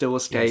 has still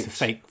escaped. It's a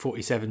fake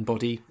 47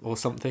 body or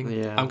something.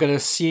 Yeah. I'm going to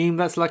assume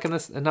that's like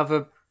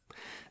another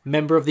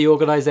member of the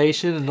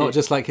organisation and not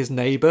just like his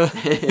neighbour.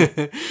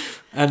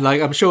 And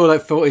like I'm sure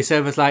like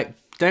 47's like,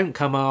 "Don't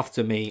come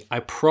after me. I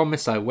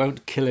promise I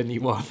won't kill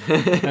anyone."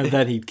 And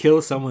then he'd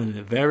kill someone in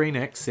the very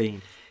next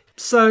scene.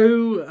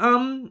 So,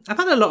 I've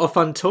had a lot of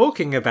fun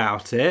talking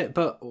about it,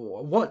 but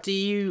how do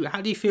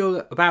you feel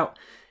about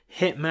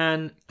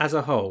Hitman as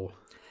a whole?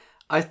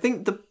 I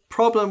think the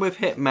problem with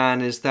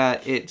Hitman is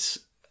that it's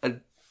a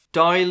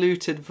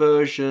diluted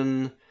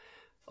version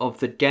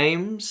of the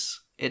games.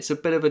 It's a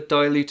bit of a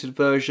diluted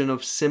version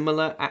of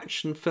similar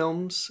action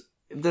films.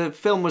 The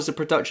film was a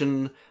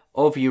production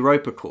of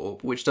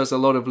EuropaCorp, which does a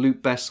lot of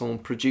Luc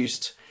Besson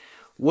produced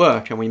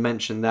work, and we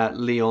mentioned that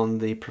Leon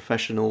the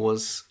Professional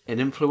was an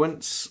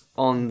influence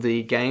on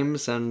the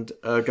games and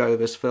ergo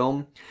this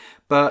film.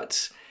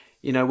 But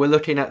you know, we're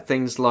looking at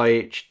things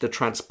like the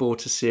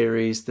Transporter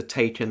series, the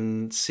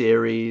Taken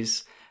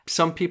series.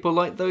 Some people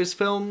like those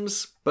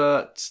films,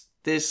 but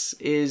this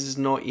is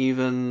not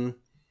even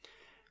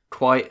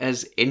quite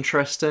as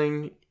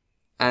interesting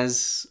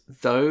as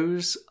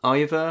those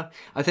either.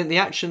 I think the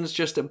action's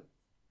just a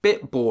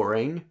bit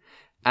boring,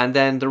 and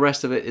then the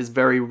rest of it is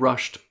very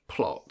rushed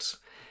plot.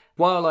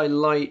 While I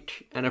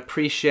like and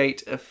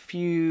appreciate a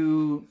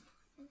few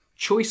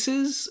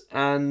choices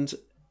and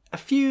a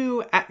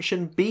few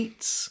action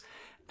beats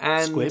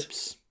and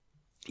Squibs.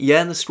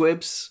 Yeah, and the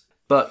squibs,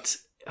 but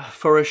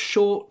for a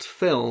short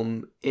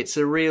film, it's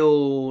a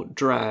real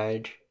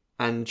drag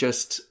and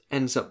just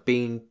ends up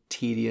being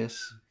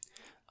tedious.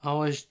 I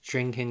was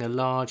drinking a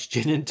large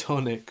gin and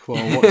tonic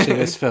while watching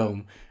this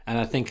film, and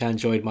I think I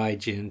enjoyed my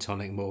gin and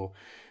tonic more.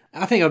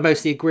 I think I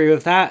mostly agree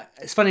with that.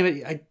 It's funny,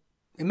 but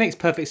it makes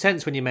perfect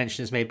sense when you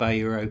mention it's made by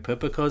Europa,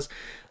 because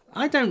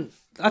I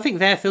think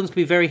their films can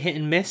be very hit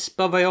and miss,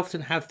 but they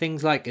often have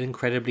things like an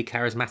incredibly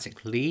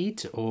charismatic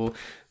lead or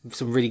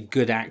some really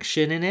good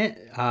action in it,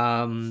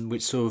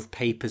 which sort of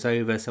papers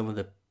over some of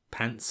the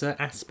pantser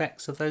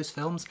aspects of those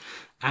films.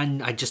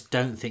 And I just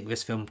don't think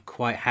this film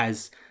quite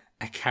has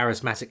a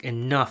charismatic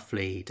enough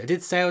lead. I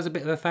did say I was a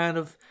bit of a fan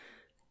of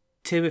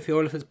Timothy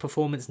Olyphant's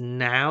performance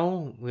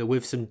now,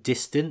 with some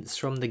distance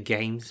from the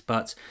games,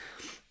 but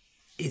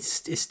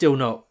it's still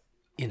not,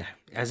 you know,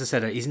 as I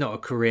said, he's not a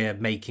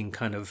career-making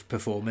kind of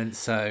performance,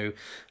 so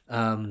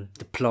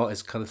the plot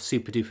is kind of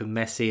super duper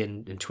messy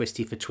and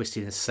twisty for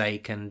twistiness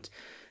sake, and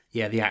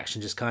yeah, the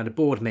action just kind of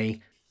bored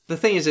me. The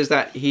thing is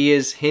that he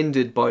is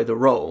hindered by the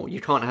role. You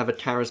can't have a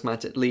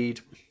charismatic lead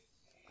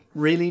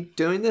really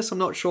doing this. I'm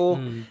not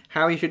sure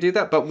how you should do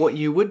that, but what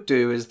you would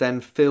do is then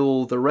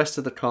fill the rest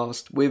of the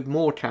cast with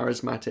more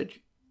charismatic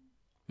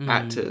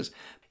actors.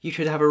 You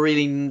could have a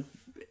really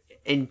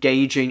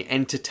engaging,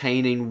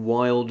 entertaining,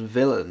 wild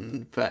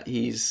villain that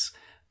he's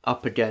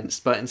up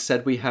against, but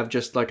instead we have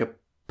just like a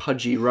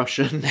pudgy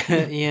Russian.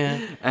 Yeah.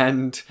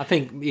 And I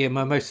think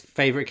my most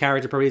favourite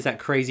character probably is that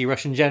crazy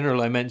Russian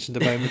general I mentioned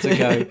a moment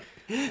ago.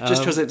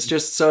 Just because it's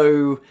just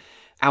so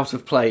out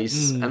of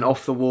place and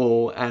off the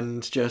wall,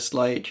 and just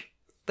like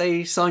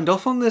they signed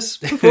off on this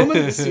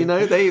performance. You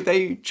know,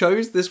 they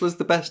chose this was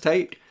the best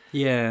take.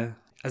 Yeah.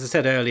 As I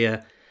said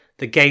earlier,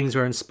 the games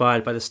were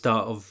inspired by the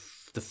start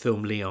of the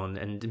film Leon,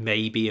 and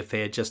maybe if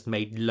they had just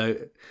made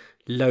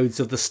loads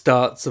of the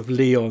starts of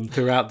Leon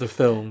throughout the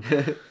film,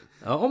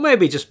 or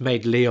maybe just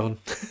made Leon,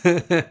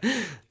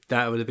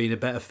 that would have been a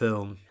better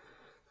film.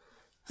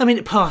 I mean,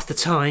 it passed the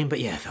time, but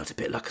yeah, it felt a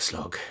bit like a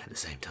slog at the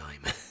same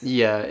time.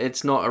 Yeah,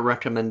 it's not a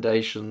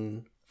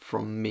recommendation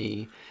from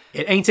me.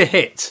 It ain't a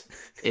hit.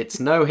 It's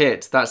no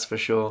hit, that's for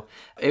sure.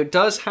 It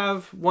does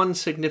have one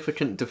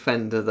significant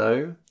defender,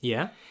 though.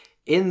 Yeah?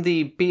 In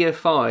the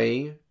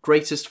BFI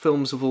Greatest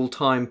Films of All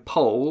Time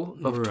poll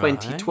of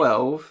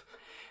 2012,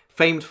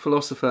 famed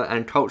philosopher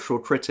and cultural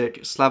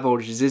critic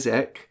Slavoj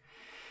Žižek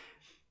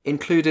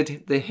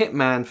included the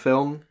Hitman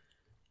film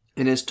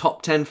in his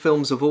top 10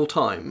 films of all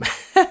time.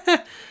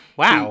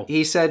 Wow.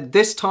 He said,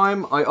 "This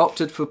time I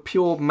opted for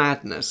pure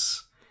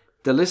madness.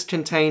 The list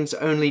contains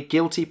only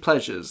guilty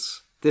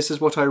pleasures. This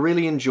is what I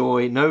really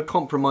enjoy, no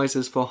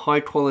compromises for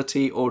high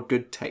quality or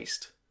good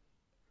taste."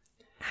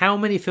 How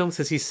many films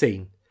has he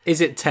seen? Is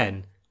it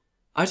 10?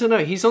 I don't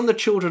know. He's on the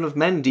Children of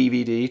Men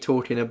DVD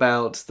talking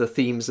about the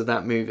themes of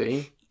that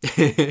movie.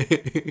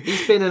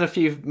 He's been in a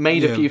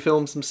few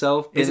films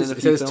himself. So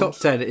his top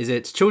 10, is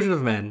it Children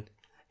of Men,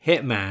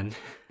 Hitman,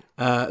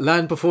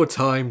 Land Before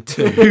Time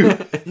 2,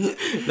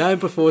 Land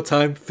Before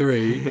Time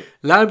 3,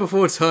 Land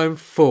Before Time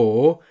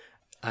 4,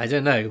 I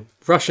don't know,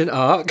 Russian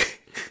Ark.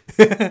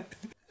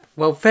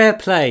 Well, fair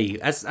play.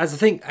 As I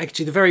think,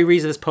 actually, the very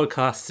reason this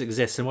podcast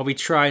exists, and why we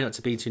try not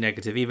to be too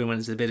negative, even when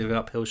it's a bit of an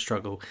uphill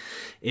struggle,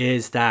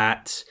 is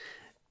that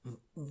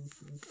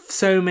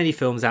so many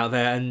films out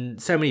there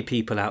and so many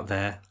people out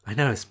there. I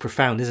know, it's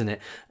profound, isn't it?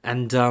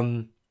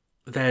 And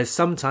there's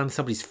sometimes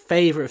somebody's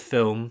favourite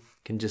film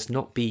can just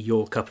not be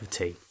your cup of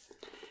tea.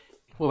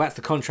 Well, that's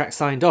the contract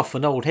signed off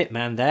on old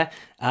Hitman there.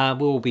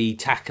 We'll be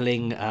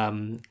tackling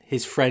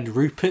his friend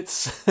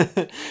Rupert's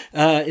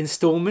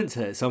instalment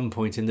at some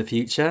point in the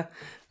future.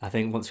 I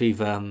think once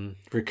we've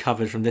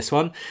recovered from this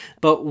one.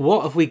 But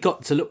what have we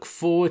got to look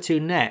forward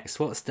to next?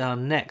 What's our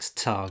next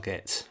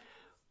target?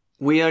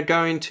 We are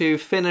going to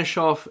finish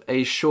off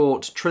a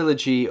short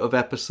trilogy of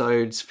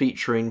episodes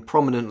featuring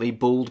prominently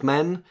bald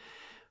men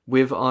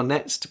with our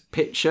next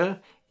picture.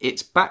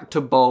 It's back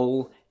to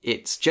bowl.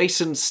 It's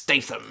Jason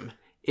Statham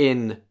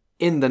in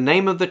the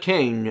Name of the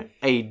King,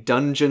 a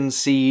dungeon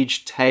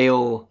siege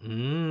tale.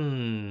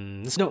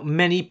 There's not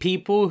many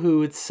people who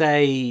would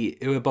say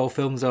Uwe Boll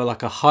films are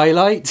like a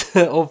highlight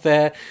of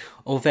their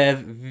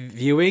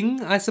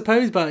viewing, I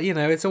suppose. But you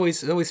know, it's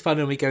always fun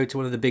when we go to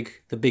one of the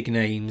big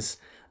names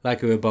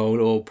like Uwe Boll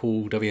or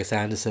Paul W.S.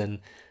 Anderson.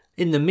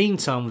 In the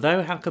meantime,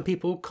 though, how can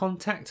people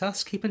contact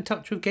us? Keep in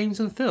touch with Games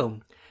and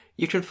Film.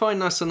 You can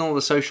find us on all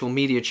the social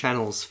media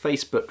channels: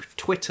 Facebook,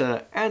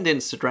 Twitter, and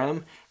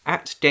Instagram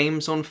at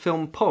Games on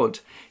Film Pod.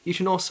 You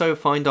can also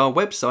find our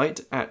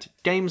website at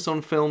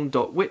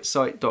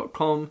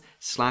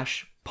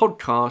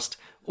gamesonfilm.wixsite.com/podcast,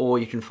 or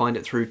you can find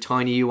it through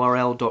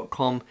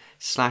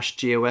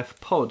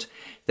tinyurl.com/GOFpod.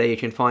 There you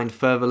can find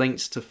further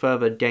links to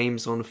further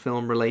Games on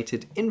Film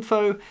related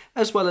info,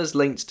 as well as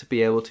links to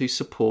be able to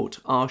support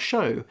our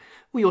show.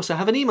 We also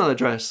have an email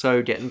address,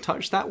 so get in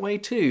touch that way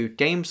too,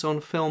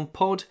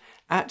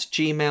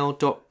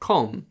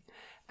 gamesonfilmpod@gmail.com.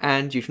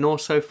 And you can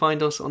also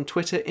find us on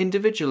Twitter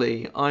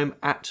individually. I'm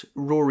at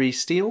Rory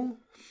Steele.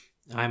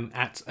 I'm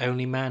at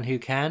Only Man Who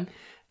Can.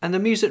 And the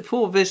music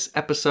for this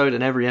episode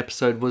and every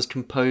episode was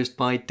composed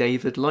by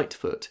David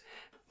Lightfoot.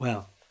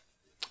 Well,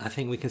 I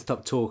think we can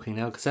stop talking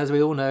now, because as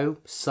we all know,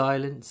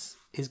 silence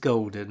is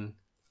golden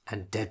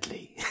and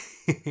deadly.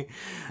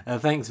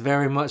 Thanks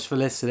very much for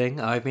listening.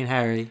 I've been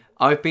Harry.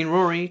 I've been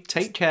Rory.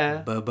 Take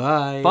care.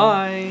 Bye-bye.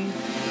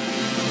 Bye.